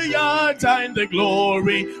 Hallelujah, thine the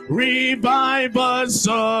glory. Revive us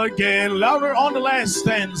again. Louder on the last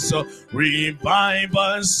stanza. Revive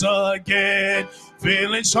us again.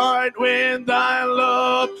 Fill its heart with thy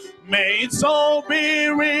love. May its soul be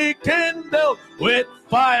rekindled with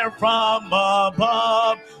fire from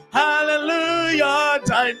above. Hallelujah,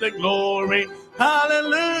 thine the glory.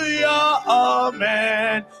 Hallelujah,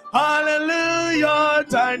 amen. Hallelujah,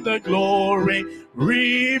 thine the glory.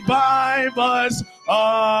 Revive us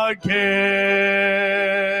again.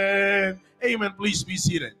 Amen. Please be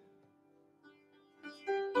seated.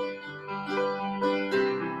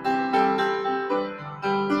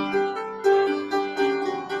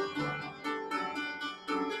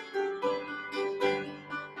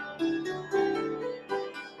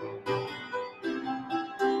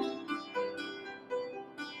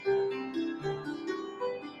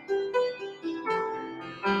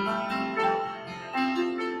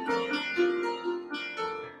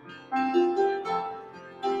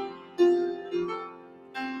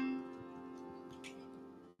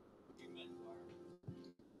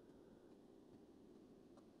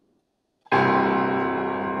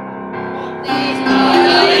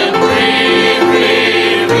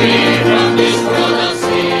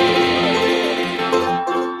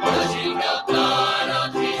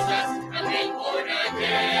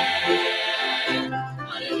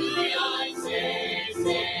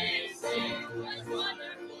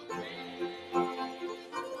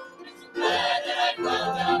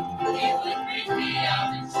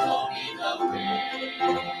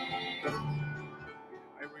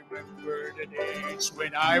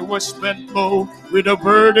 When I was spent low with a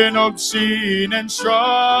burden of sin and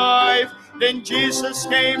strife, then Jesus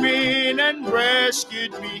came in and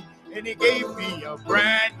rescued me, and he gave me a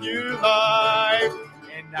brand new life.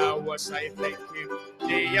 And now as I thank him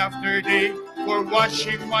day after day for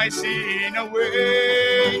washing my sin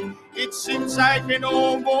away, it seems I can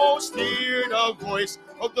almost hear the voice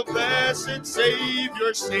of the blessed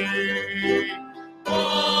Savior say,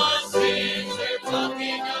 "Oh, sins they're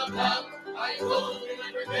talking about, I won't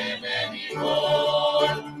remember them anymore.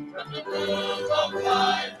 From the book of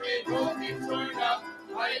life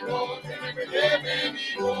won't remember them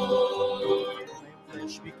anymore. My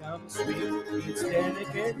flesh becomes weak, it's then I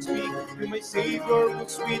can speak. You, my Savior,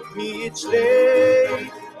 walks with me each day.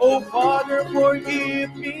 Oh Father,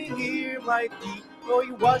 forgive me, hear my plea. Oh,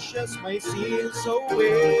 you wash us my sins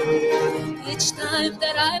away. Each time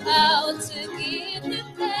that I'm out to give Him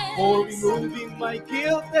thanks, For removing my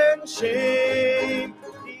guilt and shame.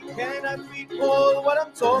 He cannot recall what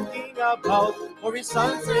I'm talking about, for His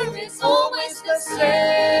answer is always the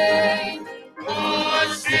same. what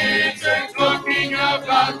sins are talking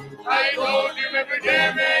about, I don't remember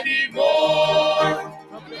them anymore.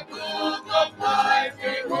 From the book of life,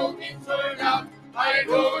 they wrote me turn out, I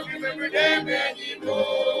don't remember them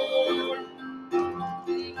anymore.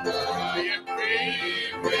 I am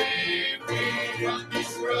free, free, free from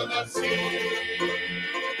this world of sin.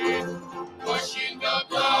 Washed in the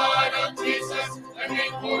blood of Jesus, I've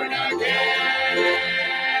been born again.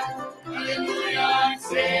 Hallelujah, I'm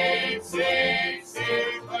saved, saved,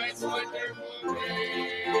 saved by His wonderful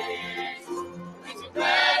grace. I'm so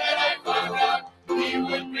glad that I found out He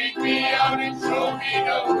would bring me out and show me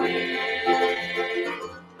the way.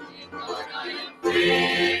 In God I am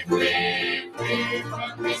free, free, free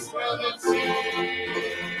from this world of sin.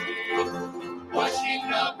 Washed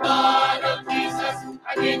in the blood of Jesus,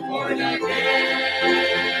 I've been born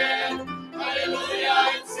again. Hallelujah,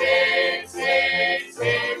 I'm saved, saved,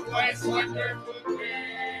 saved by His wonderful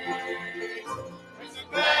grace. I'm so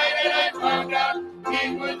glad that I found out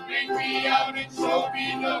He would bring me out and show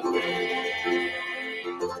me the way.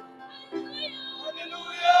 Hallelujah!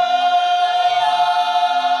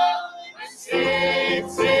 I'm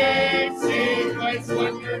saved, saved, saved by His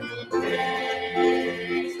wonderful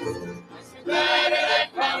grace. I'm so glad that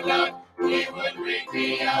I found out He would bring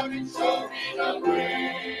me out and show me the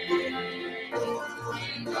way.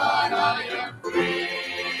 In God I am free.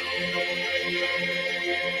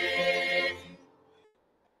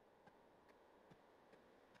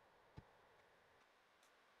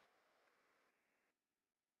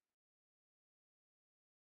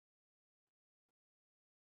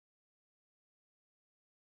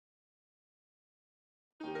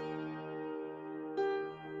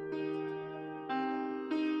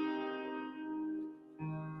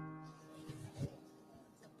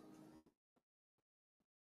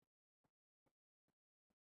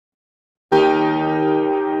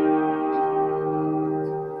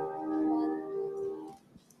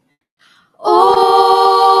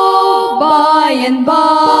 Oh, by and by,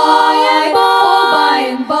 oh, by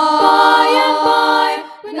and by,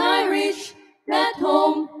 when I reach that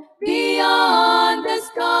home beyond the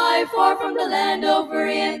sky, far from the land of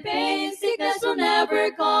worry and pain, sickness will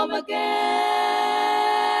never come again.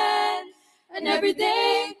 And every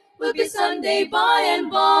day will be Sunday by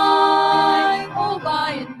and by. Oh,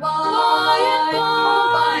 by and by,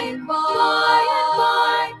 oh, by and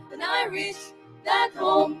by, when I reach that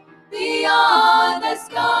home beyond the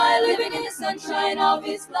sky, living in the sunshine of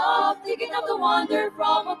His love, thinking of the wonder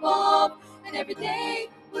from above. And every day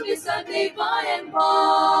will be Sunday by and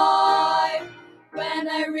by. When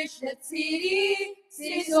I reach that city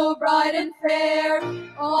so bright and fair,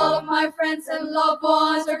 all of my friends and loved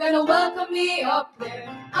ones are gonna welcome me up there.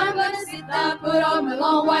 I'm gonna sit down, put on my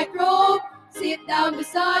long white robe, sit down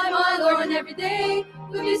beside my Lord, and every day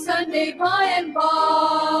will be Sunday by and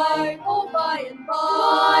by. Oh, by and by,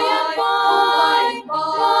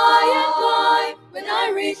 by and by, when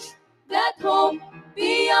I reach that home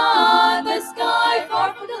beyond the sky,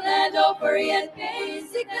 far from the land of worry and pain,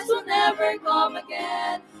 sickness will never come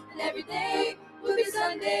again. And every day will be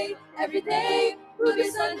Sunday, every day will be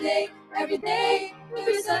Sunday, every day will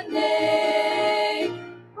be Sunday.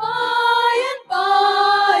 By and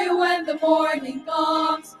by, when the morning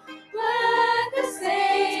comes, when the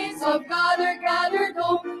saints of God are gathered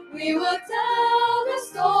home, we will tell the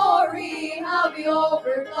story how we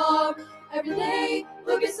overcome. Every day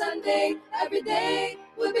will be Sunday, every day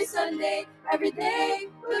will be Sunday, every day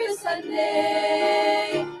will be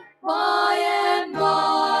Sunday. By and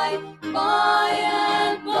by, by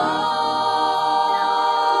and by.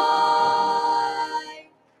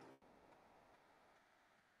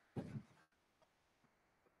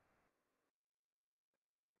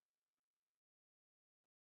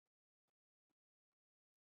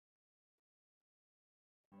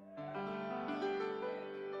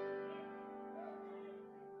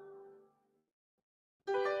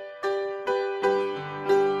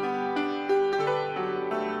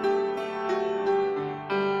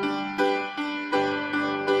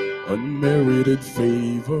 Unmerited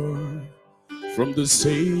favor from the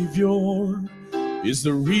Savior is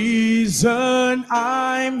the reason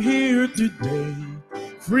I'm here today.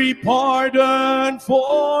 free pardon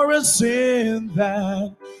for a sin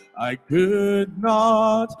that I could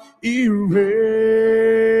not erase.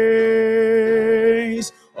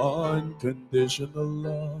 Unconditional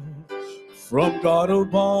love from God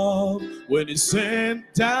above when He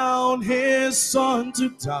sent down His Son to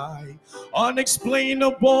die.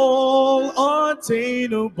 Unexplainable,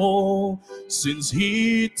 unattainable, since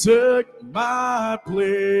He took my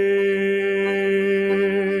place.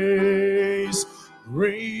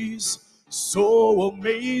 Grace so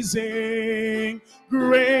amazing,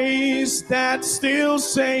 grace that's still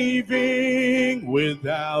saving.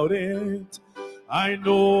 Without it, I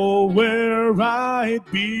know where I'd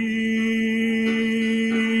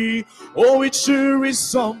be. Oh, it sure is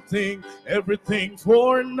something, everything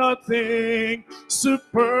for nothing,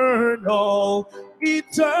 supernal,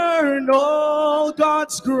 eternal.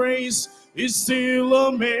 God's grace is still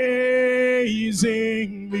amazing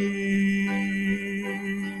me.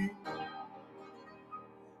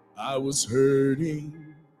 I was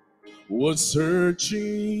hurting, was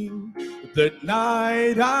searching. That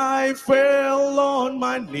night I fell on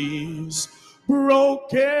my knees,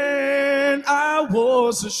 broken, I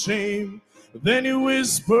was ashamed. Then He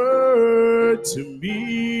whispered to me,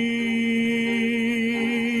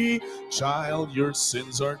 child, your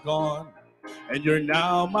sins are gone, and you're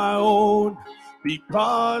now my own,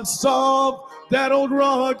 because of that old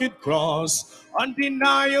rugged cross.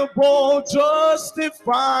 Undeniable,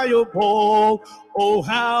 justifiable. Oh,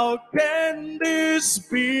 how can this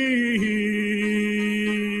be?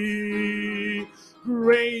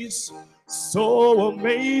 Grace so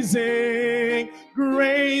amazing,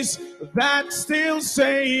 grace that's still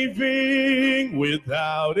saving.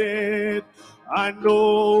 Without it, I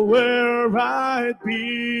know where I'd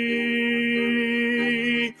be.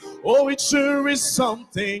 Oh, it sure is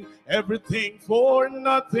something, everything for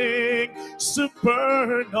nothing,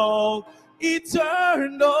 supernal,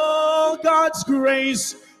 eternal. God's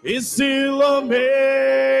grace is still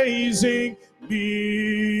amazing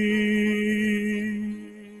me.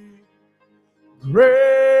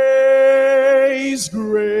 Grace,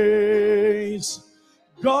 grace,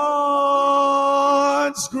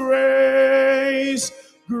 God's grace,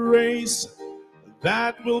 grace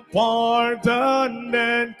that will pardon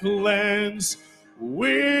and cleanse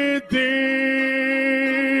within.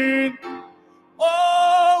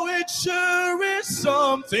 Oh, it sure is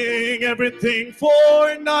something, everything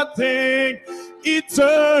for nothing,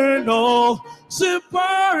 eternal,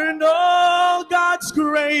 supernal. God's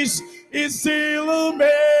grace is still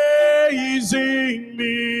amazing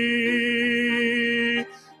me.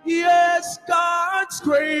 Yes, God's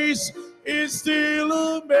grace is still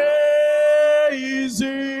amazing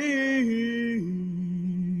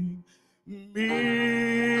me.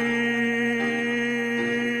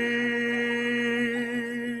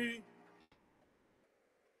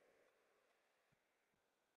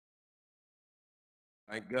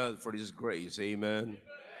 Thank God for His grace. Amen.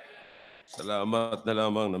 Salamat na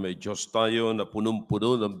lamang na may Diyos tayo na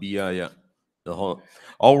punong-puno ng biyaya.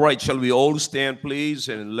 All right, shall we all stand please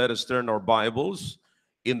and let us turn our Bibles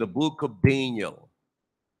in the book of Daniel.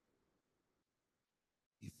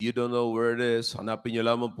 If you don't know where it is, hanapin niyo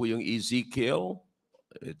lamang po yung Ezekiel.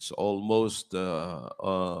 It's almost in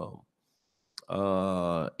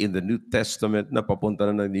the New Testament, na papunta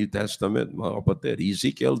na ng New Testament, mga kapatid.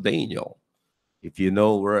 Ezekiel, Daniel. If you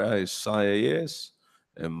know where Isaiah is,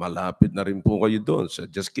 malapit na rin po kayo doon. So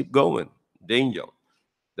just keep going. Daniel.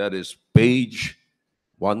 That is page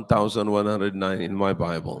 1109 in my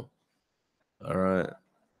Bible. All right.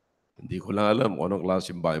 Hindi ko lang alam kung anong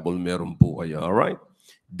klaseng Bible meron po kayo. All right.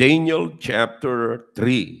 Daniel chapter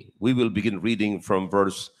 3. We will begin reading from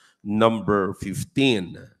verse number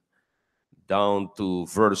 15 down to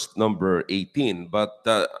verse number 18. But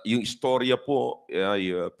yung istorya po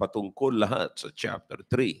ay patungkol lahat sa chapter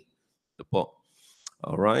 3. Ito po.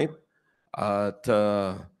 All right. At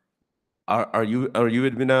are you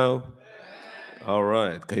with me now? All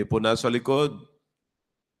right. Kayo po nasa likod?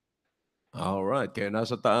 All right. Kayo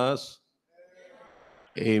nasa taas?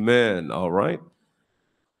 Amen. All right.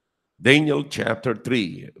 Daniel chapter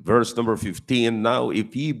 3, verse number 15. Now,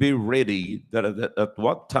 if ye be ready, that at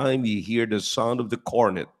what time ye hear the sound of the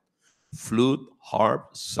cornet, flute,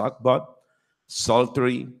 harp, sackbut,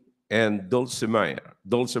 psaltery, and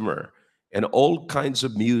dulcimer, and all kinds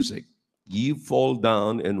of music, ye fall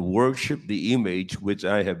down and worship the image which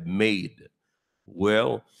I have made.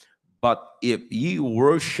 Well, but if ye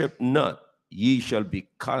worship not, ye shall be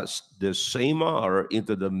cast the same hour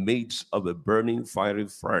into the midst of a burning fiery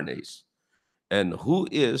furnace. And who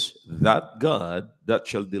is that God that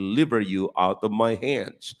shall deliver you out of my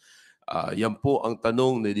hands? Yan po ang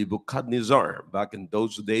tanong ni Nebuchadnezzar back in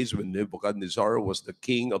those days when Nebuchadnezzar was the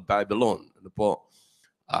king of Babylon. Ano po?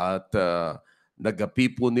 At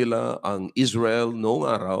nagapi po nila ang Israel noong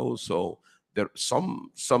araw. So there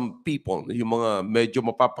some people, yung mga medyo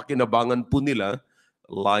mapapakinabangan po nila,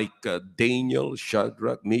 like Daniel,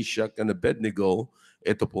 Shadrach, Meshach, and Abednego.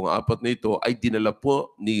 Ito pong apat na ito ay dinala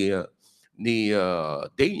po ni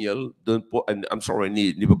Daniel doon po, and I'm sorry,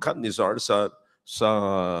 ni Nebuchadnezzar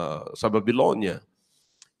sa Babylonia.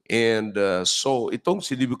 And so itong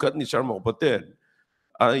si Nebuchadnezzar, mga kapatid,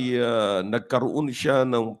 ay nagkaroon siya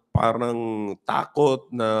ng parang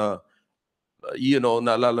takot na,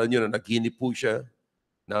 naalala nyo na naghinip po siya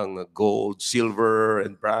ng gold, silver,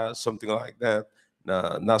 and brass, something like that,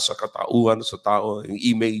 na nasa katauhan sa tao, yung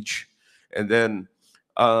image. And then,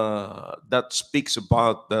 that speaks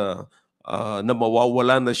about na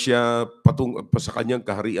mawawala na siya sa kanyang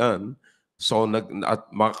kaharian. So, at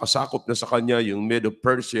makakasakop na sa kanya yung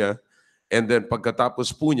Medo-Persia. And then,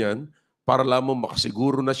 pagkatapos po niyan, para lamang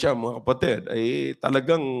makasiguro na siya, mga kapatid, ay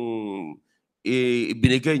talagang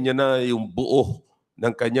ibinigay niya na yung buo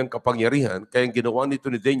ng kanyang kapangyarihan. Kaya ang ginawa nito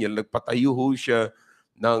ni Daniel, nagpatayo siya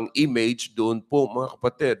ng image doon po, mga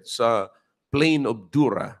kapatid, sa plain of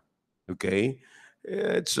Dura. Okay?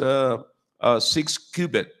 It's 6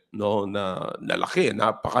 cubit, no, na laki,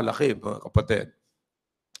 napakalaki, mga kapatid.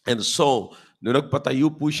 And so, nung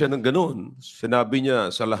nagpatayo po siya ng ganun, sinabi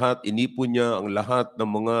niya sa lahat, inipon niya ang lahat ng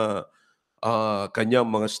mga kanyang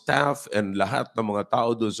mga staff and lahat ng mga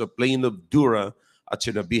tao doon sa plain of Dura at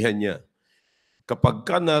sinabihan niya, kapag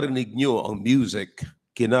ka narinig niyo ang music,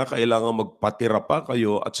 kinakailangan magpatira pa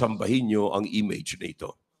kayo at sambahin niyo ang image na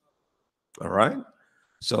ito. Alright?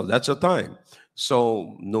 So that's the time. So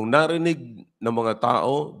nung narinig ng mga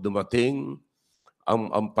tao, dumating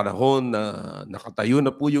ang panahon na nakatayo na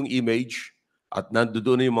po yung image at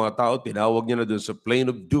nandoon na yung mga tao, tinawag niya na doon sa plain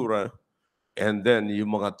of Dura. And then,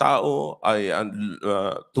 yung mga tao ay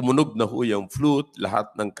tumunog na ho yung flute,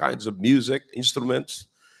 lahat ng kinds of music,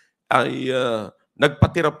 instruments, ay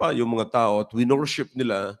nagpatira pa yung mga tao at winorship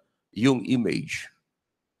nila yung image.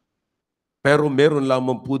 Pero meron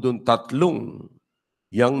lamang po doon 3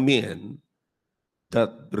 young men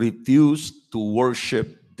that refused to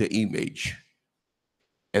worship the image.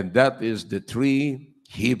 And that is the 3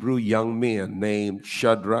 Hebrew young men named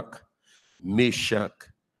Shadrach,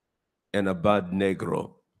 Meshach, and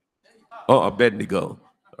Abednego. Oh, Abednego.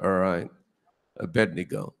 All right.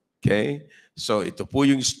 Abednego. Okay? So ito po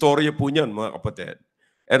yung istorya po niyan, mga kapatid.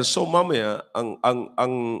 And so mamaya,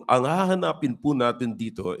 ang hahanapin po natin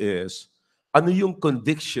dito is ano yung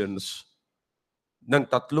convictions ng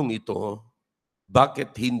 3 ito,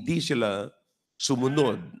 bakit hindi sila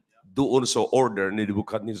sumunod doon sa order ni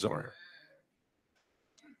Nebuchadnezzar.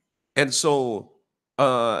 And so,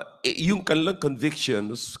 yung kanilang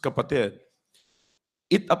convictions, kapatid,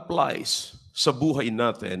 it applies sa buhay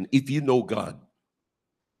natin if you know God.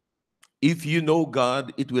 If you know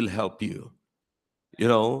God, it will help you. You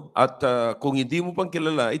know, at kung hindi mo pang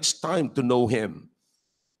kilala, it's time to know Him.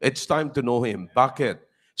 It's time to know Him. Bakit?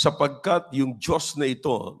 Sapagkat yung Diyos na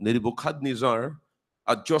ito, ni Nebuchadnezzar,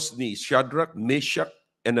 at Diyos ni Shadrach, Meshach,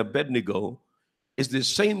 and Abednego, is the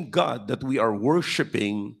same God that we are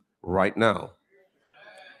worshiping right now.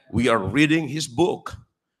 We are reading His book.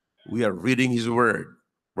 We are reading His word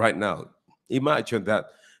right now. Imagine that.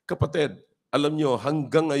 Kapatid, alam nyo,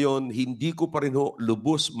 hanggang ngayon, hindi ko pa rin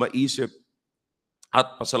lubos maisip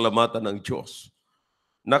at pasalamatan ng Diyos.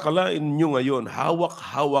 Nakalain nyo ngayon,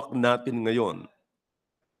 hawak-hawak natin ngayon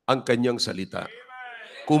ang kanyang salita.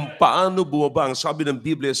 Kung paano bumaba, ang sabi ng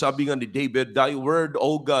Biblia, sabi nga ni David, Thy word,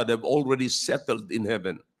 O God, have already settled in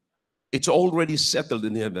heaven. It's already settled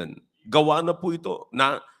in heaven. Gawa na po ito.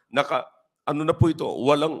 Ano na po ito?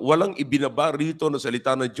 Walang ibinaba rito na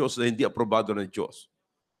salita ng Diyos na hindi aprobado ng Diyos.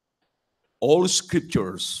 All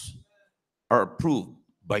scriptures are approved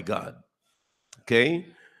by God. Okay?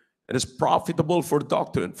 It is profitable for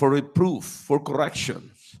doctrine, for reproof, for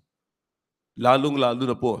correction. Lalong-lalo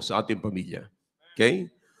na po sa ating pamilya.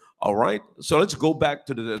 Okay? All right? So let's go back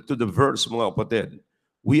to the verse, mga kapatid.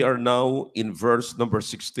 We are now in verse number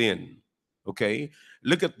 16. Okay?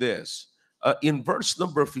 Look at this. In verse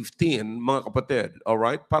number 15, mga kapatid, all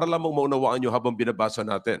right? Para lamang maunawaan nyo habang binabasa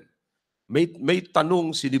natin. May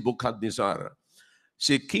tanong si Nebuchadnezzar.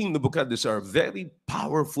 Si King Nebuchadnezzar, very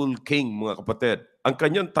powerful king, mga kapatid. Ang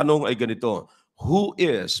kanyang tanong ay ganito, who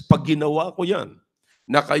is, pag ginawa ko yan,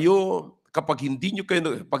 na kayo, pag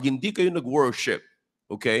hindi kayo nag-worship,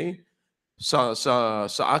 okay, sa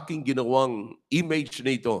aking ginawang image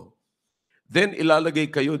na ito, then ilalagay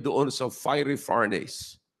kayo doon sa fiery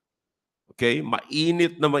furnace. Okay?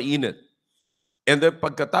 Mainit na mainit. And then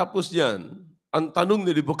pagkatapos niyan, ang tanong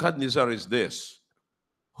ni Nebuchadnezzar is this: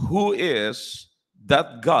 who is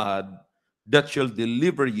that God that shall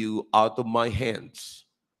deliver you out of my hands?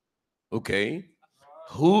 Okay?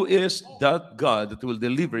 Who is that God that will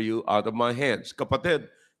deliver you out of my hands?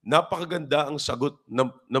 Kapatid, napakaganda ang sagot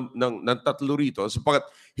ng tatlo rito sapagkat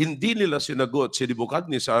hindi nila sinagot si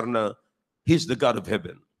Nebuchadnezzar na He's the God of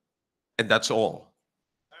heaven. And that's all.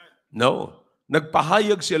 No.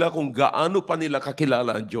 Nagpahayag sila kung gaano pa nila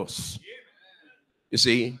kakilala ang Diyos. You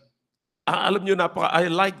see? Alam nyo, I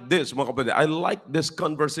like this, mga kapatid. I like this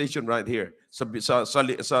conversation right here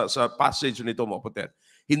sa passage nito, mga kapatid.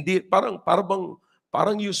 Hindi,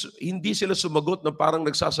 hindi sila sumagot na parang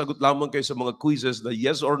nagsasagot lamang kayo sa mga quizzes na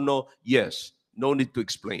yes or no, yes. No need to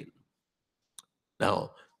explain.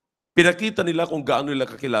 Now, pinakita nila kung gaano nila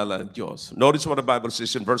kakilala ang Diyos. Notice what the Bible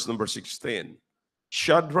says in verse number 16.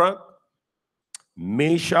 Shadrach,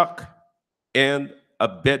 Meshach, and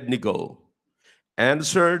Abednego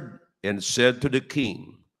answered and said to the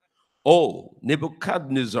king, O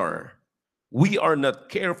Nebuchadnezzar, we are not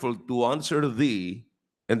careful to answer thee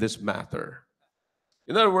in this matter.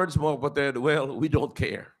 In other words, mga kapatid, well, we don't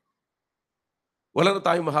care. Wala na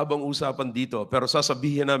tayong mahabang usapan dito, pero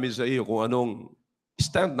sasabihin namin sa iyo kung anong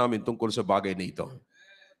stand namin tungkol sa bagay na ito.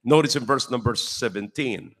 Notice in verse number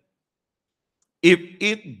 17. If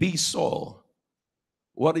it be so,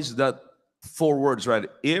 what is that 4 words, right?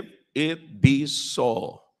 If it be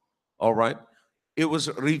so. All right? It was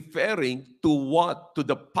referring to what? To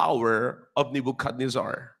the power of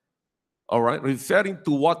Nebuchadnezzar. All right? Referring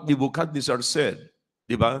to what Nebuchadnezzar said.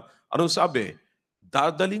 Diba? Anong sabi?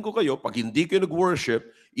 Dadaling ko kayo, pag hindi kayo nag-worship,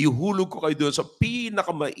 ihulog ko kayo doon sa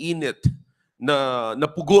pinakamainit na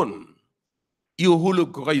pugon. Ihulog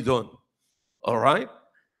ko kayo doon. All right?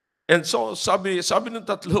 And so, sabi ng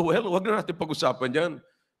tatlo, well, wag na natin pag-usapan yan.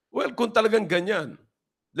 Well, kung talagang ganyan,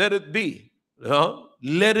 let it be.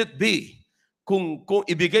 Let it be. Kung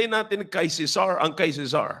ibigay natin kay Cesar, ang kay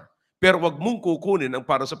Cesar, pero wag mong kukunin ang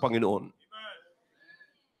para sa Panginoon.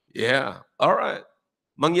 Yeah. All right.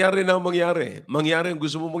 Mangyari na mangyari. Mangyari ang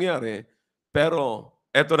gusto mo mangyari. Pero,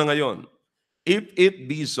 eto na ngayon. If it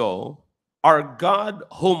be so, our God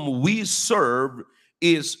whom we serve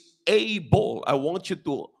is able. I want you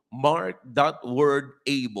to mark that word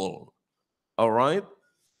able. All right?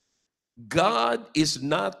 God is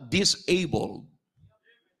not disabled.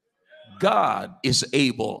 God is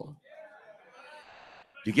able.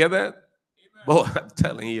 You get that? Boy, I'm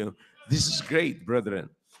telling you, this is great,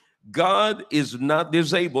 brethren. God is not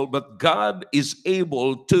disabled, but God is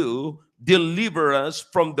able to deliver us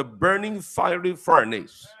from the burning fiery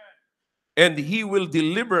furnace. And He will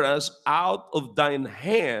deliver us out of thine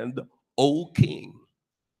hand, O King.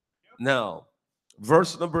 Now,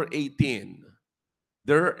 verse number 18.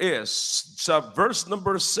 There is, verse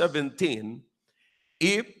number 17,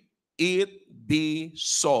 if it be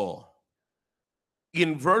so.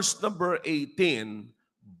 In verse number 18,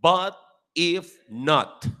 but if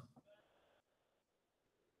not.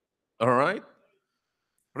 All right?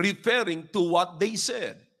 Referring to what they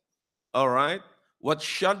said. All right? What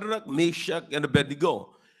Shadrach, Meshach, and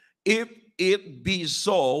Abednego. If it be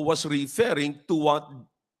so was referring to what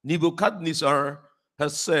Nebuchadnezzar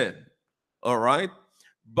has said. All right?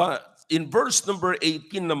 But in verse number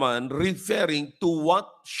 18 naman, referring to what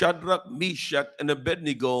Shadrach, Meshach, and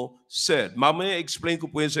Abednego said. Mamaya explain ko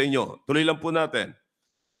po yan sa inyo. Tuloy lang po natin.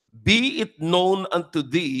 Be it known unto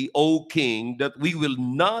thee, O King, that we will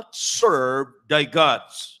not serve thy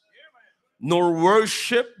gods, nor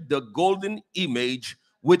worship the golden image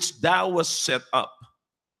which thou hast set up.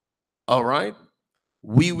 All right?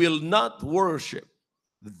 We will not worship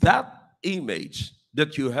that image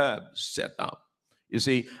that you have set up. You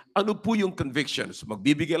see, ano po yung convictions?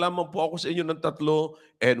 Magbibigay lamang po ako sa inyo ng tatlo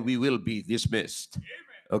and we will be dismissed.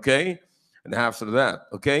 Okay? And after that,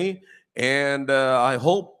 okay? And I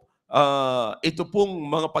hope ito pong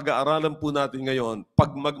mga pag-aaralan po natin ngayon,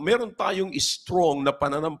 pag meron tayong strong na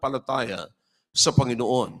pananampalataya sa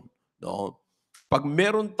Panginoon, no? Pag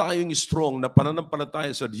meron tayong strong na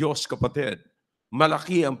pananampalataya sa Diyos, kapatid,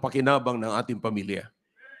 malaki ang pakinabang ng ating pamilya.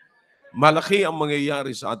 Malaki ang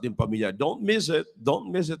mangyayari sa ating pamilya. Don't miss it.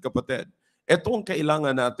 Don't miss it, kapatid. Ito ang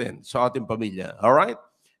kailangan natin sa ating pamilya. Alright?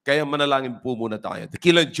 Kaya manalangin po muna tayo.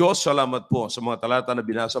 Dakilang Diyos, salamat po sa mga talata na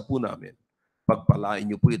binasa po namin. Pagpalain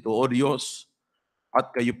niyo po ito, O Diyos,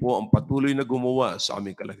 at kayo po ang patuloy na gumawa sa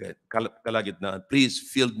aming kalagitnaan.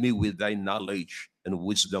 Please fill me with thy knowledge and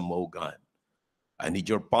wisdom, O God. I need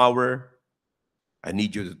your power. I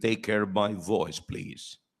need you to take care of my voice,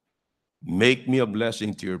 please. Make me a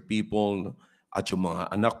blessing to your people. at yung mga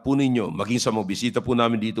anak po ninyo, maging sa mga bisita po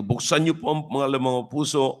namin dito, buksan niyo po ang mga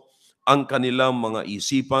puso, ang kanilang mga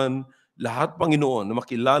isipan, lahat, Panginoon, na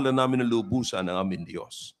makilala namin ang lubusan ng aming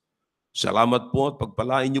Diyos. Salamat po at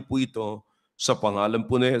pagpalain niyo po ito sa pangalan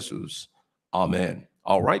po ni Jesus. Amen.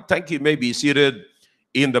 All right, thank you. You may be seated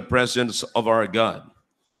in the presence of our God.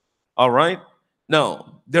 All right?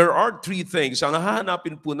 Now, there are three things. Ang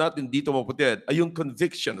hahanapin po natin dito, mga kapatid, ay yung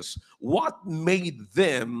convictions. What made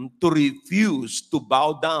them to refuse to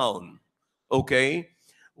bow down? Okay?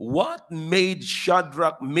 What made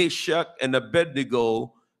Shadrach, Meshach, and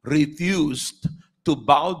Abednego refused to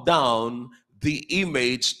bow down the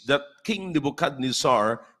image that King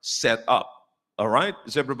Nebuchadnezzar set up? All right?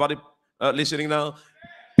 Is everybody listening now?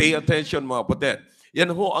 Pay attention, mga kapatid.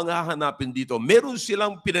 Yan ho ang hahanapin dito. Meron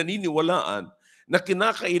silang pinaniniwalaan na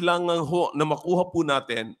kinakailangan ho na makuha po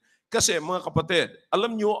natin. Kasi mga kapatid,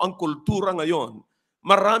 alam nyo ang kultura ngayon,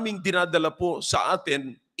 maraming dinadala po sa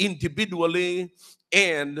atin individually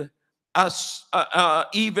and as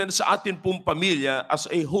even sa atin pong pamilya as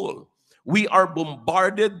a whole. We are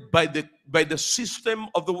bombarded by the system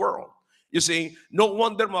of the world. You see, no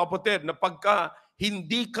wonder mga kapatid na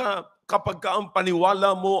kapag ang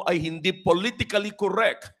paniwala mo ay hindi politically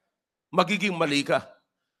correct, magiging mali ka.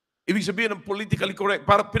 Ibig sabihin ng politically correct,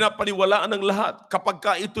 para pinapaniwalaan ng lahat. Kapag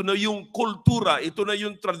ito na yung kultura, ito na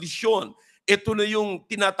yung tradisyon, ito na yung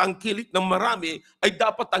tinatangkilik ng marami, ay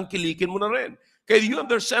dapat tangkilikin mo na rin. Kaya you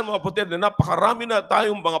understand, mga kapatid, na napakarami na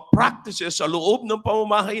tayong mga practices sa loob ng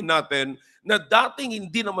pamamahay natin na dating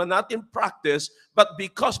hindi naman natin practice, but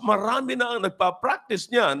because marami na ang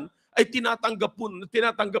nagpa-practice niyan, ay tinatanggap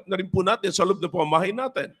na rin po natin sa loob ng pamamahay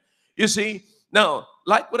natin. You see, now,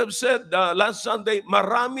 like what I've said last Sunday,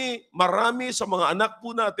 marami sa mga anak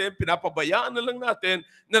po natin, pinapabayaan na lang natin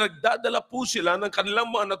na nagdadala po sila ng kanilang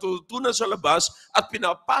mga natutunan sa labas at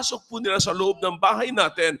pinapasok po nila sa loob ng bahay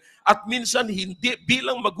natin. At minsan, hindi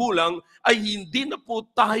bilang magulang, ay hindi na po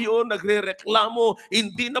tayo nagre-reklamo,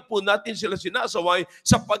 hindi na po natin sila sinasaway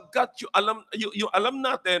sapagkat yung alam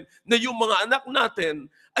natin na yung mga anak natin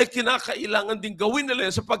ay kinakailangan din gawin nila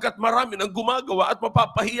sapagkat marami nang gumagawa at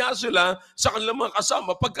mapapahiya sila sa kanilang mga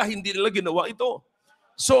kasama pagka hindi nila ginawa ito.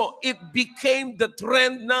 So, it became the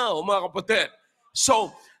trend now, mga kapatid.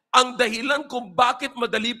 So, ang dahilan kung bakit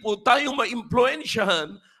madali po tayong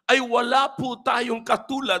ma-impluensyahan ay wala po tayong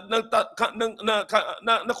katulad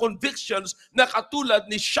na convictions na katulad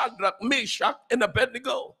ni Shadrach, Meshach, and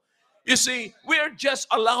Abednego. You see, we're just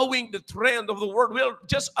allowing the trend of the world. We're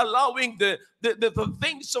just allowing the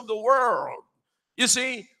things of the world. You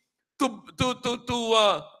see, to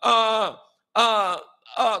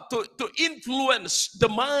influence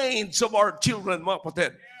the minds of our children, mga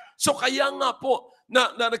kapatid. So kaya nga po,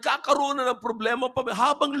 na nagkakaroon na ng problema pa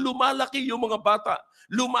habang lumalaki yung mga bata.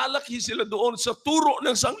 Lumalaki sila doon sa turo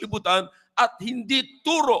ng sanglibutan at hindi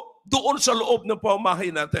turo doon sa loob ng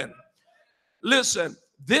pamamahay natin. Listen,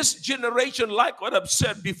 this generation, like what I've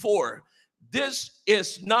said before, this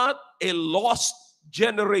is not a lost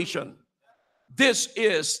generation. This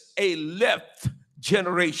is a left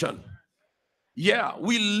generation. Yeah,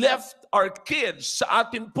 we left our kids sa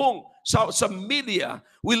ating pong sa media.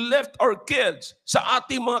 We left our kids sa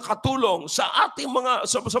ating mga katulong, sa ating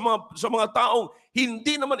sa mga taong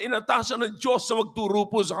hindi naman inatasan ng Diyos na magturo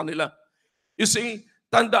po sa kanila. You see,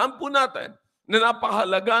 tandaan po natin na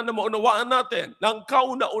napakahalaga na maunawaan natin na ang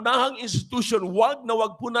kauna-unahang institution, wag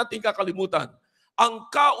po natin kakalimutan. Ang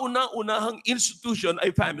kauna-unahang institution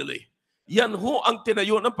ay family. Yan ho ang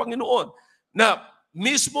tinayo ng Panginoon na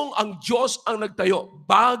mismong ang Diyos ang nagtayo.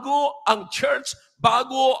 Bago ang church,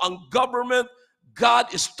 bago ang government,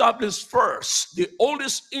 God established first the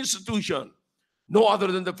oldest institution, no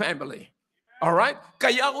other than the family. Alright?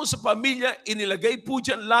 Kaya kung sa pamilya, inilagay po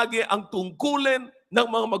dyan lagi ang tungkulin ng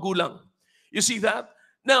mga magulang. You see that?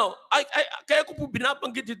 Now, kaya ko po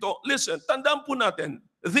binabanggit ito. Listen, tandaan po natin,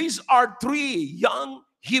 these are 3 young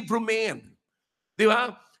Hebrew men. Di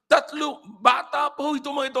ba? 3 bata po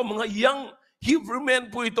ito, mga young Hebrew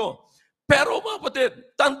men po ito. Pero mga kapatid,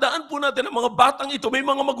 tandaan po natin ang mga batang ito, may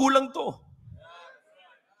mga magulang to.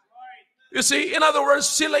 You see, in other words,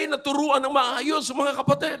 sila'y naturuan ng maayos, mga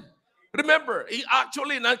kapatid. Remember,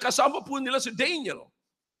 actually, kasama po nila si Daniel.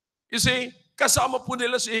 You see, kasama po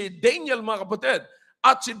nila si Daniel, mga kapatid.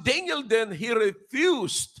 At si Daniel then, he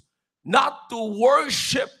refused not to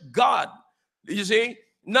worship God. You see,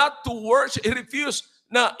 not to worship, he refused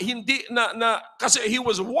na hindi, kasi he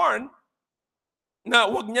was warned na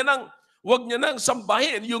wag niya nang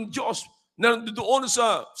sambahin yung Diyos na doon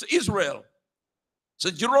sa Israel, sa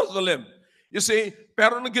Jerusalem. You see,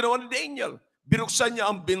 pero nang ginawa ni Daniel, binuksan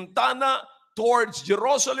niya ang bintana towards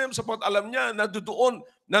Jerusalem sapagkat alam niya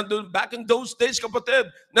nandun back in those days, kapatid,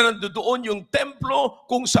 na nandoon yung templo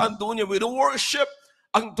kung saan doon niya worship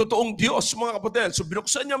ang totoong Diyos, mga kapatid. So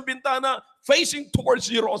binuksan niya ang bintana facing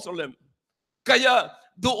towards Jerusalem. Kaya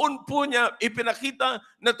doon po niya ipinakita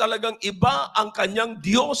na talagang iba ang kanyang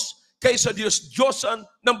Diyos kaysa Diyos-Diyosan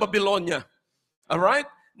ng Babylonia. Alright?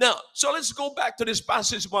 Now, so let's go back to this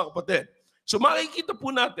passage, mga kapatid. So makikita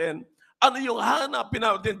po natin ano yung hanapin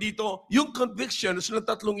natin dito, yung convictions ng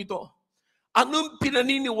tatlong ito. Anong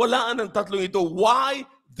pinaniniwalaan ng tatlong ito? Why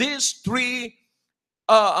these three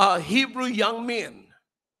Hebrew young men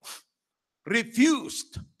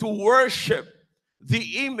refused to worship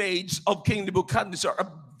the image of King Nebuchadnezzar, a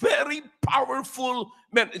very powerful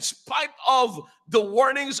man, in spite of the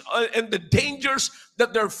warnings and the dangers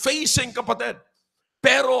that they're facing, kapatid.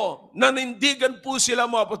 Pero nanindigan po sila,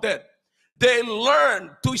 mga kapatid. They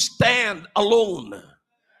learn to stand alone.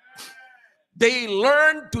 They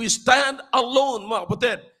learn to stand alone, mga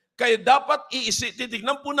kapatid. Kaya dapat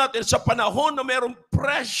titignan po natin sa panahon na mayroong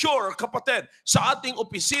pressure, kapatid, sa ating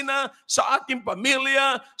opisina, sa ating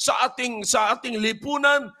pamilya, sa ating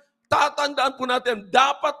lipunan, tatandaan po natin,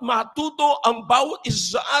 dapat matuto ang bawat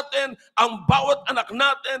isa sa atin, ang bawat anak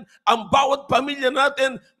natin, ang bawat pamilya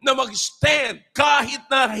natin na mag-stand kahit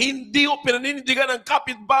na hindi o pinaninindigan ng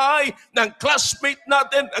kapitbahay, ng classmate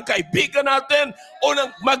natin, ng kaibigan natin, o ng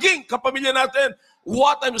maging kapamilya natin.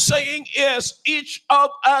 What I'm saying is each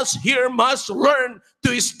of us here must learn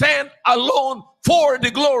to stand alone for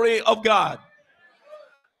the glory of God.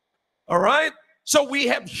 All right? So we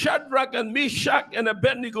have Shadrach and Meshach and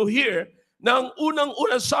Abednego here. Na ang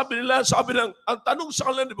unang-unang sabi nila, ang tanong sa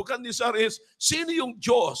kanila ni Nebuchadnezzar is, sino yung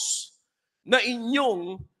Diyos na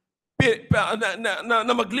inyong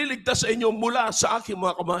na magliligtas sa inyo mula sa aking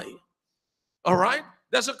mga kamay? All right?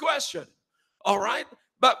 That's a question. All right?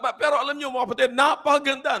 Pero alam niyo, mga kapatid,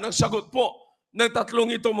 napakaganda ng sagot po ng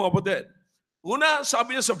tatlong ito, mga kapatid. Una,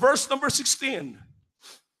 sabi niya sa verse number 16,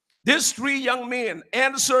 these three young men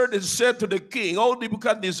answered and said to the king, O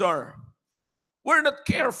Nebuchadnezzar, we're not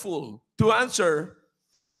careful to answer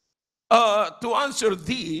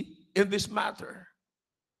thee in this matter.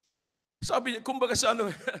 Sabi niya, kumbaga sa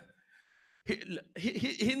ano,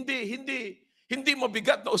 hindi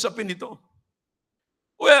mabigat na usapin ito.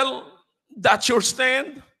 Well, that's your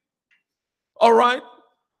stand. All right?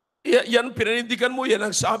 Yan pinanindigan mo, yan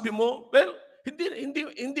ang sabi mo. Well,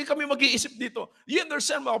 hindi kami mag-iisip dito. You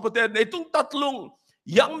understand, mga kapatid, na itong tatlong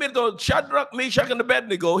young men, Shadrach, Meshach, and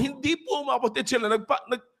Abednego, hindi po, mga kapatid, sila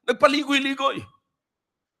nagpaligoy-ligoy.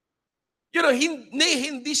 You know,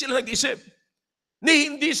 hindi sila nag-isip.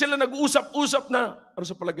 Hindi sila nag-usap-usap na, ano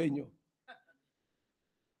sa palagay nyo?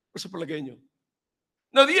 Ano sa palagay nyo?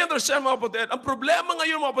 Now, do you understand, mga kapatid? Ang problema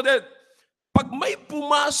ngayon, mga kapatid, pag may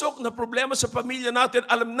pumasok na problema sa pamilya natin,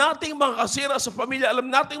 alam nating makakasira sa pamilya,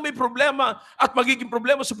 alam nating may problema at magiging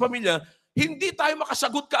problema sa pamilya, hindi tayo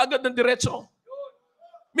makasagot kaagad ng diretso.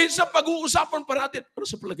 Minsan pag-uusapan pa natin, ano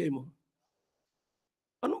sa palagay mo?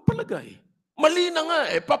 Anong palagay? Mali na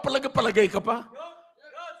nga papalagay ka pa.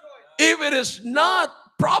 If it is not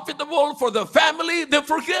profitable for the family, then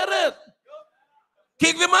forget it.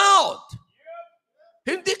 Kick them out.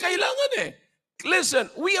 Hindi kailangan Listen,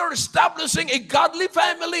 we are establishing a godly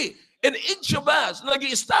family. And each of us,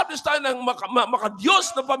 nag-i-establish tayo ng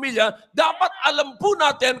makadiyos na pamilya, dapat alam po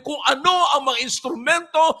natin kung ano ang mga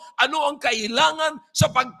instrumento, ano ang kailangan sa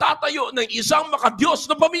pagtatayo ng isang makadiyos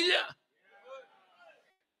na pamilya.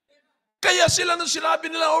 Kaya sila nung sinabi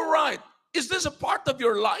nila, alright, is this a part of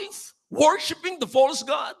your life? Worshiping the false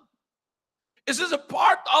God? Is this a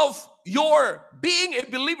part of your being a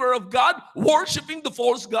believer of God? Worshiping the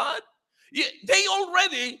false God? They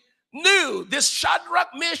already knew this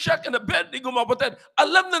Shadrach, Meshach, and Abednego, mga kapatid.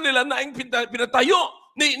 Alam na nila na ang pinatayo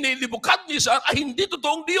ni Nebuchadnezzar ay hindi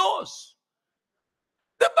totoong Diyos.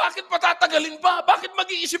 Bakit patatagalin pa? Bakit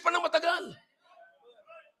mag-iisip pa ng matagal?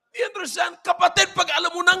 You understand? Kapatid, pag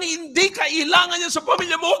alam mo nang hindi kailangan niya sa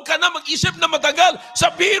pamilya mo, huwag ka na mag-isip na matagal.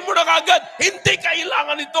 Sabihin mo na kagad, hindi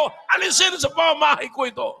kailangan ito. Alisin sa pamamahay ko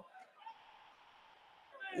ito.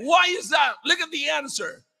 Why is that? Look at the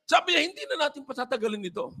answer. Sabi niya, hindi na natin patatagalin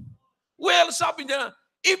ito. Well, sabi niya,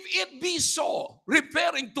 if it be so,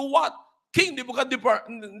 referring to what King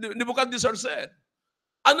Nebuchadnezzar said,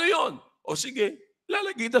 ano yon? O sige,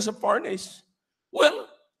 lalagay ito sa furnace.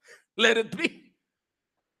 Well, let it be.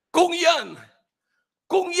 Kung yan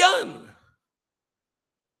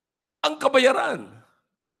ang kabayaran,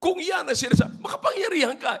 kung yan ang sinasabi,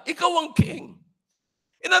 makapangyarihan ka, ikaw ang king.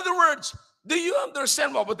 In other words, do you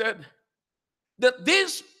understand, mga kapatid, that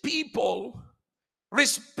these people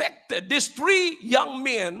respected, these three young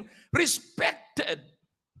men respected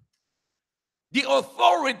the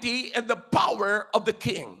authority and the power of the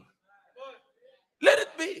king. Let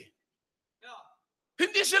it be.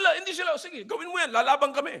 Hindi sila, sige, gawin mo yan,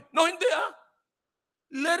 lalaban kami. No, hindi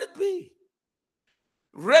Let it be.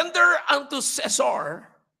 Render unto Caesar,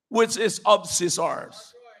 which is of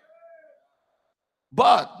Caesar's.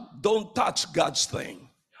 But don't touch God's thing.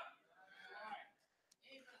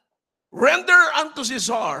 Render unto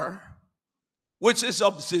Caesar, which is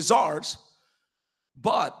of Caesar's,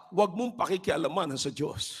 but wag mong pakikialaman sa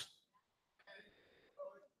Diyos.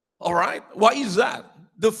 All right? Why is that?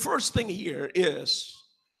 The first thing here is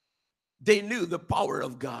they knew the power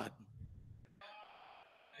of God.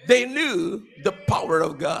 They knew the power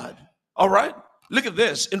of God. All right? Look at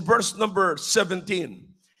this in verse number 17.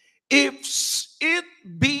 If it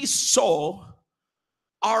be so,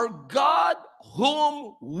 our God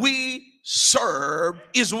whom we serve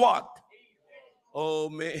is what? Oh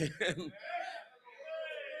man.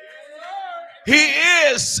 He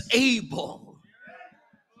is able.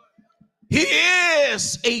 He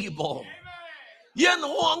is able. Yan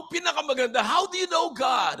ho ang pinakamaganda. How do you know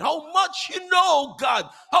God? How much you know God?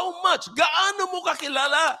 How much? Gaano mo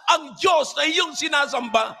kakilala ang Diyos na iyong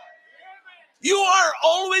sinasamba? You are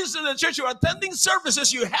always in the church. You're attending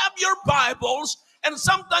services. You have your Bibles. And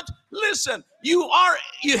sometimes, listen, you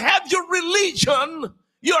have your religion.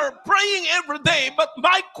 You're praying every day. But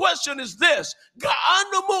my question is this.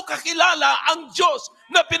 Gaano mo kakilala ang Diyos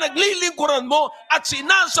na pinaglilingkuran mo at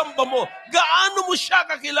sinasamba mo? Gaano mo siya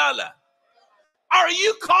kakilala? Are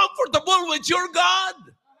you comfortable with your God?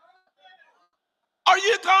 Are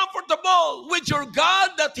you comfortable with your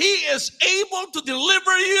God that He is able to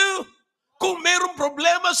deliver you? Kung mayroong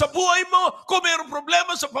problema sa buhay mo, kung mayroong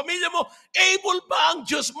problema sa pamilya mo, able ba ang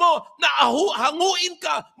Diyos mo na hanguin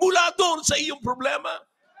ka mula doon sa iyong problema?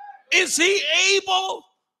 Is He able?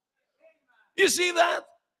 You see that?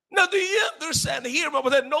 Now, do you understand here, but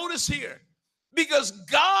notice here, because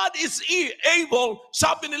God is able,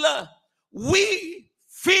 sabi nila, we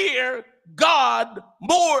fear God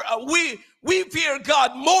more, we fear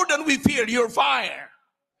God more than we fear your fire.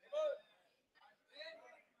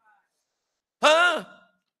 Huh?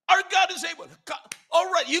 Our God is able. All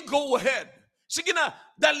right, you go ahead. Sige na,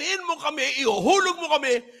 dalhin mo kami, ihuhulog mo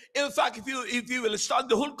kami. In fact, if you will study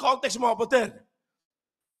the whole context, mga kapatid,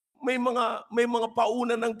 may mga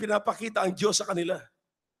pauna nang pinapakita ang Diyos sa kanila.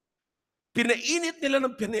 Pinainit nila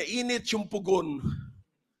ng pinainit yung pugon.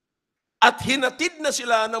 At hinatid na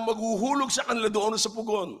sila na maghuhulog sa kanila doon sa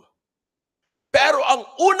pugon. Pero ang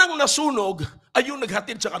unang nasunog ay yung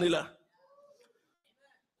naghatid sa kanila.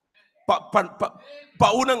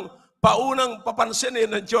 Paunang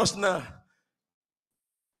papansinin ng Diyos na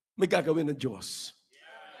may gagawin ng Diyos.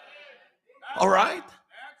 Alright?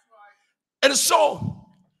 And so,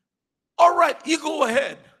 alright, you go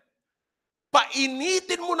ahead.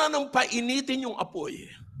 Painitin mo na ng painitin yung apoy.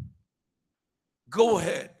 Go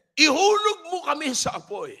ahead. Ihulog mo kami sa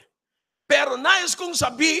apoy. Pero nais kong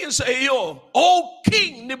sabihin sa iyo, O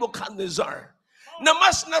King Nebuchadnezzar, na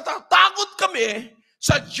mas natatakot kami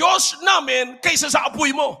sa Diyos namin kaysa sa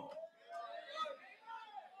apoy mo.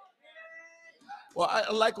 Well,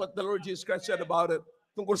 I like what the Lord Jesus Christ said about it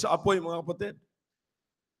tungkol sa apoy, mga kapatid.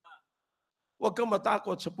 Huwag kang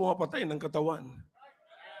matakot sa pumapatay ng katawan.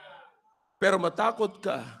 Pero matakot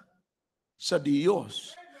ka sa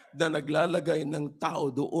Diyos na naglalagay ng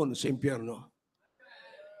tao doon sa impyerno.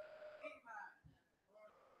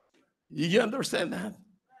 You understand that?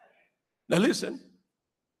 Now listen,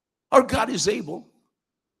 our God is able.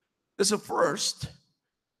 That's the first.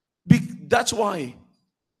 That's why.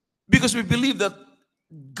 Because we believe that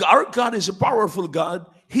our God is a powerful God.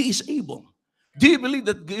 He is able. Do you believe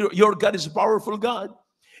that your God is a powerful God?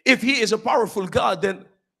 If He is a powerful God, then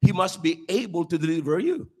He must be able to deliver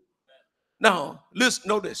you. Now, listen,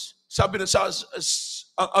 notice. Sabi na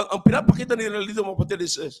ang pinapakita nila dito, mga kapatid,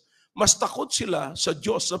 is mas takot sila sa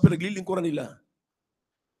Diyos sa pinaglilingkuran nila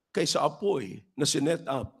kaysa apoy na sinet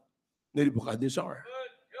up ni Nebuchadnezzar.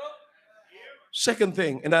 Second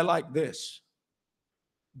thing, and I like this,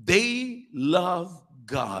 they love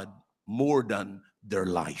God more than their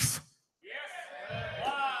life.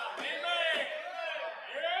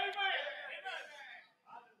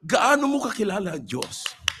 Gaano mo kakilala ang Diyos?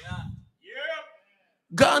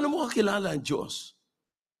 Gaano mo kakilala ang Diyos?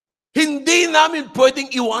 Hindi namin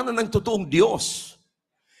pwedeng iwanan ng totoong Diyos.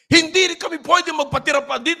 Hindi kami pwedeng magpatira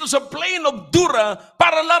pa dito sa plain of Dura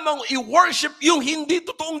para lamang i-worship yung hindi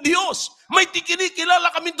totoong Diyos. May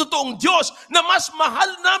kinikilala kami totoong Diyos na mas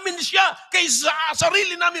mahal namin siya kaysa sa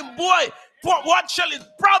sarili namin buhay. For what shall it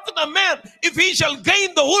profit a man if he shall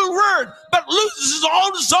gain the whole world but loses his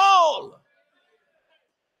own soul?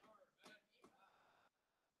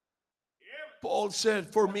 Paul said,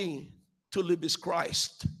 for me, to live is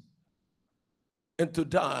Christ, and to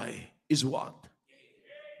die is what?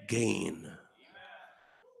 Gain.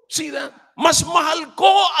 See that? Mas mahal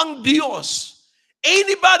ko ang Diyos.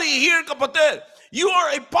 Anybody here, kapatid, you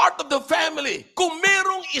are a part of the family. Kung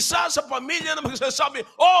merong isa sa pamilya na magsasabi,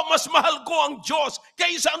 oh, mas mahal ko ang Diyos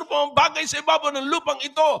kaysa ano pa ang bagay sa ibabaw ng lupang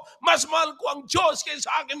ito. Mas mahal ko ang Diyos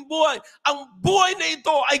kaysa aking buhay. Ang buhay na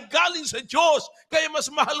ito ay galing sa Diyos. Kaya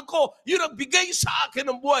mas mahal ko yung nagbigay sa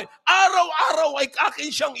akin ng buhay. Araw-araw ay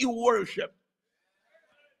akin siyang i-worship.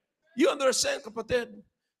 You understand, kapatid?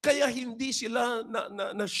 Kaya hindi sila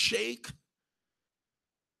na-shake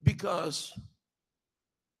because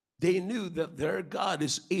they knew that their God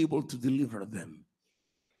is able to deliver them.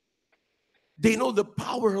 They know the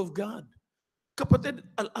power of God. Kapatid,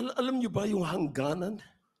 alam niyo ba yung hangganan?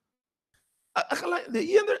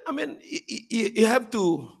 You have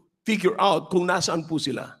to figure out kung nasaan po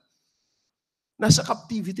sila. Nasa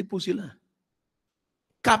captivity po sila.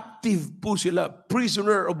 Captive po sila.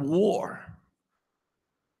 Prisoner of war.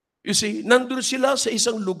 You see, nandun sila sa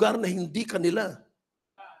isang lugar na hindi kanila.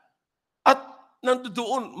 At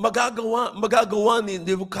nandoon, magagawa ni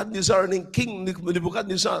Nebuchadnezzar, ng King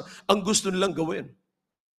Nebuchadnezzar, ang gusto nilang gawin.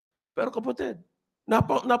 Pero kapatid,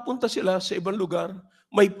 napunta sila sa ibang lugar,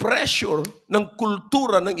 may pressure ng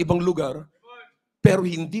kultura ng ibang lugar, pero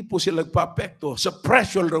hindi po sila nagpa-apekto sa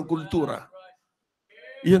pressure ng kultura.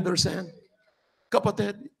 You understand?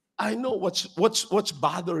 Kapatid, I know what's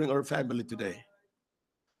bothering our family today.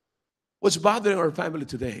 What's bothering our family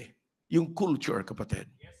today? Yung culture, kapatid.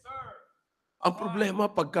 Ang problema,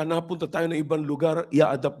 pagka napunta tayo ng ibang lugar,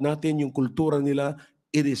 i-adapt natin yung kultura nila,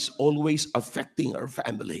 it is always affecting our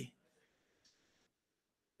family.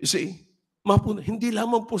 You see, hindi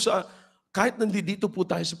lamang po sa, kahit nandito po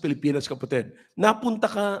tayo sa Pilipinas, kapatid, napunta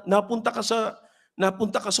ka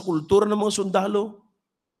sa kultura ng mga sundalo,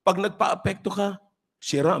 pag nagpa-apekto ka,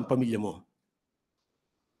 sira ang pamilya mo.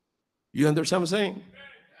 You understand what I'm saying?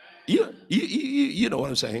 You know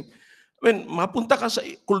what I'm saying? Mapunta ka sa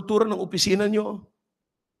kultura ng opisina nyo,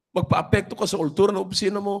 magpa-apekto ka sa kultura ng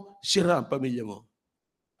opisina mo, sira ang pamilya mo.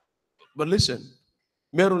 But listen,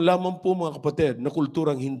 meron lamang po mga kapatid na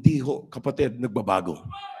kulturang hindi kapatid, nagbabago.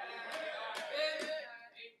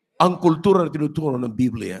 Ang kultura na tinuturo ng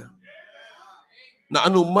Biblia, na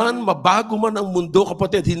anuman mabago man ang mundo,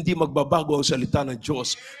 kapatid, hindi magbabago ang salita ng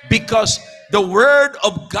Diyos. Because the Word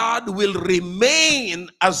of God will remain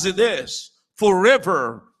as it is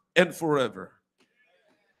forever and forever.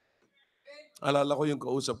 Alala ko yung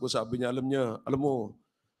kausap ko, sabi niya, alam mo,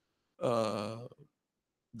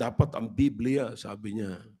 dapat ang Biblia, sabi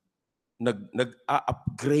niya,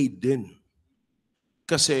 nag-upgrade din.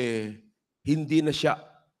 Kasi hindi na siya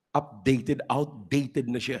updated, outdated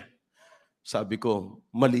na siya. Sabi ko,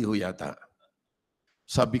 mali ho yata.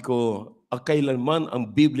 Sabi ko, kailanman ang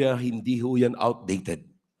Biblia, hindi ho yan outdated.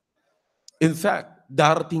 In fact,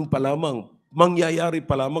 darating pa lamang, mangyayari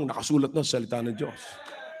pa lamang, nakasulat na sa salita ng Diyos.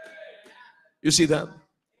 You see that?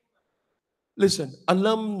 Listen,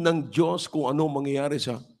 alam ng Diyos kung ano mangyayari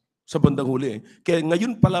sa bandang huli. Kaya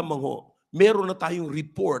ngayon pa lamang ho, meron na tayong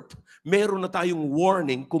report, meron na tayong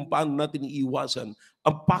warning kung paano natin iiwasan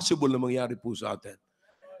ang possible na mangyari po sa atin.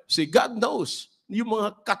 See, God knows yung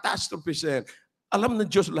mga catastrophes na yan. Alam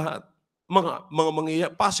ng Diyos lahat. Mga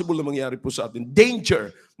possible na mangyari po sa atin.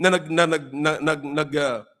 Danger na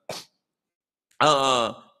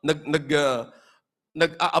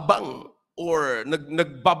nag-aabang or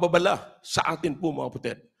nagbababala sa atin po mga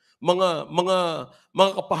kapatid. Mga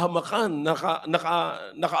kapahamakan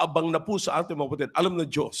nakaabang na po sa atin mga kapatid. Alam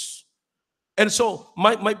ng Diyos. And so,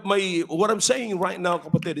 what I'm saying right now,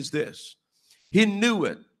 kapatid, is this. He knew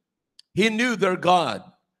it. He knew their God.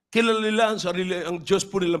 Kilala nila ang sarili, ang Diyos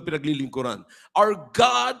po nilang pinaglilingkuran. Our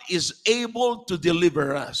God is able to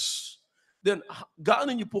deliver us. Then,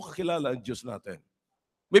 gaano niyo po kakilala ang Diyos natin?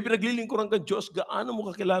 May pinaglilingkuran kang Diyos, gaano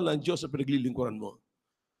mo kakilala ang Diyos sa pinaglilingkuran mo?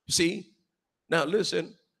 See? Now,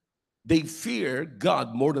 listen. They fear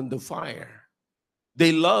God more than the fire.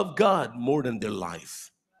 They love God more than their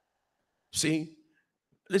life. See?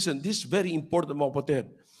 Listen, this is very important, mga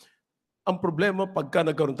kapatid. Ang problema, pagka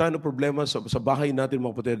nagkaroon tayo ng problema sa bahay natin,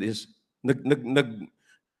 mga kapatid, is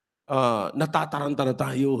natataranta na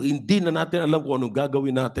tayo. Hindi na natin alam kung anong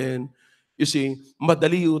gagawin natin. You see,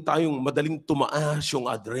 madaling tumaas yung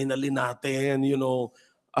adrenaline natin, you know,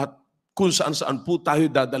 at kung saan-saan po tayo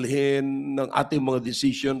dadalhin ng ating mga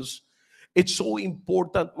decisions. It's so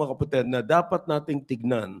important, mga kapatid, na dapat nating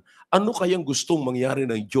tignan ano kayang gustong mangyari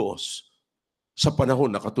ng Diyos sa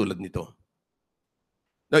panahon na katulad nito.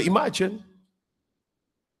 Now imagine,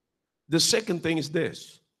 the second thing is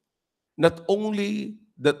this. Not only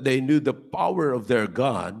that they knew the power of their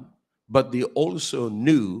God, but they also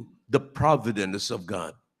knew the providence of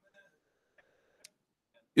God.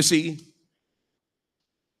 You see,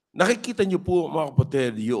 nakikita niyo po, mga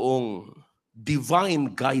kapatid, yung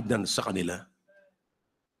divine guidance sa kanila.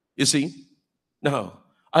 You see? Now,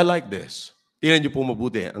 I like this. Tingnan niyo po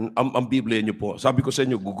mabuti. Ang Biblia niyo po. Sabi ko sa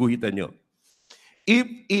inyo, guguhitan niyo. If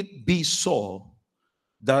it be so,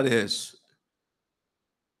 that is,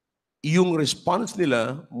 yung response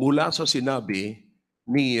nila mula sa sinabi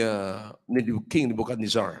ni King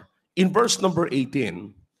Nebuchadnezzar. In verse number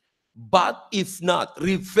 18, but if not,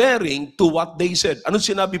 referring to what they said. Anong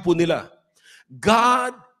sinabi po nila?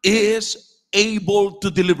 God is able to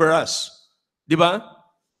deliver us. Di ba?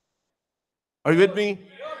 Are you with me?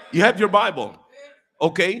 You have your Bible.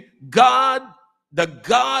 Okay? God, the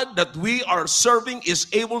God that we are serving is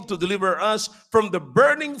able to deliver us from the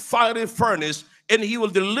burning fiery furnace, and He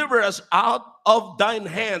will deliver us out of thine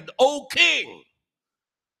hand, O King.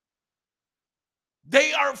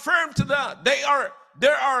 They are firm to that. They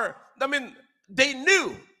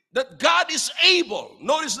knew that God is able.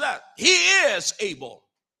 Notice that. He is able.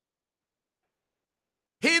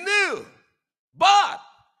 He knew. But,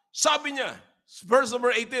 sabi niya, verse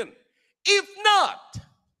number 18, if not,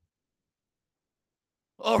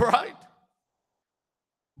 all right,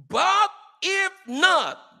 but if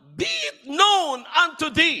not, be it known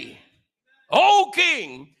unto thee, O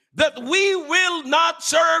King, that we will not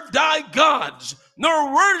serve thy gods,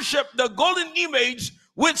 nor worship the golden image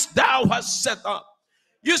which thou hast set up.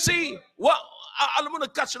 You see, alam mo,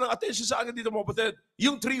 nag-catch ng attention sa akin dito, mga kapatid,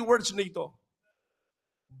 yung 3 words na ito.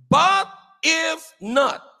 But if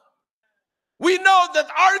not, we know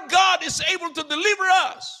that our God is able to deliver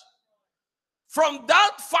us from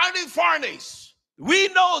that fiery furnace.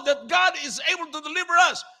 We know that God is able to deliver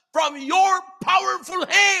us from your powerful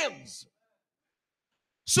hands.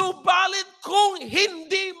 Subalit kung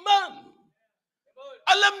hindi man,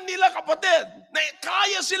 alam nila, kapatid, na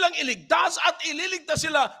kaya silang iligtas at ililigtas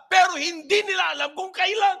sila, pero hindi nila alam kung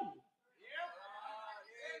kailan.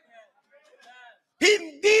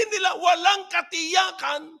 Hindi nila, walang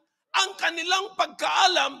katiyakan ang kanilang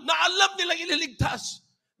pagkaalam na alam nilang ililigtas.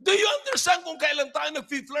 Do you understand kung kailan tayo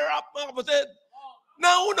nag-flare up, mga kapatid?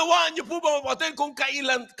 Naunawaan niyo po ba, mga kapatid, kung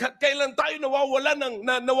kailan tayo nawawala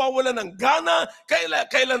ng gana,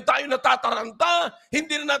 kailan tayo natataranta,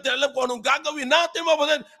 hindi na natin alam kung anong gagawin natin, mga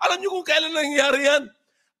kapatid. Alam niyo kung kailan nangyayari yan?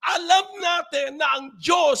 Alam natin na ang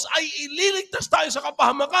Diyos ay ililigtas tayo sa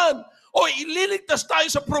kapahamakan o ililigtas tayo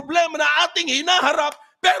sa problema na ating hinaharap,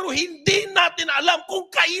 pero hindi natin alam kung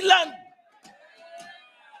kailan.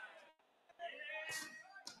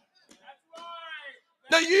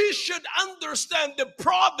 Now you should understand the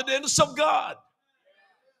providence of God.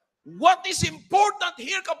 What is important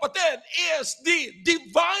here, kapatid, is the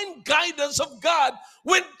divine guidance of God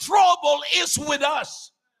when trouble is with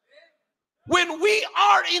us. When we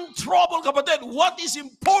are in trouble, kapatid, what is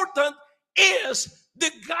important is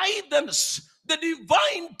the guidance, the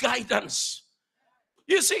divine guidance.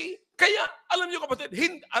 You see, kaya, alam niyo, kapatid,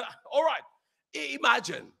 all right,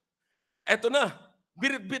 imagine, eto na,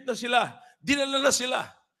 birit-bit na sila, dinala na sila.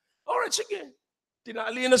 All right, sige,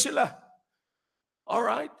 tinali na sila. All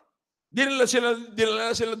right, dinala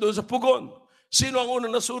na sila doon sa pugon. Sino ang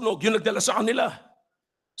unang nasunog? Yung nagdala sa kanila.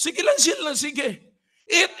 Sige lang sila, sige.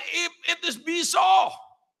 If it is be so,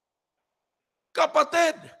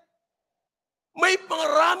 kapatid, may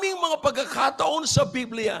maraming mga pagkakataon sa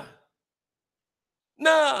Biblia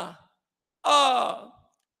na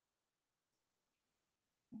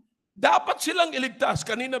dapat silang iligtas.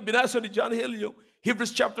 Kanina binasa ni John Hill yung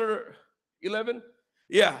Hebrews chapter 11.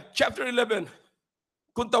 Yeah, chapter 11.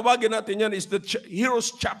 Kung tawagin natin yan is the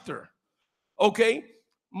hero's chapter. Okay?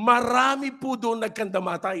 Marami po doon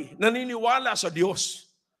nagkandamatay. Naniniwala sa Diyos.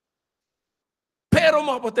 Pero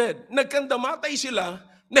mga kapatid, nagkandamatay sila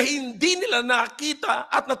na hindi nila nakita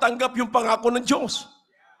at natanggap yung pangako ng Diyos.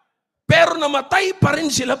 Pero namatay pa rin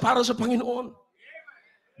sila para sa Panginoon.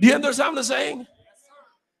 Do you understand what I'm saying?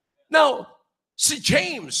 Now, si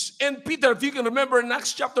James and Peter, if you can remember in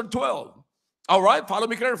Acts chapter 12. All right, follow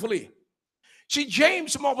me carefully. Si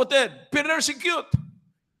James, mga kapatid, pinersecute.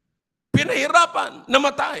 Pinahirapan,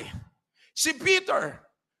 namatay. Si Peter,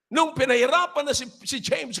 nung pinahirapan na si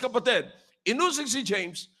James, kapatid, inusig si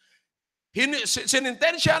James,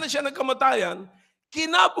 sinintensya na siya ng kamatayan,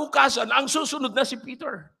 kinabukasan, ang susunod na si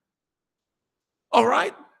Peter.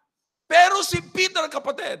 Alright? Pero si Peter,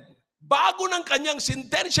 kapatid, bago ng kanyang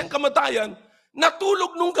sentensyang kamatayan,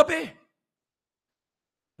 natulog nung gabi.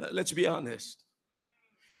 Let's be honest.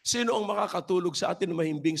 Sino ang makakatulog sa atin na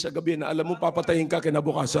mahimbing sa gabi na alam mo papatayin ka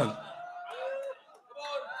kinabukasan?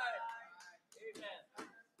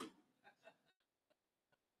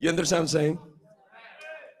 You understand what I'm saying?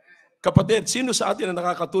 Kapatid, sino sa atin na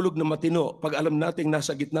nakakatulog na matino pag alam nating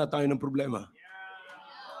nasa gitna tayo ng problema?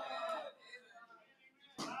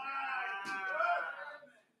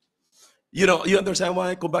 You know, you understand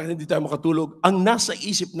why? Kung bakit hindi tayo makatulog? Ang nasa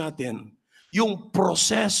isip natin, yung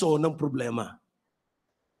proseso ng problema.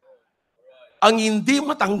 Ang hindi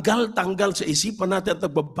matanggal-tanggal sa isipan natin at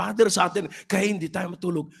nagbabader sa atin, kaya hindi tayo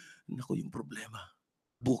matulog. Naku, yung problema.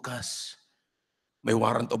 Bukas, may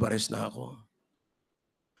warrant of arrest na ako.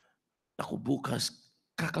 Naku, bukas,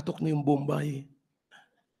 kakatok na yung Bombay.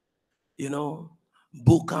 You know,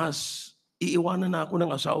 bukas, iiwanan na ako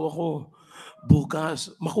ng asawa ko.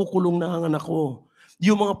 Bukas, makukulong na ang anak ko.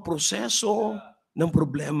 Yung mga proseso ng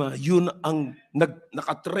problema, yun ang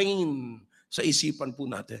nakatrain sa isipan po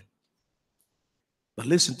natin. But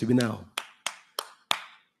listen to me now.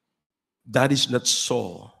 That is not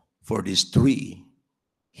so for these 3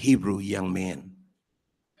 Hebrew young men.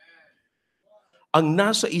 Ang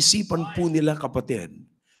nasa isipan po nila, kapatid,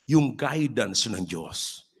 yung guidance ng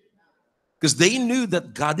Diyos. Because they knew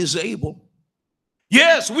that God is able.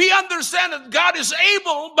 Yes, we understand that God is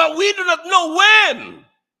able, but we do not know when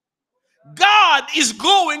God is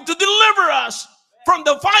going to deliver us from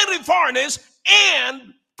the fiery furnace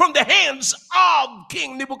and from the hands of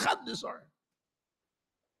King Nebuchadnezzar.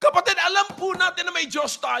 Kapatid, alam po natin na may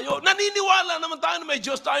Diyos tayo. Naniniwala naman tayo na may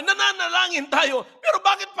Diyos tayo. Nananalangin tayo. Pero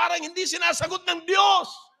bakit parang hindi sinasagot ng Diyos?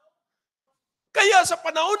 Kaya sa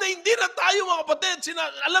panahon na hindi na tayo, mga kapatid,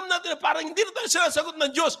 alam natin na parang hindi na tayo sinasagot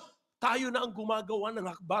ng Diyos, tayo na ang gumagawa ng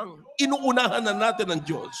hakbang. Inuunahan na natin ng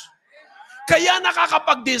Diyos. Kaya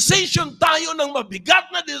nakakapag-decision tayo ng mabigat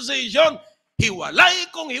na decision. Hiwalay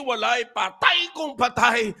kung hiwalay, patay kung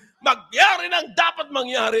patay, magyari ng dapat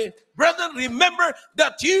mangyari. Brethren, remember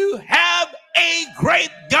that you have a great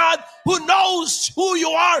God who knows who you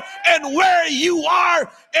are and where you are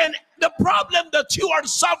and the problem that you are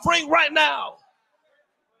suffering right now.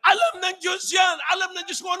 Alam ng Diyos yan. Alam ng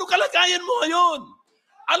Diyos kung anong kalagayan mo ngayon.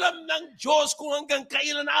 Alam ng Diyos kung hanggang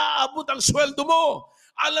kailan aabot ang sweldo mo.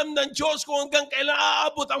 Alam ng Diyos kung hanggang kailan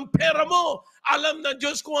aabot ang pera mo. Alam ng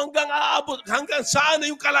Diyos kung hanggang saan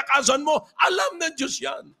yung kalakasan mo. Alam ng Diyos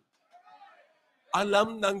yan.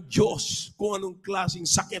 Alam ng Diyos kung anong klaseng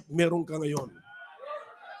sakit meron ka ngayon.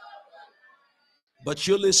 But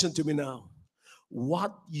you listen to me now.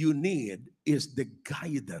 What you need is the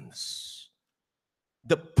guidance,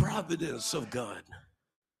 the providence of God.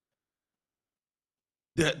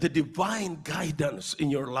 The divine guidance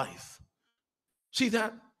in your life. See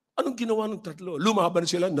that? Anong ginawa ng 3? Lumaban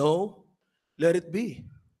sila? No. Let it be.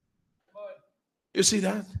 You see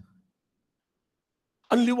that?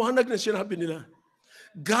 Ang liwanag na sinabi nila.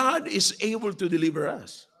 God is able to deliver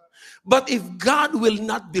us. But if God will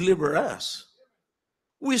not deliver us,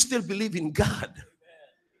 we still believe in God.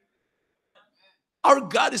 Our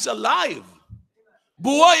God is alive.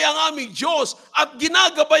 Buhay ang aming Diyos at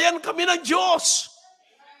ginagabayan kami ng Diyos.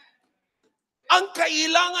 Ang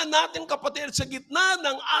kailangan natin, kapatid, sa gitna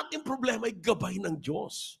ng ating problema ay gabay ng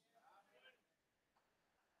Diyos.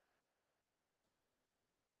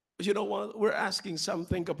 But you know what? We're asking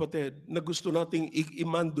something, kapatid, na gusto nating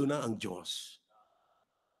imando na ang Diyos.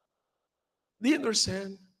 Do you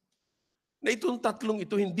understand? Na itong 3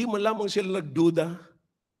 ito, hindi man lamang sila nagduda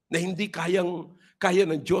na hindi kaya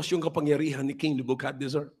ng Diyos yung kapangyarihan ni King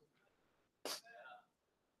Nebuchadnezzar.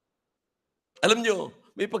 Alam nyo,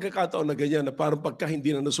 may pagkakataon na ganyan na parang pagka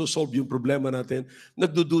hindi na nasosolve yung problema natin,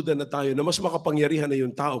 nagdududa na tayo na mas makapangyarihan na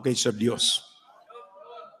yung tao kaysa Diyos.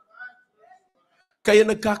 Kaya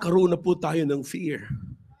nagkakaroon na po tayo ng fear.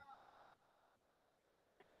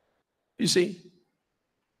 You see?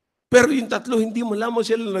 Pero yung 3, hindi mo lamang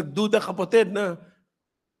sila nagduda, kapatid, na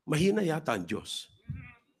mahina yata ang Diyos.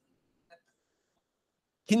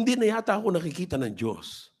 Hindi na yata ako nakikita ng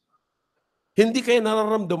Diyos. Hindi kaya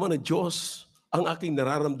nararamdaman ng Diyos ang aking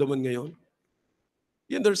nararamdaman ngayon?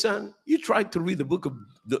 You understand? You try to read the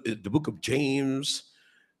book of James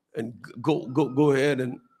and go ahead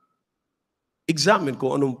and examine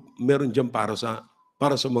kung anong meron diyan para sa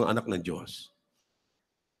mga anak ng Diyos.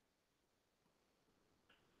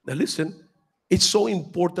 Now listen, it's so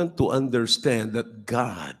important to understand that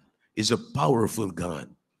God is a powerful God.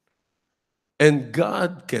 And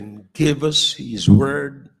God can give us His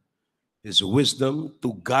word, His wisdom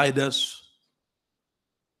to guide us,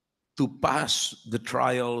 to pass the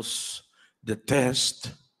trials, the test,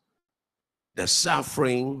 the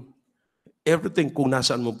suffering, everything kung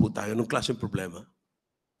nasaan mo po tayo, anong klaseng problema.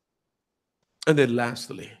 And then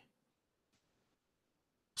lastly,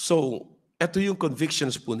 so, ito yung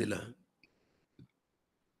convictions po nila.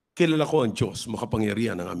 Kilala ko ang Diyos,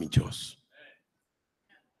 makapangyarihan ang aming Diyos.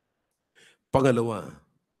 Pangalawa,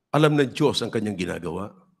 alam ng Diyos ang kanyang ginagawa.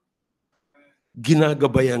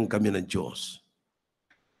 Ginagabayan kami ng Diyos.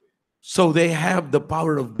 So they have the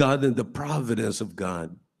power of God and the providence of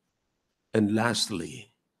God. And lastly,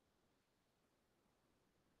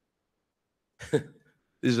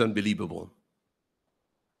 this is unbelievable,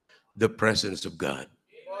 the presence of God.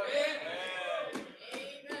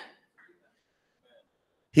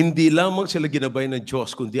 Hindi lamang sila ginabay ng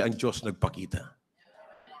Diyos, kundi ang Diyos nagpakita.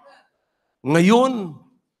 Ngayon,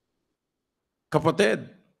 kapatid,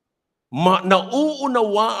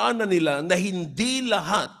 nauunawaan na nila na hindi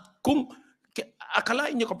lahat, kung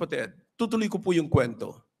akalain niyo kapatid, tutuloy ko po yung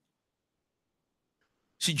kwento.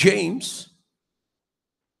 Si James,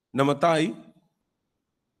 namatay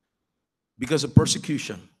because of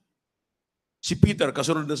persecution. Si Peter,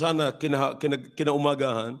 kasunod na sana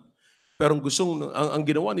kinaumagahan, pero ang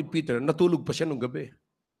ginawa ni Peter, natulog pa siya nung gabi.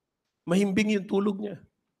 Mahimbing yung tulog niya.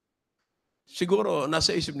 Siguro,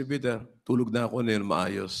 nasa isip ni Peter, tulog na ako na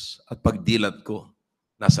maayos. At pagdilat ko,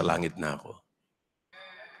 nasa langit na ako.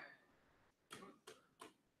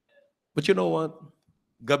 But you know what?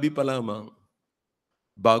 Gabi pa lamang,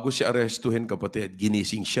 bago siya arestuhin, kapatid,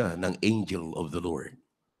 ginising siya ng angel of the Lord.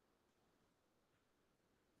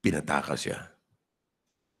 Pinataka siya.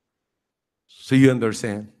 So you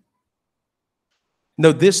understand?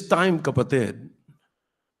 Now this time, kapatid,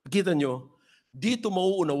 kita nyo, dito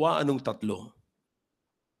mauunawaan ng tatlo.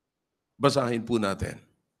 Basahin po natin.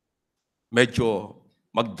 Medyo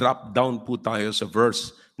mag-drop down po tayo sa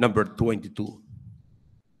verse number 22.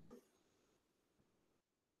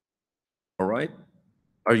 All right?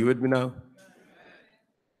 Are you with me now?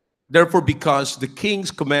 Therefore, because the king's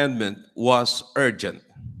commandment was urgent,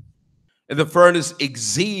 and the furnace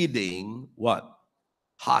exceeding what?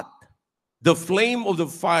 Hot. The flame of the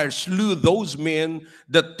fire slew those men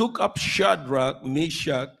that took up Shadrach,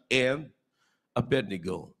 Meshach, and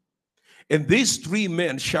Abednego. And these three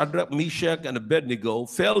men, Shadrach, Meshach, and Abednego,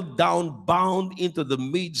 fell down bound into the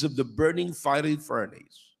midst of the burning fiery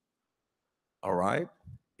furnace. All right?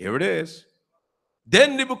 Here it is.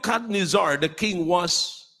 Then Nebuchadnezzar, the king,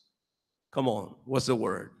 was, come on, what's the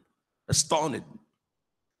word? Astonished.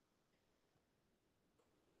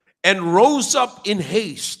 And rose up in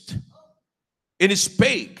haste, and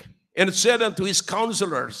spake, and said unto his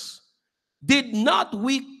counselors, did not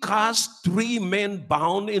we cast three men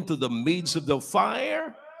bound into the midst of the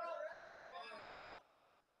fire?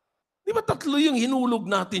 Di ba tatlo yung hinulog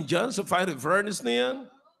natin dyan sa fiery furnace na yan?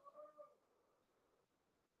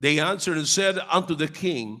 They answered and said unto the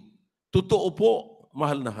king, totoo po,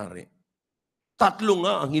 mahal na hari. Tatlo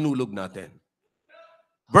nga ang hinulog natin.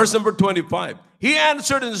 Verse number 25. He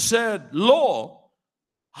answered and said, lo,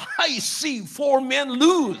 I see 4 men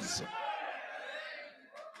lose.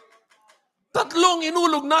 Tatlong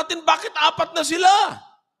inulog natin, bakit 4 na sila?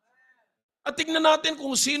 At tignan natin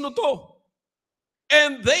kung sino to.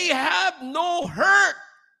 And they have no hurt.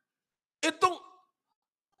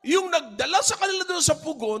 Yung nagdala sa kanila doon sa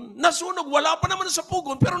pugon, nasunog, wala pa naman sa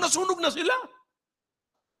pugon, pero nasunog na sila.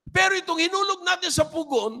 Pero itong hinulog natin sa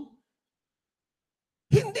pugon,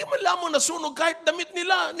 hindi man lamang nasunog kahit damit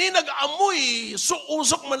nila. Ni nag-amoy,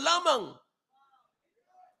 usok man lamang.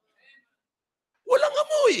 Walang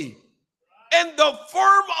amoy. And the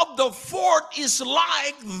form of the fourth is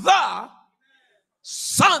like the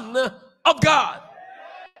Son of God.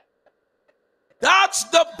 That's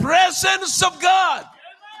the presence of God.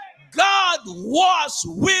 God was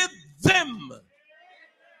with them.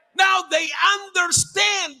 Now they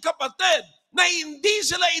understand, kapatid, na hindi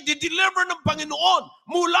sila i-deliver ng Panginoon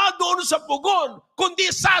mula doon sa pugon, kundi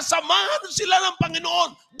sasamahan sila ng Panginoon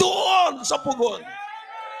doon sa pugon.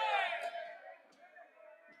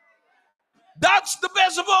 That's the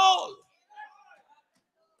best of all.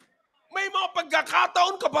 May mga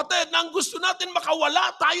pagkakataon, kapatid, na ang gusto natin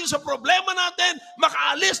makawala tayo sa problema natin,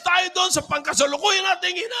 makaalis tayo doon sa pangkasalukuyan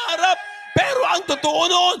natin hinaharap. Pero ang totoo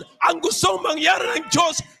noon, ang gustong mangyari ng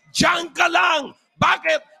Diyos, diyan ka lang.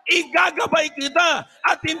 Bakit? Igagabay kita.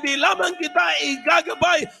 At hindi lamang kita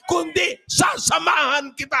igagabay, kundi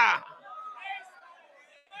sasamahan kita.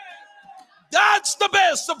 That's the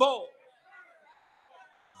best of all.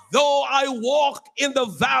 Though I walk in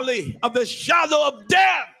the valley of the shadow of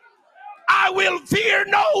death, I will fear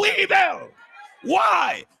no evil.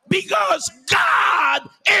 Why? Because God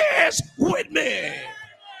is with me.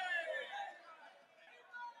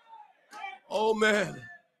 Oh man.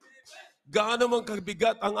 Gaano man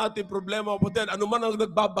kabigat ang ating problema, kapatid. Ano man ang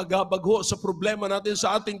nagbabagabagho sa problema natin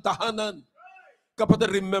sa ating tahanan.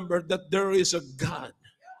 Kapatid, remember that there is a God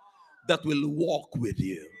that will walk with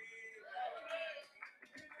you.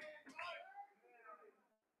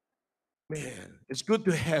 Man, it's good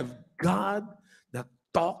to have God that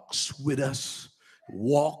talks with us,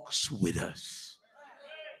 walks with us.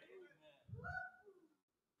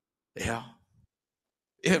 Yeah.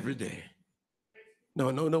 Every day.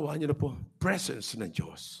 Nawawaan niyo na po. Presence ng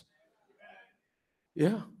Diyos.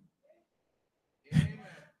 Yeah.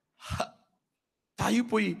 Tayo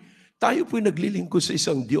po'y naglilingkod sa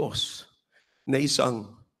isang Diyos na isang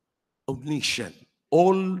omniscient,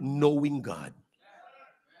 all-knowing God.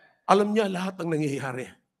 Alam niya lahat ng nangyayari.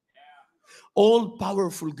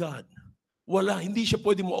 All-powerful God. Hindi siya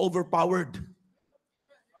pwede mo overpowered.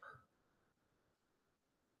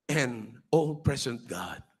 And all-present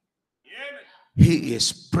God. He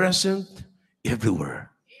is present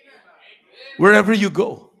everywhere. Wherever you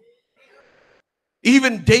go.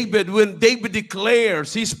 Even David, when David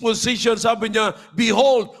declares his position, sabi niya,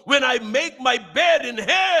 behold, when I make my bed in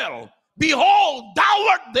hell, behold, thou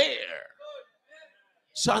art there.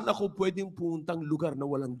 Saan ako pwedeng puntang lugar na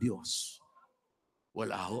walang Diyos?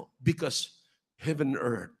 Wala ho. Because heaven and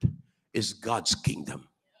earth is God's kingdom.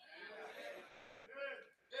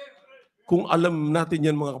 Kung alam natin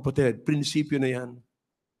yan mga kapatid, prinsipyo na yan,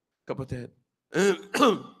 kapatid,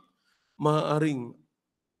 maaaring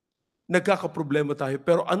nagkakaproblema tayo,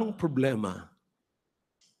 pero anong problema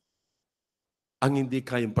ang hindi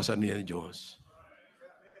kayang pasanin ng Diyos?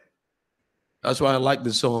 That's why I like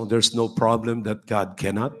the song, there's no problem that God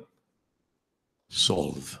cannot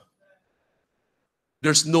solve.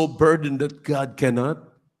 There's no burden that God cannot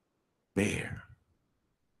bear.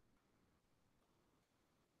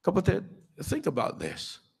 Kapatid, think about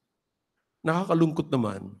this. Nakakalungkot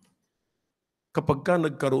naman, kapag ka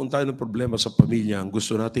nagkaroon tayo ng problema sa pamilya, ang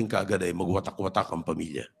gusto natin kaagad ay magwatak-watak ang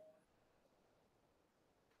pamilya.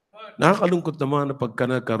 Nakakalungkot naman na pagka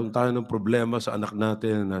nagkaroon tayo ng problema sa anak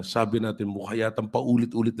natin, na sabi natin, mukha yatang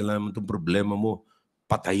paulit-ulit na naman itong problema mo,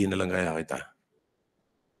 patayin na lang kaya kita.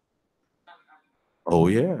 Oh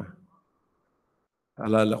yeah.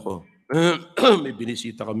 Alala ko, may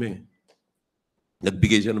binisita kami.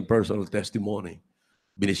 Nagbigay siya ng personal testimony.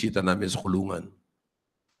 Binisita namin sa kulungan.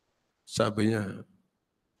 Sabi niya,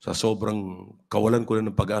 sa sobrang kawalan ko na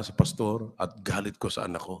ng pag-asa, pastor, at galit ko sa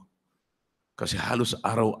anak ko. Kasi halos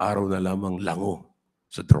araw-araw na lamang lango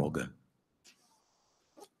sa droga.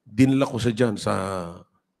 Dinala ko siya dyan sa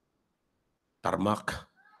Tarmac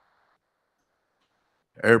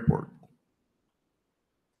Airport.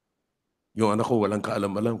 Yung anak ko walang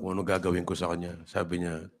kaalam-alam kung ano gagawin ko sa kanya. Sabi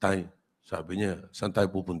niya, Tay, sabi niya, saan tayo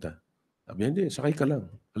pupunta? Sabi niya, hindi, sakay ka lang.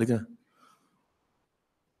 Halika.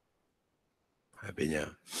 Sabi niya.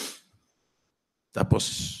 Tapos,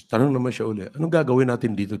 tanong naman siya uli, anong gagawin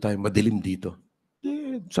natin dito tayo? Madilim dito.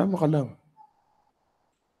 Sama ka lang.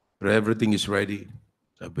 But everything is ready.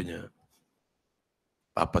 Sabi niya,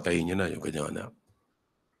 papatayin niya na yung kanyang anak.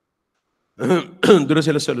 Doon na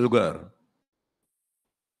sila sa lugar.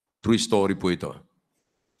 True story po ito.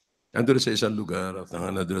 Nandun sa isang lugar at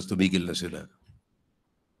nandun tumigil na sila.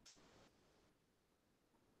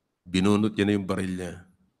 Binunot niya na yung baril niya.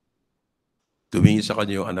 Tumingin sa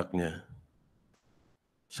kanya yung anak niya.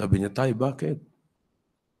 Sabi niya, Tay, bakit?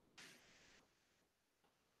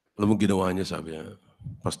 Alam mo ginawa niya, sabi niya,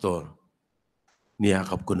 Pastor,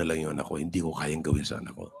 niyakap ko na lang yung anak ko, hindi ko kayang gawin sa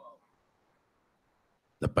anak ko.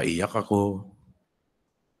 Napaiyak ako.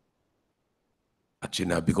 At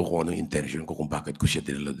sinabi ko kung anong intention ko, kung bakit ko siya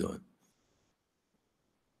dinala doon.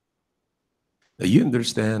 Now, you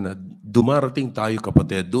understand na dumarating tayo,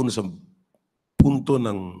 kapatid, doon sa punto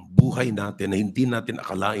ng buhay natin na hindi natin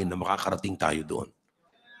akalain na makakarating tayo doon.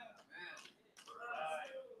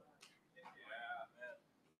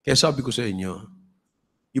 Kaya sabi ko sa inyo,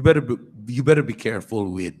 you better be careful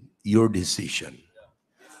with your decision,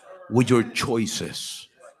 with your choices.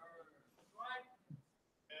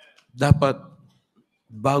 Dapat,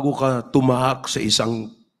 bago ka tumahak sa isang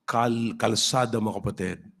kalsada, mga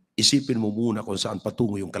kapatid, isipin mo muna kung saan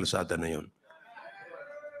patungo yung kalsada na yun.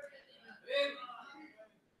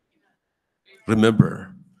 Remember,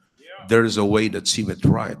 there is a way that seemeth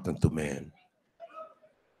right unto man,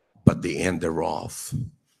 but the end thereof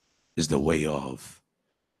is the way of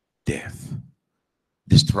death,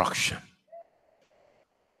 destruction.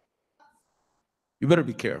 You better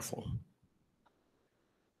be careful.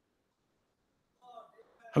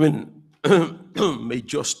 I mean, may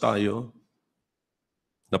Diyos tayo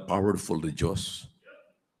na powerful na Diyos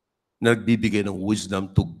na nagbibigay ng wisdom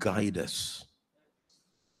to guide us.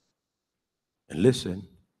 And listen,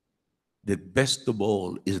 the best of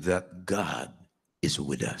all is that God is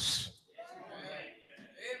with us.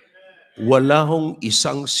 Wala hong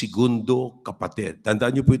isang segundo, kapatid.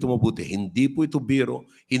 Tandaan niyo po ito mabuti. Hindi po ito biro,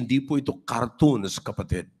 hindi po ito cartoons,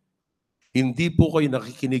 kapatid. Hindi po kayo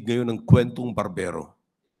nakikinig ngayon ng kwentong barbero.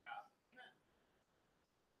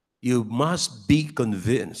 You must be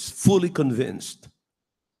convinced, fully convinced,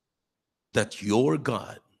 that your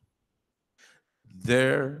God,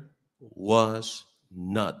 there was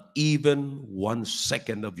not even 1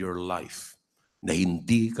 second of your life na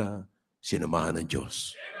hindi ka sinamahan ng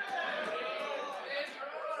Diyos.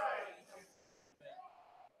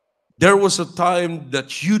 There was a time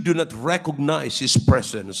that you do not recognize His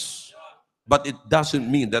presence, but it doesn't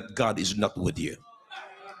mean that God is not with you.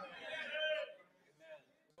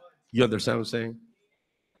 You understand what I'm saying?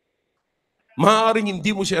 Maaaring hindi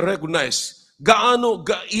mo siya recognize.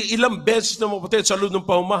 Ilang beses na mga kapatid sa loob ng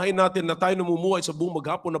pamamahay natin na tayo namumuhay sa buong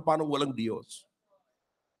maghapon na parang walang Diyos.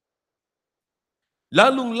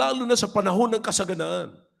 Lalong-lalo na sa panahon ng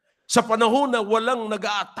kasaganaan. Sa panahon na walang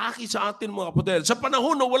nag-aatake sa atin mga kapatid. Sa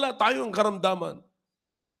panahon na wala tayong karamdaman.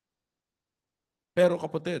 Pero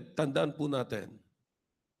kapatid, tandaan po natin,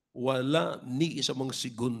 wala ni isa mga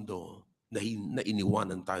segundo na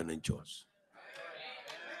iniwanan tayo ng Diyos.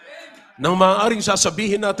 Nang maaaring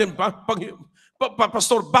sasabihin natin,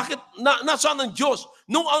 Pastor, bakit nasaan ang Diyos?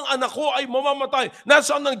 Nung ang anak ko ay mamamatay,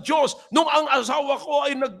 nasaan ang Diyos? Nung ang asawa ko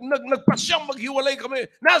ay nagpasyang maghiwalay kami,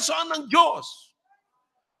 nasaan ang Diyos?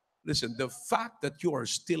 Listen, the fact that you are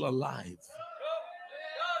still alive,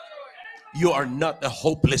 you are not a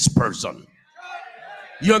hopeless person.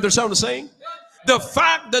 You understand what I'm saying? The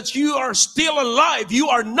fact that you are still alive,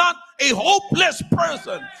 you are not a hopeless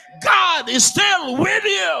person. God is still with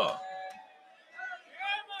you.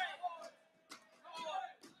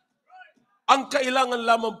 Ang kailangan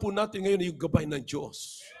lamang po natin ngayon ay yung gabay ng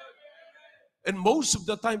Diyos. And most of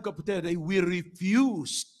the time, kapatid, we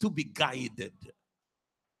refuse to be guided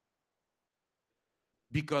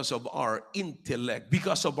because of our intellect,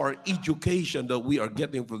 because of our education that we are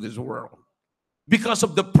getting from this world, because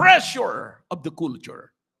of the pressure of the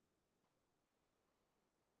culture.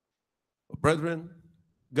 Brethren,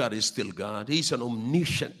 God is still God. He's an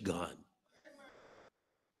omniscient God.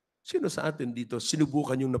 Sino sa atin dito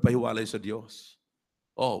sinubukan yung napahiwalay sa Diyos?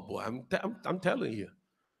 Oh boy, I'm telling you.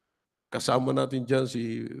 Kasama natin dyan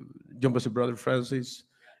dyan ba si Brother Francis?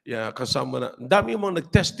 Yeah, kasama na. Ang dami yung mga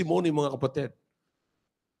nag-testimony mga kapatid.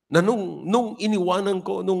 Na nung iniwanan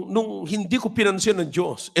ko, nung hindi ko pinansin ng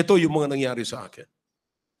Diyos, ito yung mga nangyari sa akin.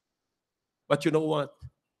 But you know what?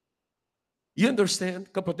 You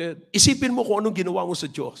understand, kapatid? Isipin mo kung anong ginawa mo sa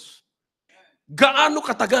Diyos. Gaano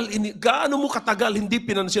mo katagal hindi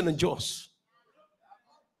pinansin ng Diyos?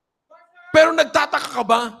 Pero nagtataka ka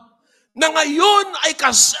ba na ngayon ay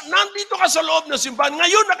nandito ka sa loob ng simbahan,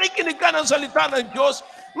 ngayon nakikinig ka ng salita ng Diyos,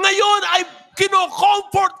 ngayon ay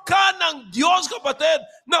kino-comfort ka ng Diyos, kapatid,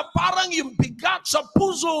 na parang yung bigat sa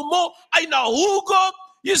puso mo ay nahugot.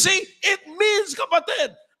 You see, it means,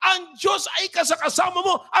 kapatid, ang Diyos ay kasama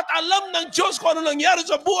mo at alam ng Diyos kung ano nangyari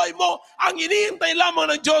sa buhay mo. Ang hinihintay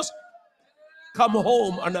lamang ng Diyos, come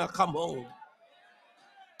home, anak, come home.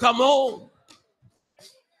 Come home.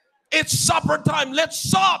 It's supper time. Let's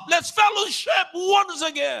sup. Let's fellowship once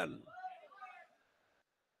again.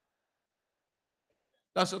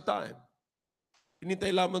 That's the time.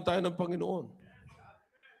 Hinintay lamang tayo ng Panginoon.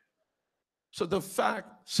 So the fact,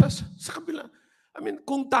 sa kabila,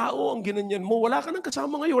 kung tao ang ginanyan mo, wala ka nang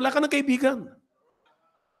kasama ngayon, wala ka nang kaibigan.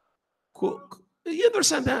 You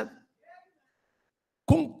understand that?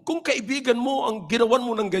 Kung kaibigan mo ang ginawan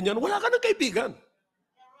mo ng ganyan, wala ka nang kaibigan.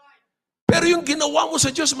 Pero yung ginawa mo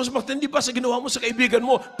sa Diyos, mas matindi pa sa ginawa mo sa kaibigan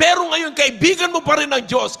mo. Pero ngayon, kaibigan mo pa rin ng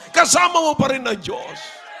Diyos. Kasama mo pa rin ng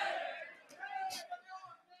Diyos.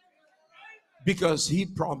 Because He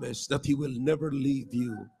promised that He will never leave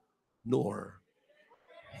you nor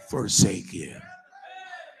forsake you.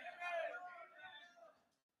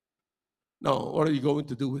 Now, what are you going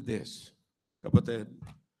to do with this, kapatid?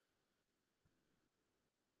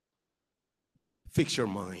 Fix your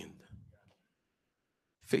mind.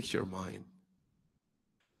 Fix your mind.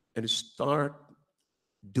 And start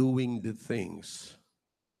doing the things.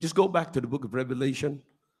 Just go back to the book of Revelation,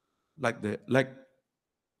 like the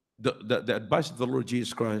advice of the Lord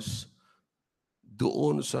Jesus Christ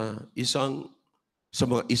doon sa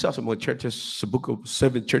mga churches, sa book of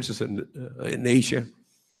 7 churches in Asia.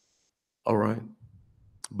 All right.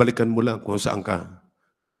 Balikan mo lang kung saan ka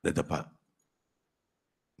nadapa.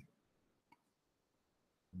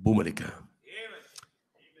 Bumalik ka.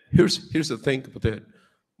 Here's the thing, kapatid.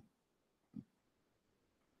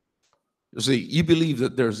 You see, you believe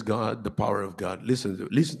that there's God, the power of God. Listen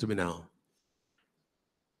to me now.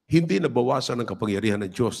 Hindi nabawasan ang kapangyarihan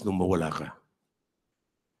ng Diyos nung mawala ka.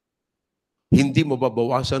 Hindi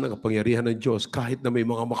mababawasan ang kapangyarihan ng Diyos kahit na may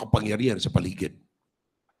mga makapangyarihan sa paligid.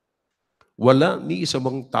 Wala ni isa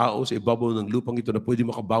mang tao sa ibabaw ng lupang ito na pwede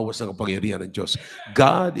makabawas ng kapangyarihan ng Diyos.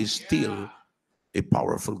 God is still a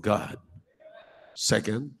powerful God.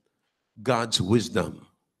 Second, God's wisdom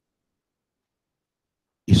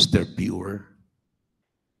is still pure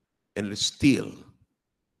and is still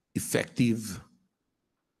effective.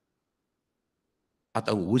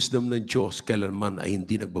 At ang wisdom ng Diyos kailanman ay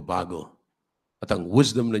hindi nagbabago. At ang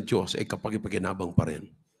wisdom ng Diyos ay kapag-ipaginabang pa rin.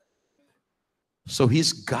 So His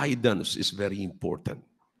guidance is very important.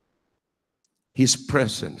 His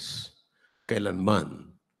presence kailanman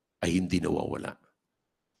ay hindi nawawala.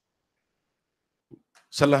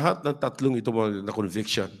 Sa lahat ng tatlong ito na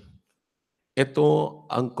conviction, ito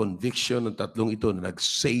ang conviction ng tatlong ito na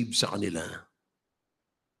nag-save sa kanila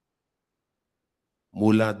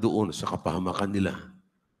mula doon sa kapahamakan nila,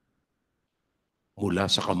 mula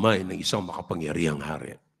sa kamay ng isang makapangyarihang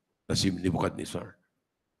hari na si Nebuchadnezzar.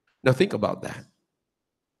 Now think about that.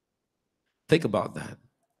 Think about that.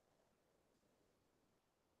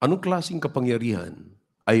 Anong klaseng kapangyarihan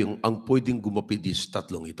ay ang pwedeng gumapidis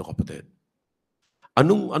tatlong ito, kapatid?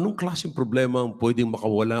 Anong klaseng problema ang pwedeng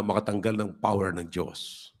makawala, makatanggal ng power ng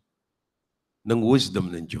Diyos? Ng wisdom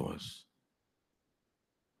ng Diyos?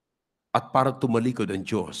 At para tumalikod ang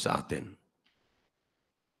Diyos sa atin?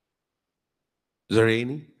 Is there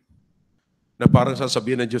any? Na parang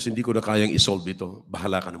sasabihin ng Diyos, hindi ko na kayang isolve ito.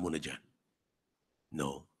 Bahala ka na muna dyan.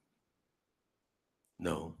 No.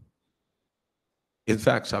 No. In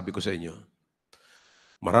fact, sabi ko sa inyo,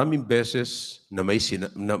 maraming beses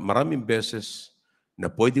na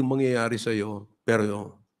pwedeng mangyayari sa iyo,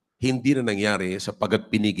 pero hindi na nangyari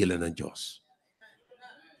sapagkat pinigilan ng Diyos.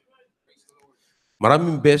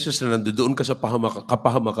 Maraming beses na nandoon ka sa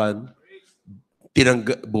kapahamakan,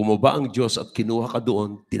 bumaba ang Diyos at kinuha ka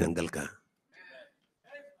doon, tinanggal ka.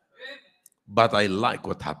 But I like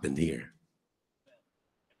what happened here.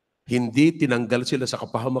 Hindi tinanggal sila sa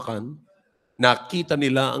kapahamakan, nakita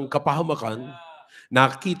nila ang kapahamakan,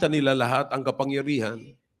 nakita nila lahat ang kapangyarihan.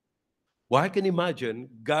 Well, I can imagine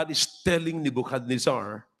God is telling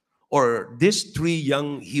Nebuchadnezzar, or these three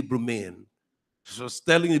young Hebrew men, so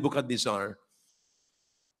telling Nebuchadnezzar,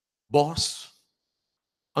 boss,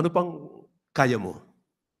 ano pang kaya mo?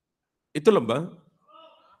 Ito lang ba?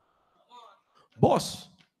 Boss,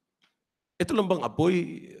 ito lang bang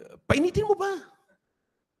apoy? Painitin mo ba?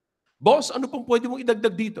 Boss, ano pang pwede mong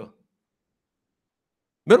idagdag dito?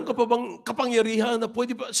 Meron ka pa bang kapangyarihan na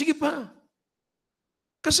pwede pa? Sige pa.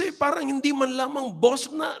 Kasi parang hindi man lamang boss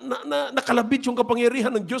na nakalabit yung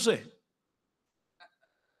kapangyarihan ng Diyos eh.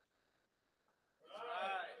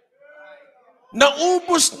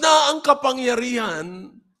 Naubos na ang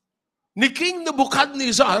kapangyarihan ni King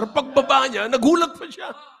Nebuchadnezzar, pagbaba niya, nagulat pa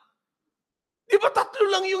siya. Di ba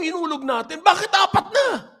 3 lang yung hinulog natin? Bakit 4 na?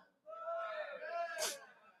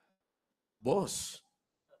 Boss,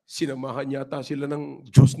 sinamahan yata sila ng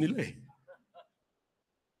Diyos nila eh.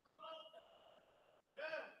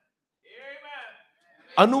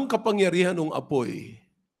 Anong kapangyarihan ng apoy?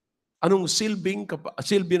 Anong silbi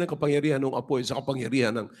ng kapangyarihan ng apoy sa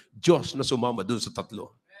kapangyarihan ng Diyos na sumama doon sa 3?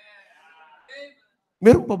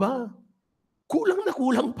 Meron pa ba? Kulang na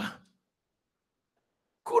kulang pa.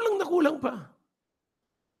 Kulang na kulang pa.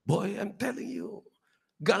 Boy, I'm telling you,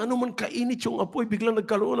 gaano man kainit yung apoy, biglang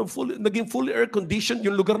nagkaroon ng naging fully air-conditioned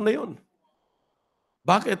yung lugar na yon.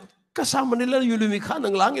 Bakit? Kasama nila yung lumikha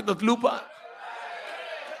ng langit at lupa.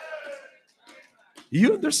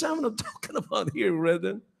 You understand what I'm talking about here,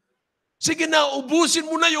 brethren? Sige na, ubusin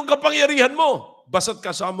mo na yung kapangyarihan mo. Basta't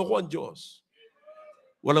kasama ko ang Diyos.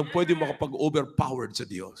 Walang pwede makapag-overpowered sa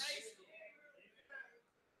Diyos.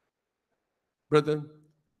 Brethren,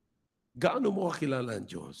 gaano mo kakilala ang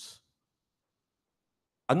Diyos?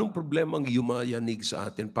 Anong problema ang yumayanig sa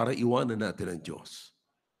atin para iwanan natin ang Diyos?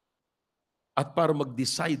 At para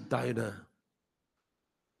mag-decide tayo na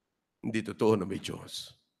hindi totoo na may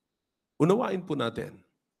Diyos. Unawain po natin.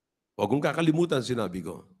 Huwag kong kakalimutan sinabi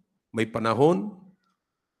ko. May panahon,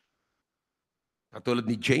 katulad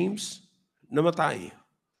ni James, namatay.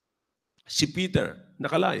 Si Peter,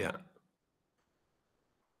 nakalaya.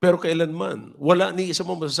 Pero kailanman, wala ni isa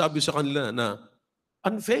mo masasabi sa kanila na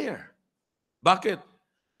unfair. Bakit?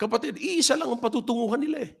 Kapatid, iisa lang ang patutunguhan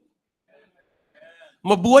nila eh.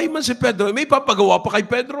 Mabuhay man si Pedro, may papagawa pa kay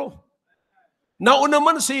Pedro. Nauna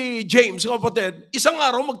man si James, kapatid, isang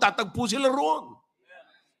araw magtatagpo sila roon.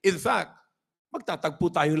 In fact, magtatagpo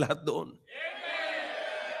tayo lahat doon.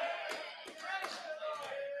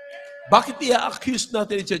 Bakit i-accuse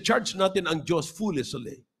natin, i-charge natin ang Diyos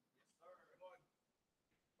foolishly?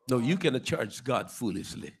 No, you cannot charge God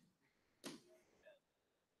foolishly.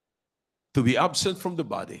 To be absent from the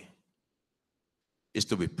body is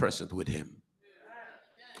to be present with Him.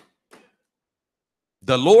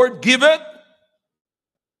 The Lord give it,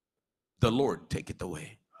 the Lord take it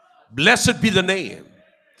away. Blessed be the name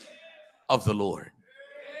of the Lord.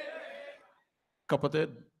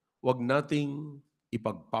 Kapatid, wag nating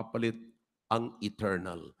ipagpapalit ang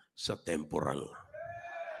eternal sa temporal.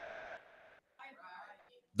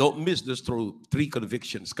 Don't miss those three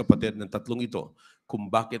convictions, kapatid, ng tatlong ito, kung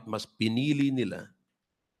bakit mas pinili nila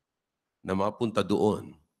na mapunta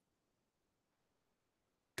doon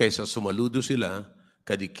kaysa sumaludo sila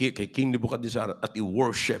kay King Nebuchadnezzar at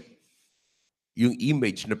i-worship yung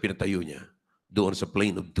image na pinatayo niya doon sa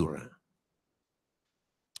plain of Dura.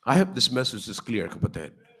 I hope this message is clear,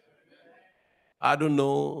 kapatid. I don't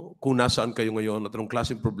know kung nasaan kayo ngayon at anong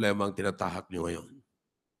klaseng problema ang tinatahak niyo ngayon.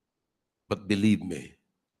 But believe me,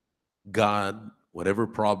 God, whatever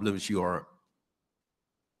problems you are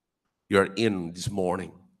in this morning,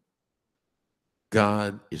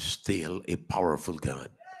 God is still a powerful God.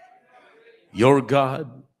 Your God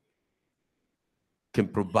can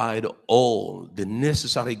provide all the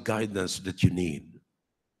necessary guidance that you need.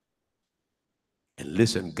 And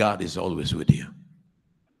listen, God is always with you.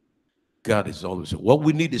 God is always. What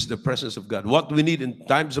we need is the presence of God. What we need in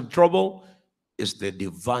times of trouble is the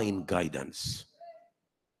divine guidance.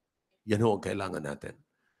 Yan ho ang kailangan natin.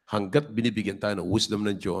 Hanggat binibigyan tayo ng wisdom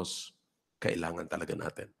ng Diyos, kailangan talaga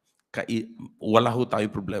natin. Wala ho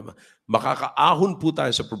tayong problema. Makakaahon po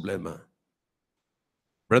tayo sa problema.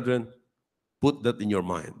 Brethren, put that in your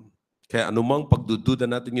mind. Kaya anumang pagdududa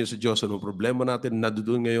natin ngayon sa Diyos, anong problema natin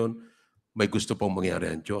naduduan ngayon, may gusto pang mangyari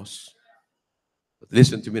ang Diyos. But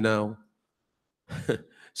listen to me now.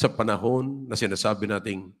 Sa panahon na sinasabi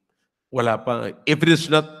nating wala pa, if it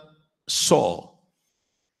is not so,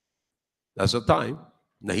 that's a time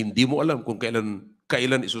na hindi mo alam kung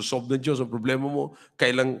kailan isusolve ng Diyos ang problema mo,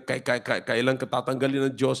 kailan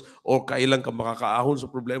katatanggalin ng Diyos, o kailan ka makakaahon sa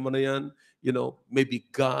problema na yan. You know,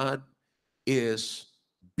 maybe God is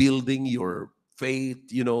building your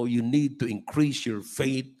faith. You know, you need to increase your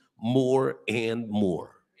faith more and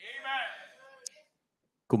more.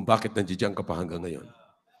 Kung bakit nandiyan ka pa hanggang ngayon.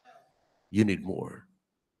 You need more.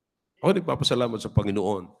 Ako nagpapasalamat sa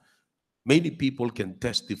Panginoon. Many people can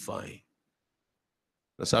testify.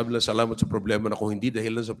 Nasabi lang, salamat sa problema na kung hindi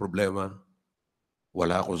dahilan sa problema,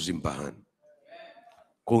 wala ako sa simbahan.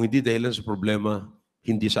 Kung hindi dahilan sa problema,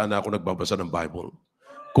 hindi sana ako nagbabasa ng Bible.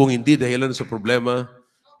 Kung hindi dahilan sa problema,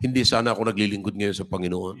 hindi sana ako naglilingkod ngayon sa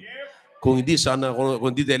Panginoon. Kung hindi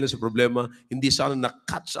dahil sa problema, hindi sana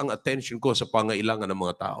na-catch ang attention ko sa pangailangan ng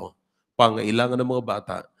mga tao, pangailangan ng mga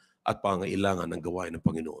bata, at pangailangan ng gawain ng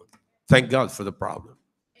Panginoon. Thank God for the problem.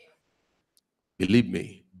 Believe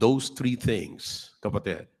me, those three things,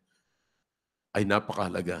 kapatid, ay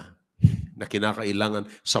napakahalaga na kinakailangan.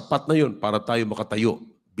 Sapat na yun para tayo makatayo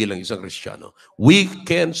bilang isang Kristiyano. We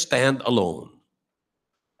can stand alone.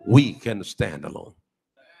 We can stand alone.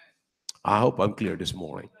 I hope I'm clear this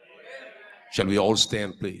morning. Shall we all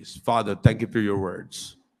stand, please? Father, thank you for your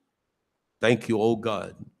words. Thank you, O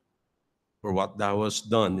God, for what thou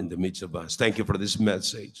hast done in the midst of us. Thank you for this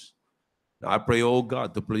message. Now, I pray, O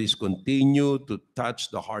God, to please continue to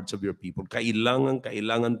touch the hearts of your people.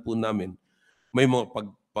 Kailangan po namin. May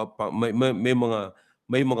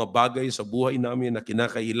mga bagay sa buhay namin na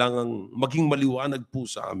kinakailangang maging maliwanag po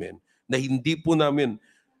sa amin, na hindi po namin,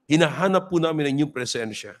 hinahanap po namin ang inyong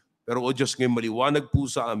presensya. Pero, O Diyos, ngayon maliwanag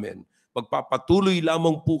po sa amin. Magpapatuloy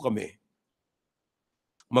lamang po kami.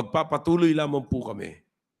 Magpapatuloy lamang po kami.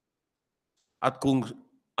 At kung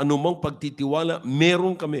anumang pagtitiwala,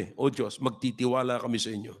 meron kami, O Diyos, magtitiwala kami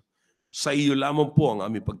sa inyo. Sa iyo lamang po ang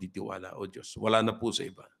aming pagtitiwala, O Diyos. Wala na po sa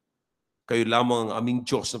iba. Kayo lamang ang aming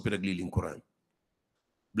Diyos na pinaglilingkuran.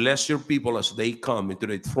 Bless your people as they come into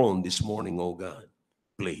the throne this morning, O God.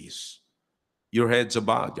 Please. Your heads are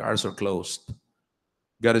bowed, your eyes are closed.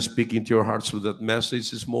 God is speaking to your hearts with that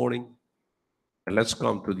message this morning. And let's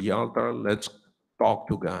come to the altar. Let's talk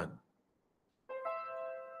to God.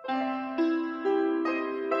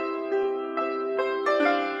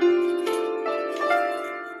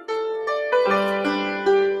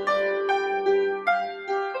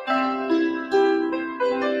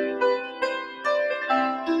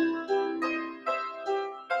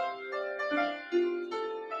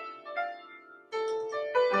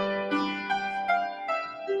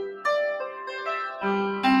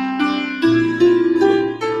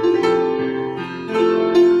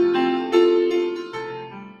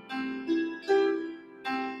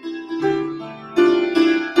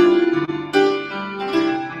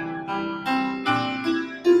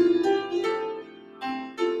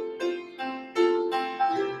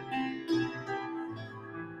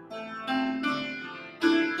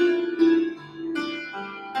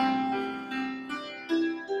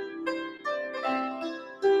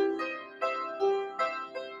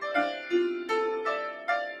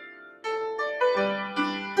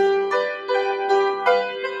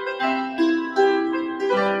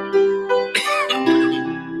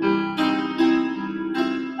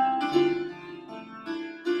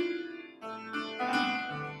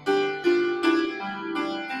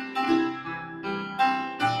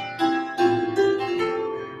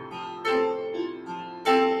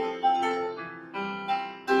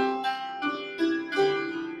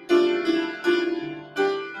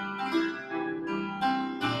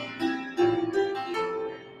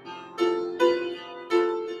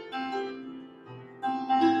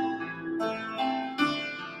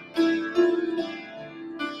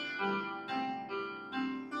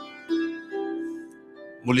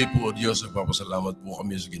 Muli po, O Diyos, nagpapasalamat po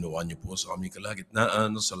kami sa ginawa niyo po sa aming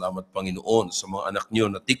kalagitnaan. Salamat, Panginoon, sa mga anak niyo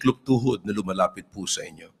na tiklop tuhod na lumalapit po sa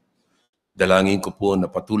inyo. Dalangin ko po na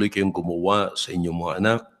patuloy kayong gumawa sa inyong mga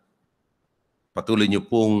anak. Patuloy niyo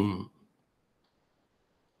pong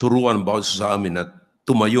turuan bawat sa amin at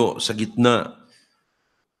tumayo sa gitna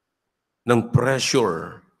ng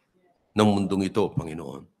pressure ng mundong ito,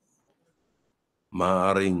 Panginoon.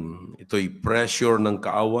 Maaring ito'y pressure ng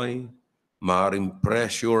kaaway, maaring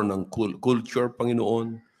pressure ng culture,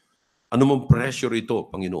 Panginoon. Anumang pressure ito,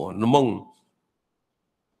 Panginoon.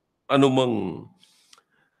 Anumang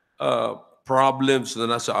problems na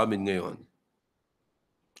nasa amin ngayon,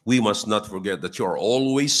 we must not forget that you are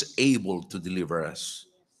always able to deliver us.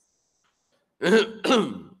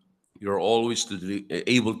 You're always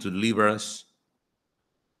able to deliver us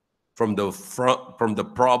from the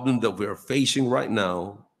problem that we are facing right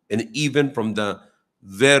now, and even from the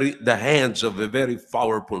hands of a very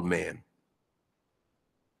powerful man.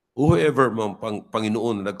 Whoever mang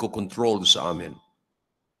Panginoon na nagko-control sa amin,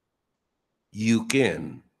 you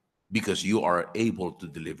can, because you are able to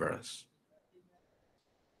deliver us.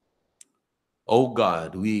 Oh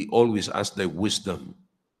God, we always ask thy wisdom,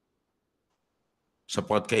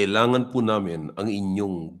 sapagkat kailangan po namin ang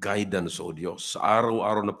inyong guidance, O Diyos. Sa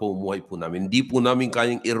araw-araw na pumuhay po namin, hindi po namin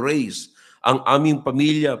kayang erase ang aming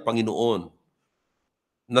pamilya, Panginoon,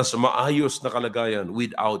 na sa maayos na kalagayan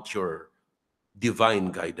without your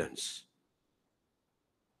divine guidance.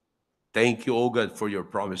 Thank you, O God, for your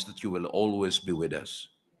promise that you will always be with us.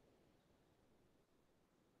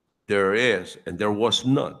 There is, and there was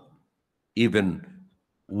not, even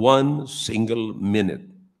one single minute,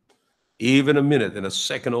 even a minute and a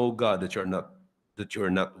second, oh God, that you're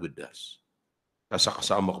not with us.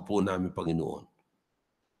 Kasama ko po namin, Panginoon.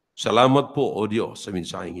 Salamat po, O Diyos, sa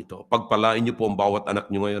mensaheng ito. Pagpalain niyo po ang bawat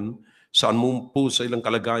anak niyo ngayon. Saan mo po sa ilang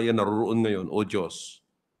kalagayan naroon ngayon, O Diyos,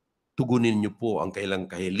 tugunin niyo po ang kailang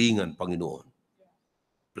kahilingan, Panginoon.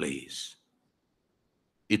 Please.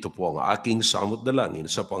 Ito po ang aking samot dalangin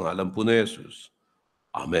sa pangalan po ni Jesus.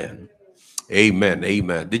 Amen. Amen.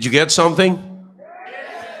 Amen. Did you get something?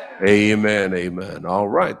 Amen, amen. All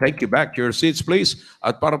right, thank you. Back to your seats, please.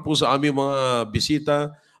 At para po sa aming mga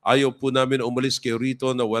bisita, ayaw po namin umalis kayo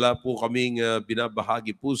rito na wala po kaming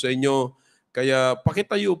binabahagi po sa inyo. Kaya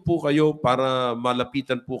pakitayo po kayo para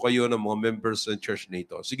malapitan po kayo ng mga members ng church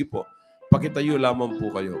nito. Sige po, pakitayo lamang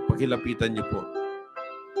po kayo. Pakilapitan niyo po.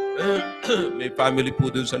 May family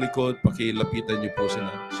po dun sa likod, pakilapitan niyo po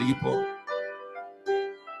sila. Sige po.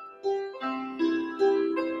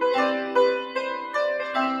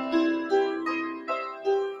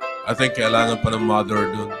 I think kailangan pa ng mother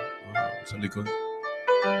doon sa likod.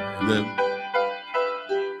 Amen.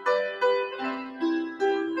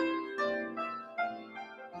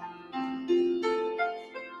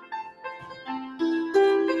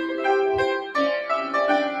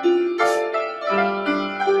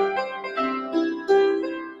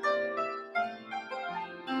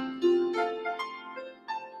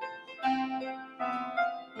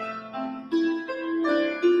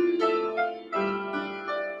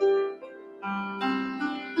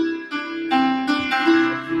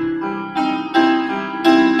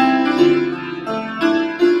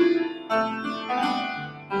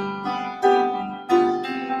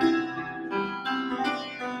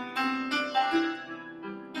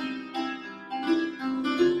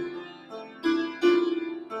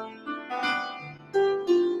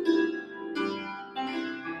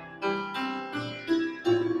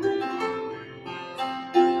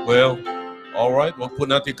 Well, all right. Huwag po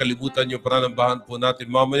natin kalimutan yung pananambahan po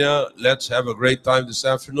natin mamaya. Let's have a great time this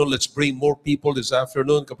afternoon. Let's bring more people this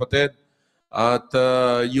afternoon, kapatid. At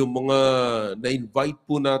yung mga na-invite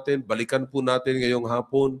po natin, balikan po natin ngayong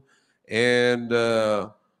hapon. And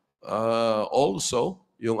also,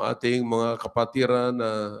 yung ating mga kapatiran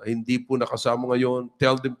na hindi po nakasama ngayon,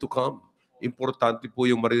 tell them to come. Importante po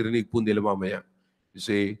yung maririnig po nila mamaya. You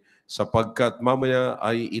see, sapagkat mamaya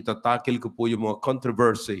ay itatakil ko po yung mga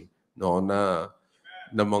controversy, no, na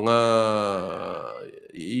mga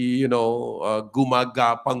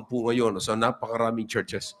gumagapang po ngayon sa napakaraming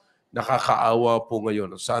churches. Nakakaawa po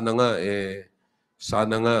ngayon. Sana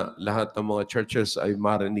nga lahat ng mga churches ay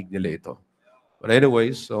marinig nila ito. But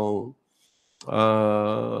anyway, so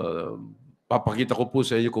papakita ko po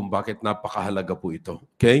sa inyo kung bakit napakahalaga po ito.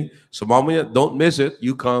 Okay? So mamaya, don't miss it.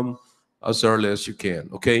 You come as early as you can.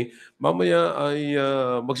 Okay? Mamaya ay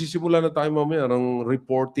magsisimula na tayo mamaya ng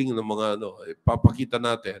reporting ng mga papakita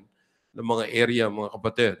natin ng mga area, mga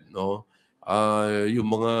kapatid, no? Yung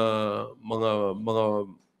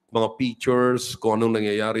mga pictures, kung anong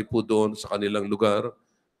nangyayari po doon sa kanilang lugar,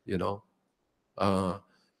 you know.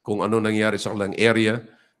 kung ano nangyari sa kanilang area,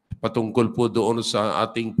 patungkol po doon sa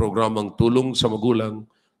ating programang Tulong sa Magulang,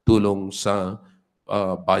 Tulong sa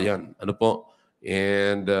Bayan. Ano po?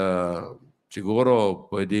 And siguro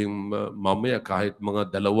pwedeng mamaya kahit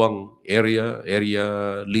mga dalawang area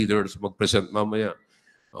leaders mag-present mamaya.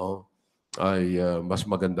 Ay mas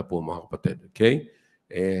maganda po mga kapatid. Okay?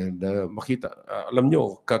 And makita, alam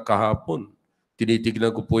nyo, kahapon,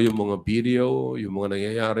 tinitignan ko po yung mga video, yung mga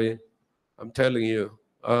nangyayari. I'm telling you,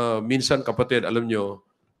 minsan kapatid, alam nyo,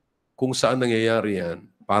 kung saan nangyayari yan,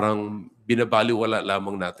 parang binabaliwala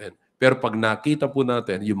lamang natin. Pero pag nakita po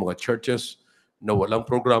natin yung mga churches na walang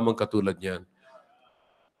programang katulad yan,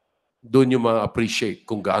 doon yung ma-appreciate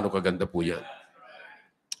kung gaano kaganda po yan.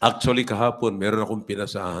 Actually, kahapon, meron akong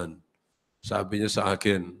pinasahan. Sabi niya sa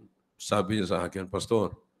akin,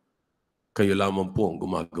 Pastor, kayo lamang po ang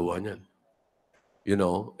gumagawa niyan. You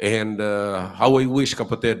know, and how I wish,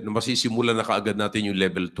 kapatid, na masisimulan na kaagad natin yung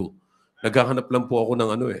level 2. Naghahanap lang po ako ng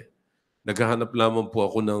Naghahanap lamang po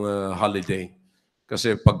ako ng holiday.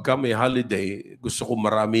 Kasi pagka may holiday, gusto ko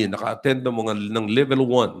marami naka-attend ng level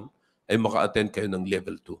 1 ay maka-attend kayo ng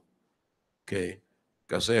level 2. Okay?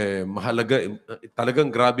 Kasi mahalaga,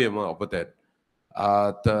 talagang grabe mga kapatid.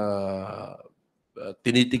 At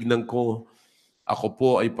tinitignan ko, ako po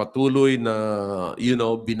ay patuloy na,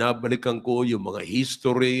 binabalikan ko yung mga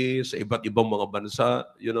history sa iba't ibang mga bansa,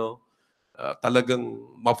 talagang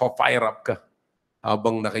mafa-fire up ka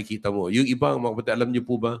habang nakikita mo. Yung iba, mga kapatid, alam niyo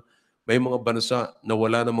po ba, may mga bansa na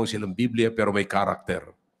wala namang silang Biblia pero may karakter.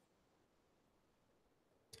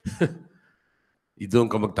 Doon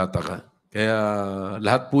ka magtataka. Kaya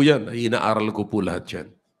lahat po yan, ay inaaral ko po lahat yan.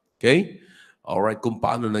 Okay? Alright, kung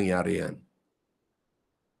paano nangyari yan.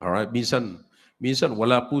 Alright, minsan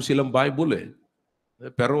wala po silang Bible eh.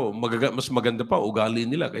 Pero mas maganda pa ugali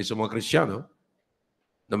nila kaysa mga Kristiyano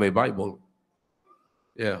na may Bible.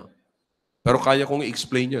 Yeah. Pero kaya kong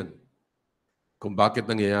i-explain yan kung bakit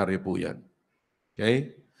nangyayari po yan.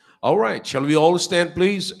 Okay? Alright, shall we all stand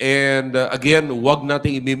please? And again, huwag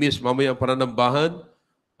nating imimiss mamaya ang pananambahan.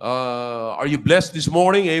 Are you blessed this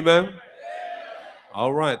morning? Amen?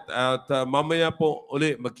 Alright, at mamaya po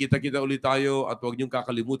uli, magkita-kita ulit tayo at huwag niyong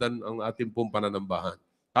kakalimutan ang ating pong pananambahan.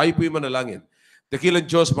 Tayo po yung manalangin. Dakilang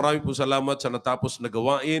Diyos, marami po salamat sa natapos na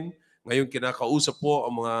gawain. Ngayon kinakausap po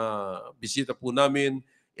ang mga bisita po namin.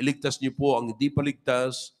 Iligtas niyo po ang hindi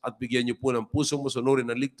paligtas at bigyan niyo po ng pusong masunurin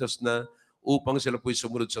na ligtas na upang sila po'y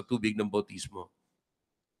sumunod sa tubig ng bautismo.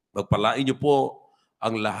 Magpalain niyo po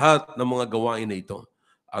ang lahat ng mga gawain na ito.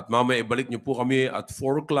 At mamaya ibalik niyo po kami at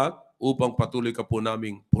 4 o'clock upang patuloy ka po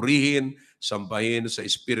naming purihin, sambahin sa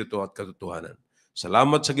Espiritu at katotohanan.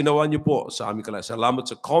 Salamat sa ginawa niyo po sa aming kalagayan. Salamat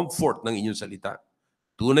sa comfort ng inyong salita.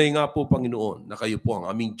 Tunay nga po, Panginoon, na kayo po ang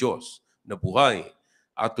aming Diyos na buhay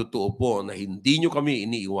at totoo po na hindi niyo kami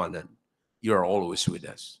iniiwanan. You are always with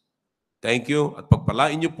us. Thank you at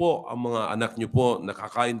pagpalain niyo po ang mga anak niyo po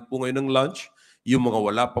nakakain po ngayon ng lunch. Yung mga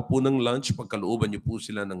wala pa po ng lunch, pagkalooban niyo po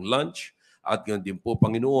sila ng lunch. At ganun din po,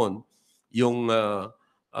 Panginoon, yung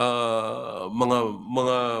mga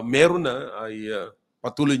meron na ay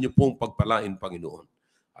patuloy niyo pong pagpalain, Panginoon.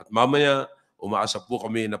 At mamaya, umaasa po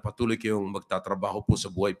kami na patuloy kayong magtatrabaho po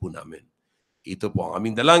sa buhay po namin. Ito po ang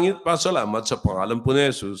aming dalangin. Pasalamat sa pangalan po ni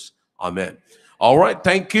Jesus. Amen. All right,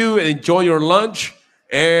 thank you and enjoy your lunch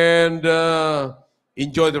and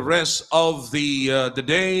enjoy the rest of the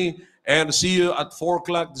day and see you at 4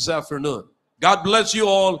 o'clock this afternoon. God bless you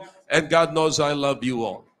all and God knows I love you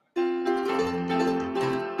all.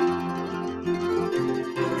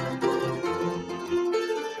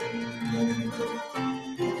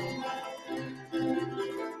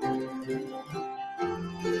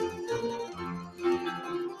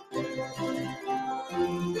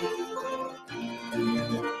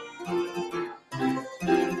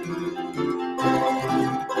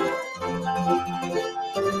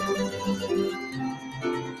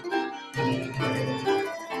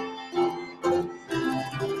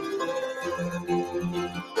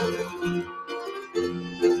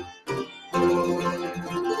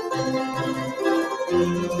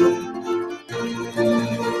 Thank you.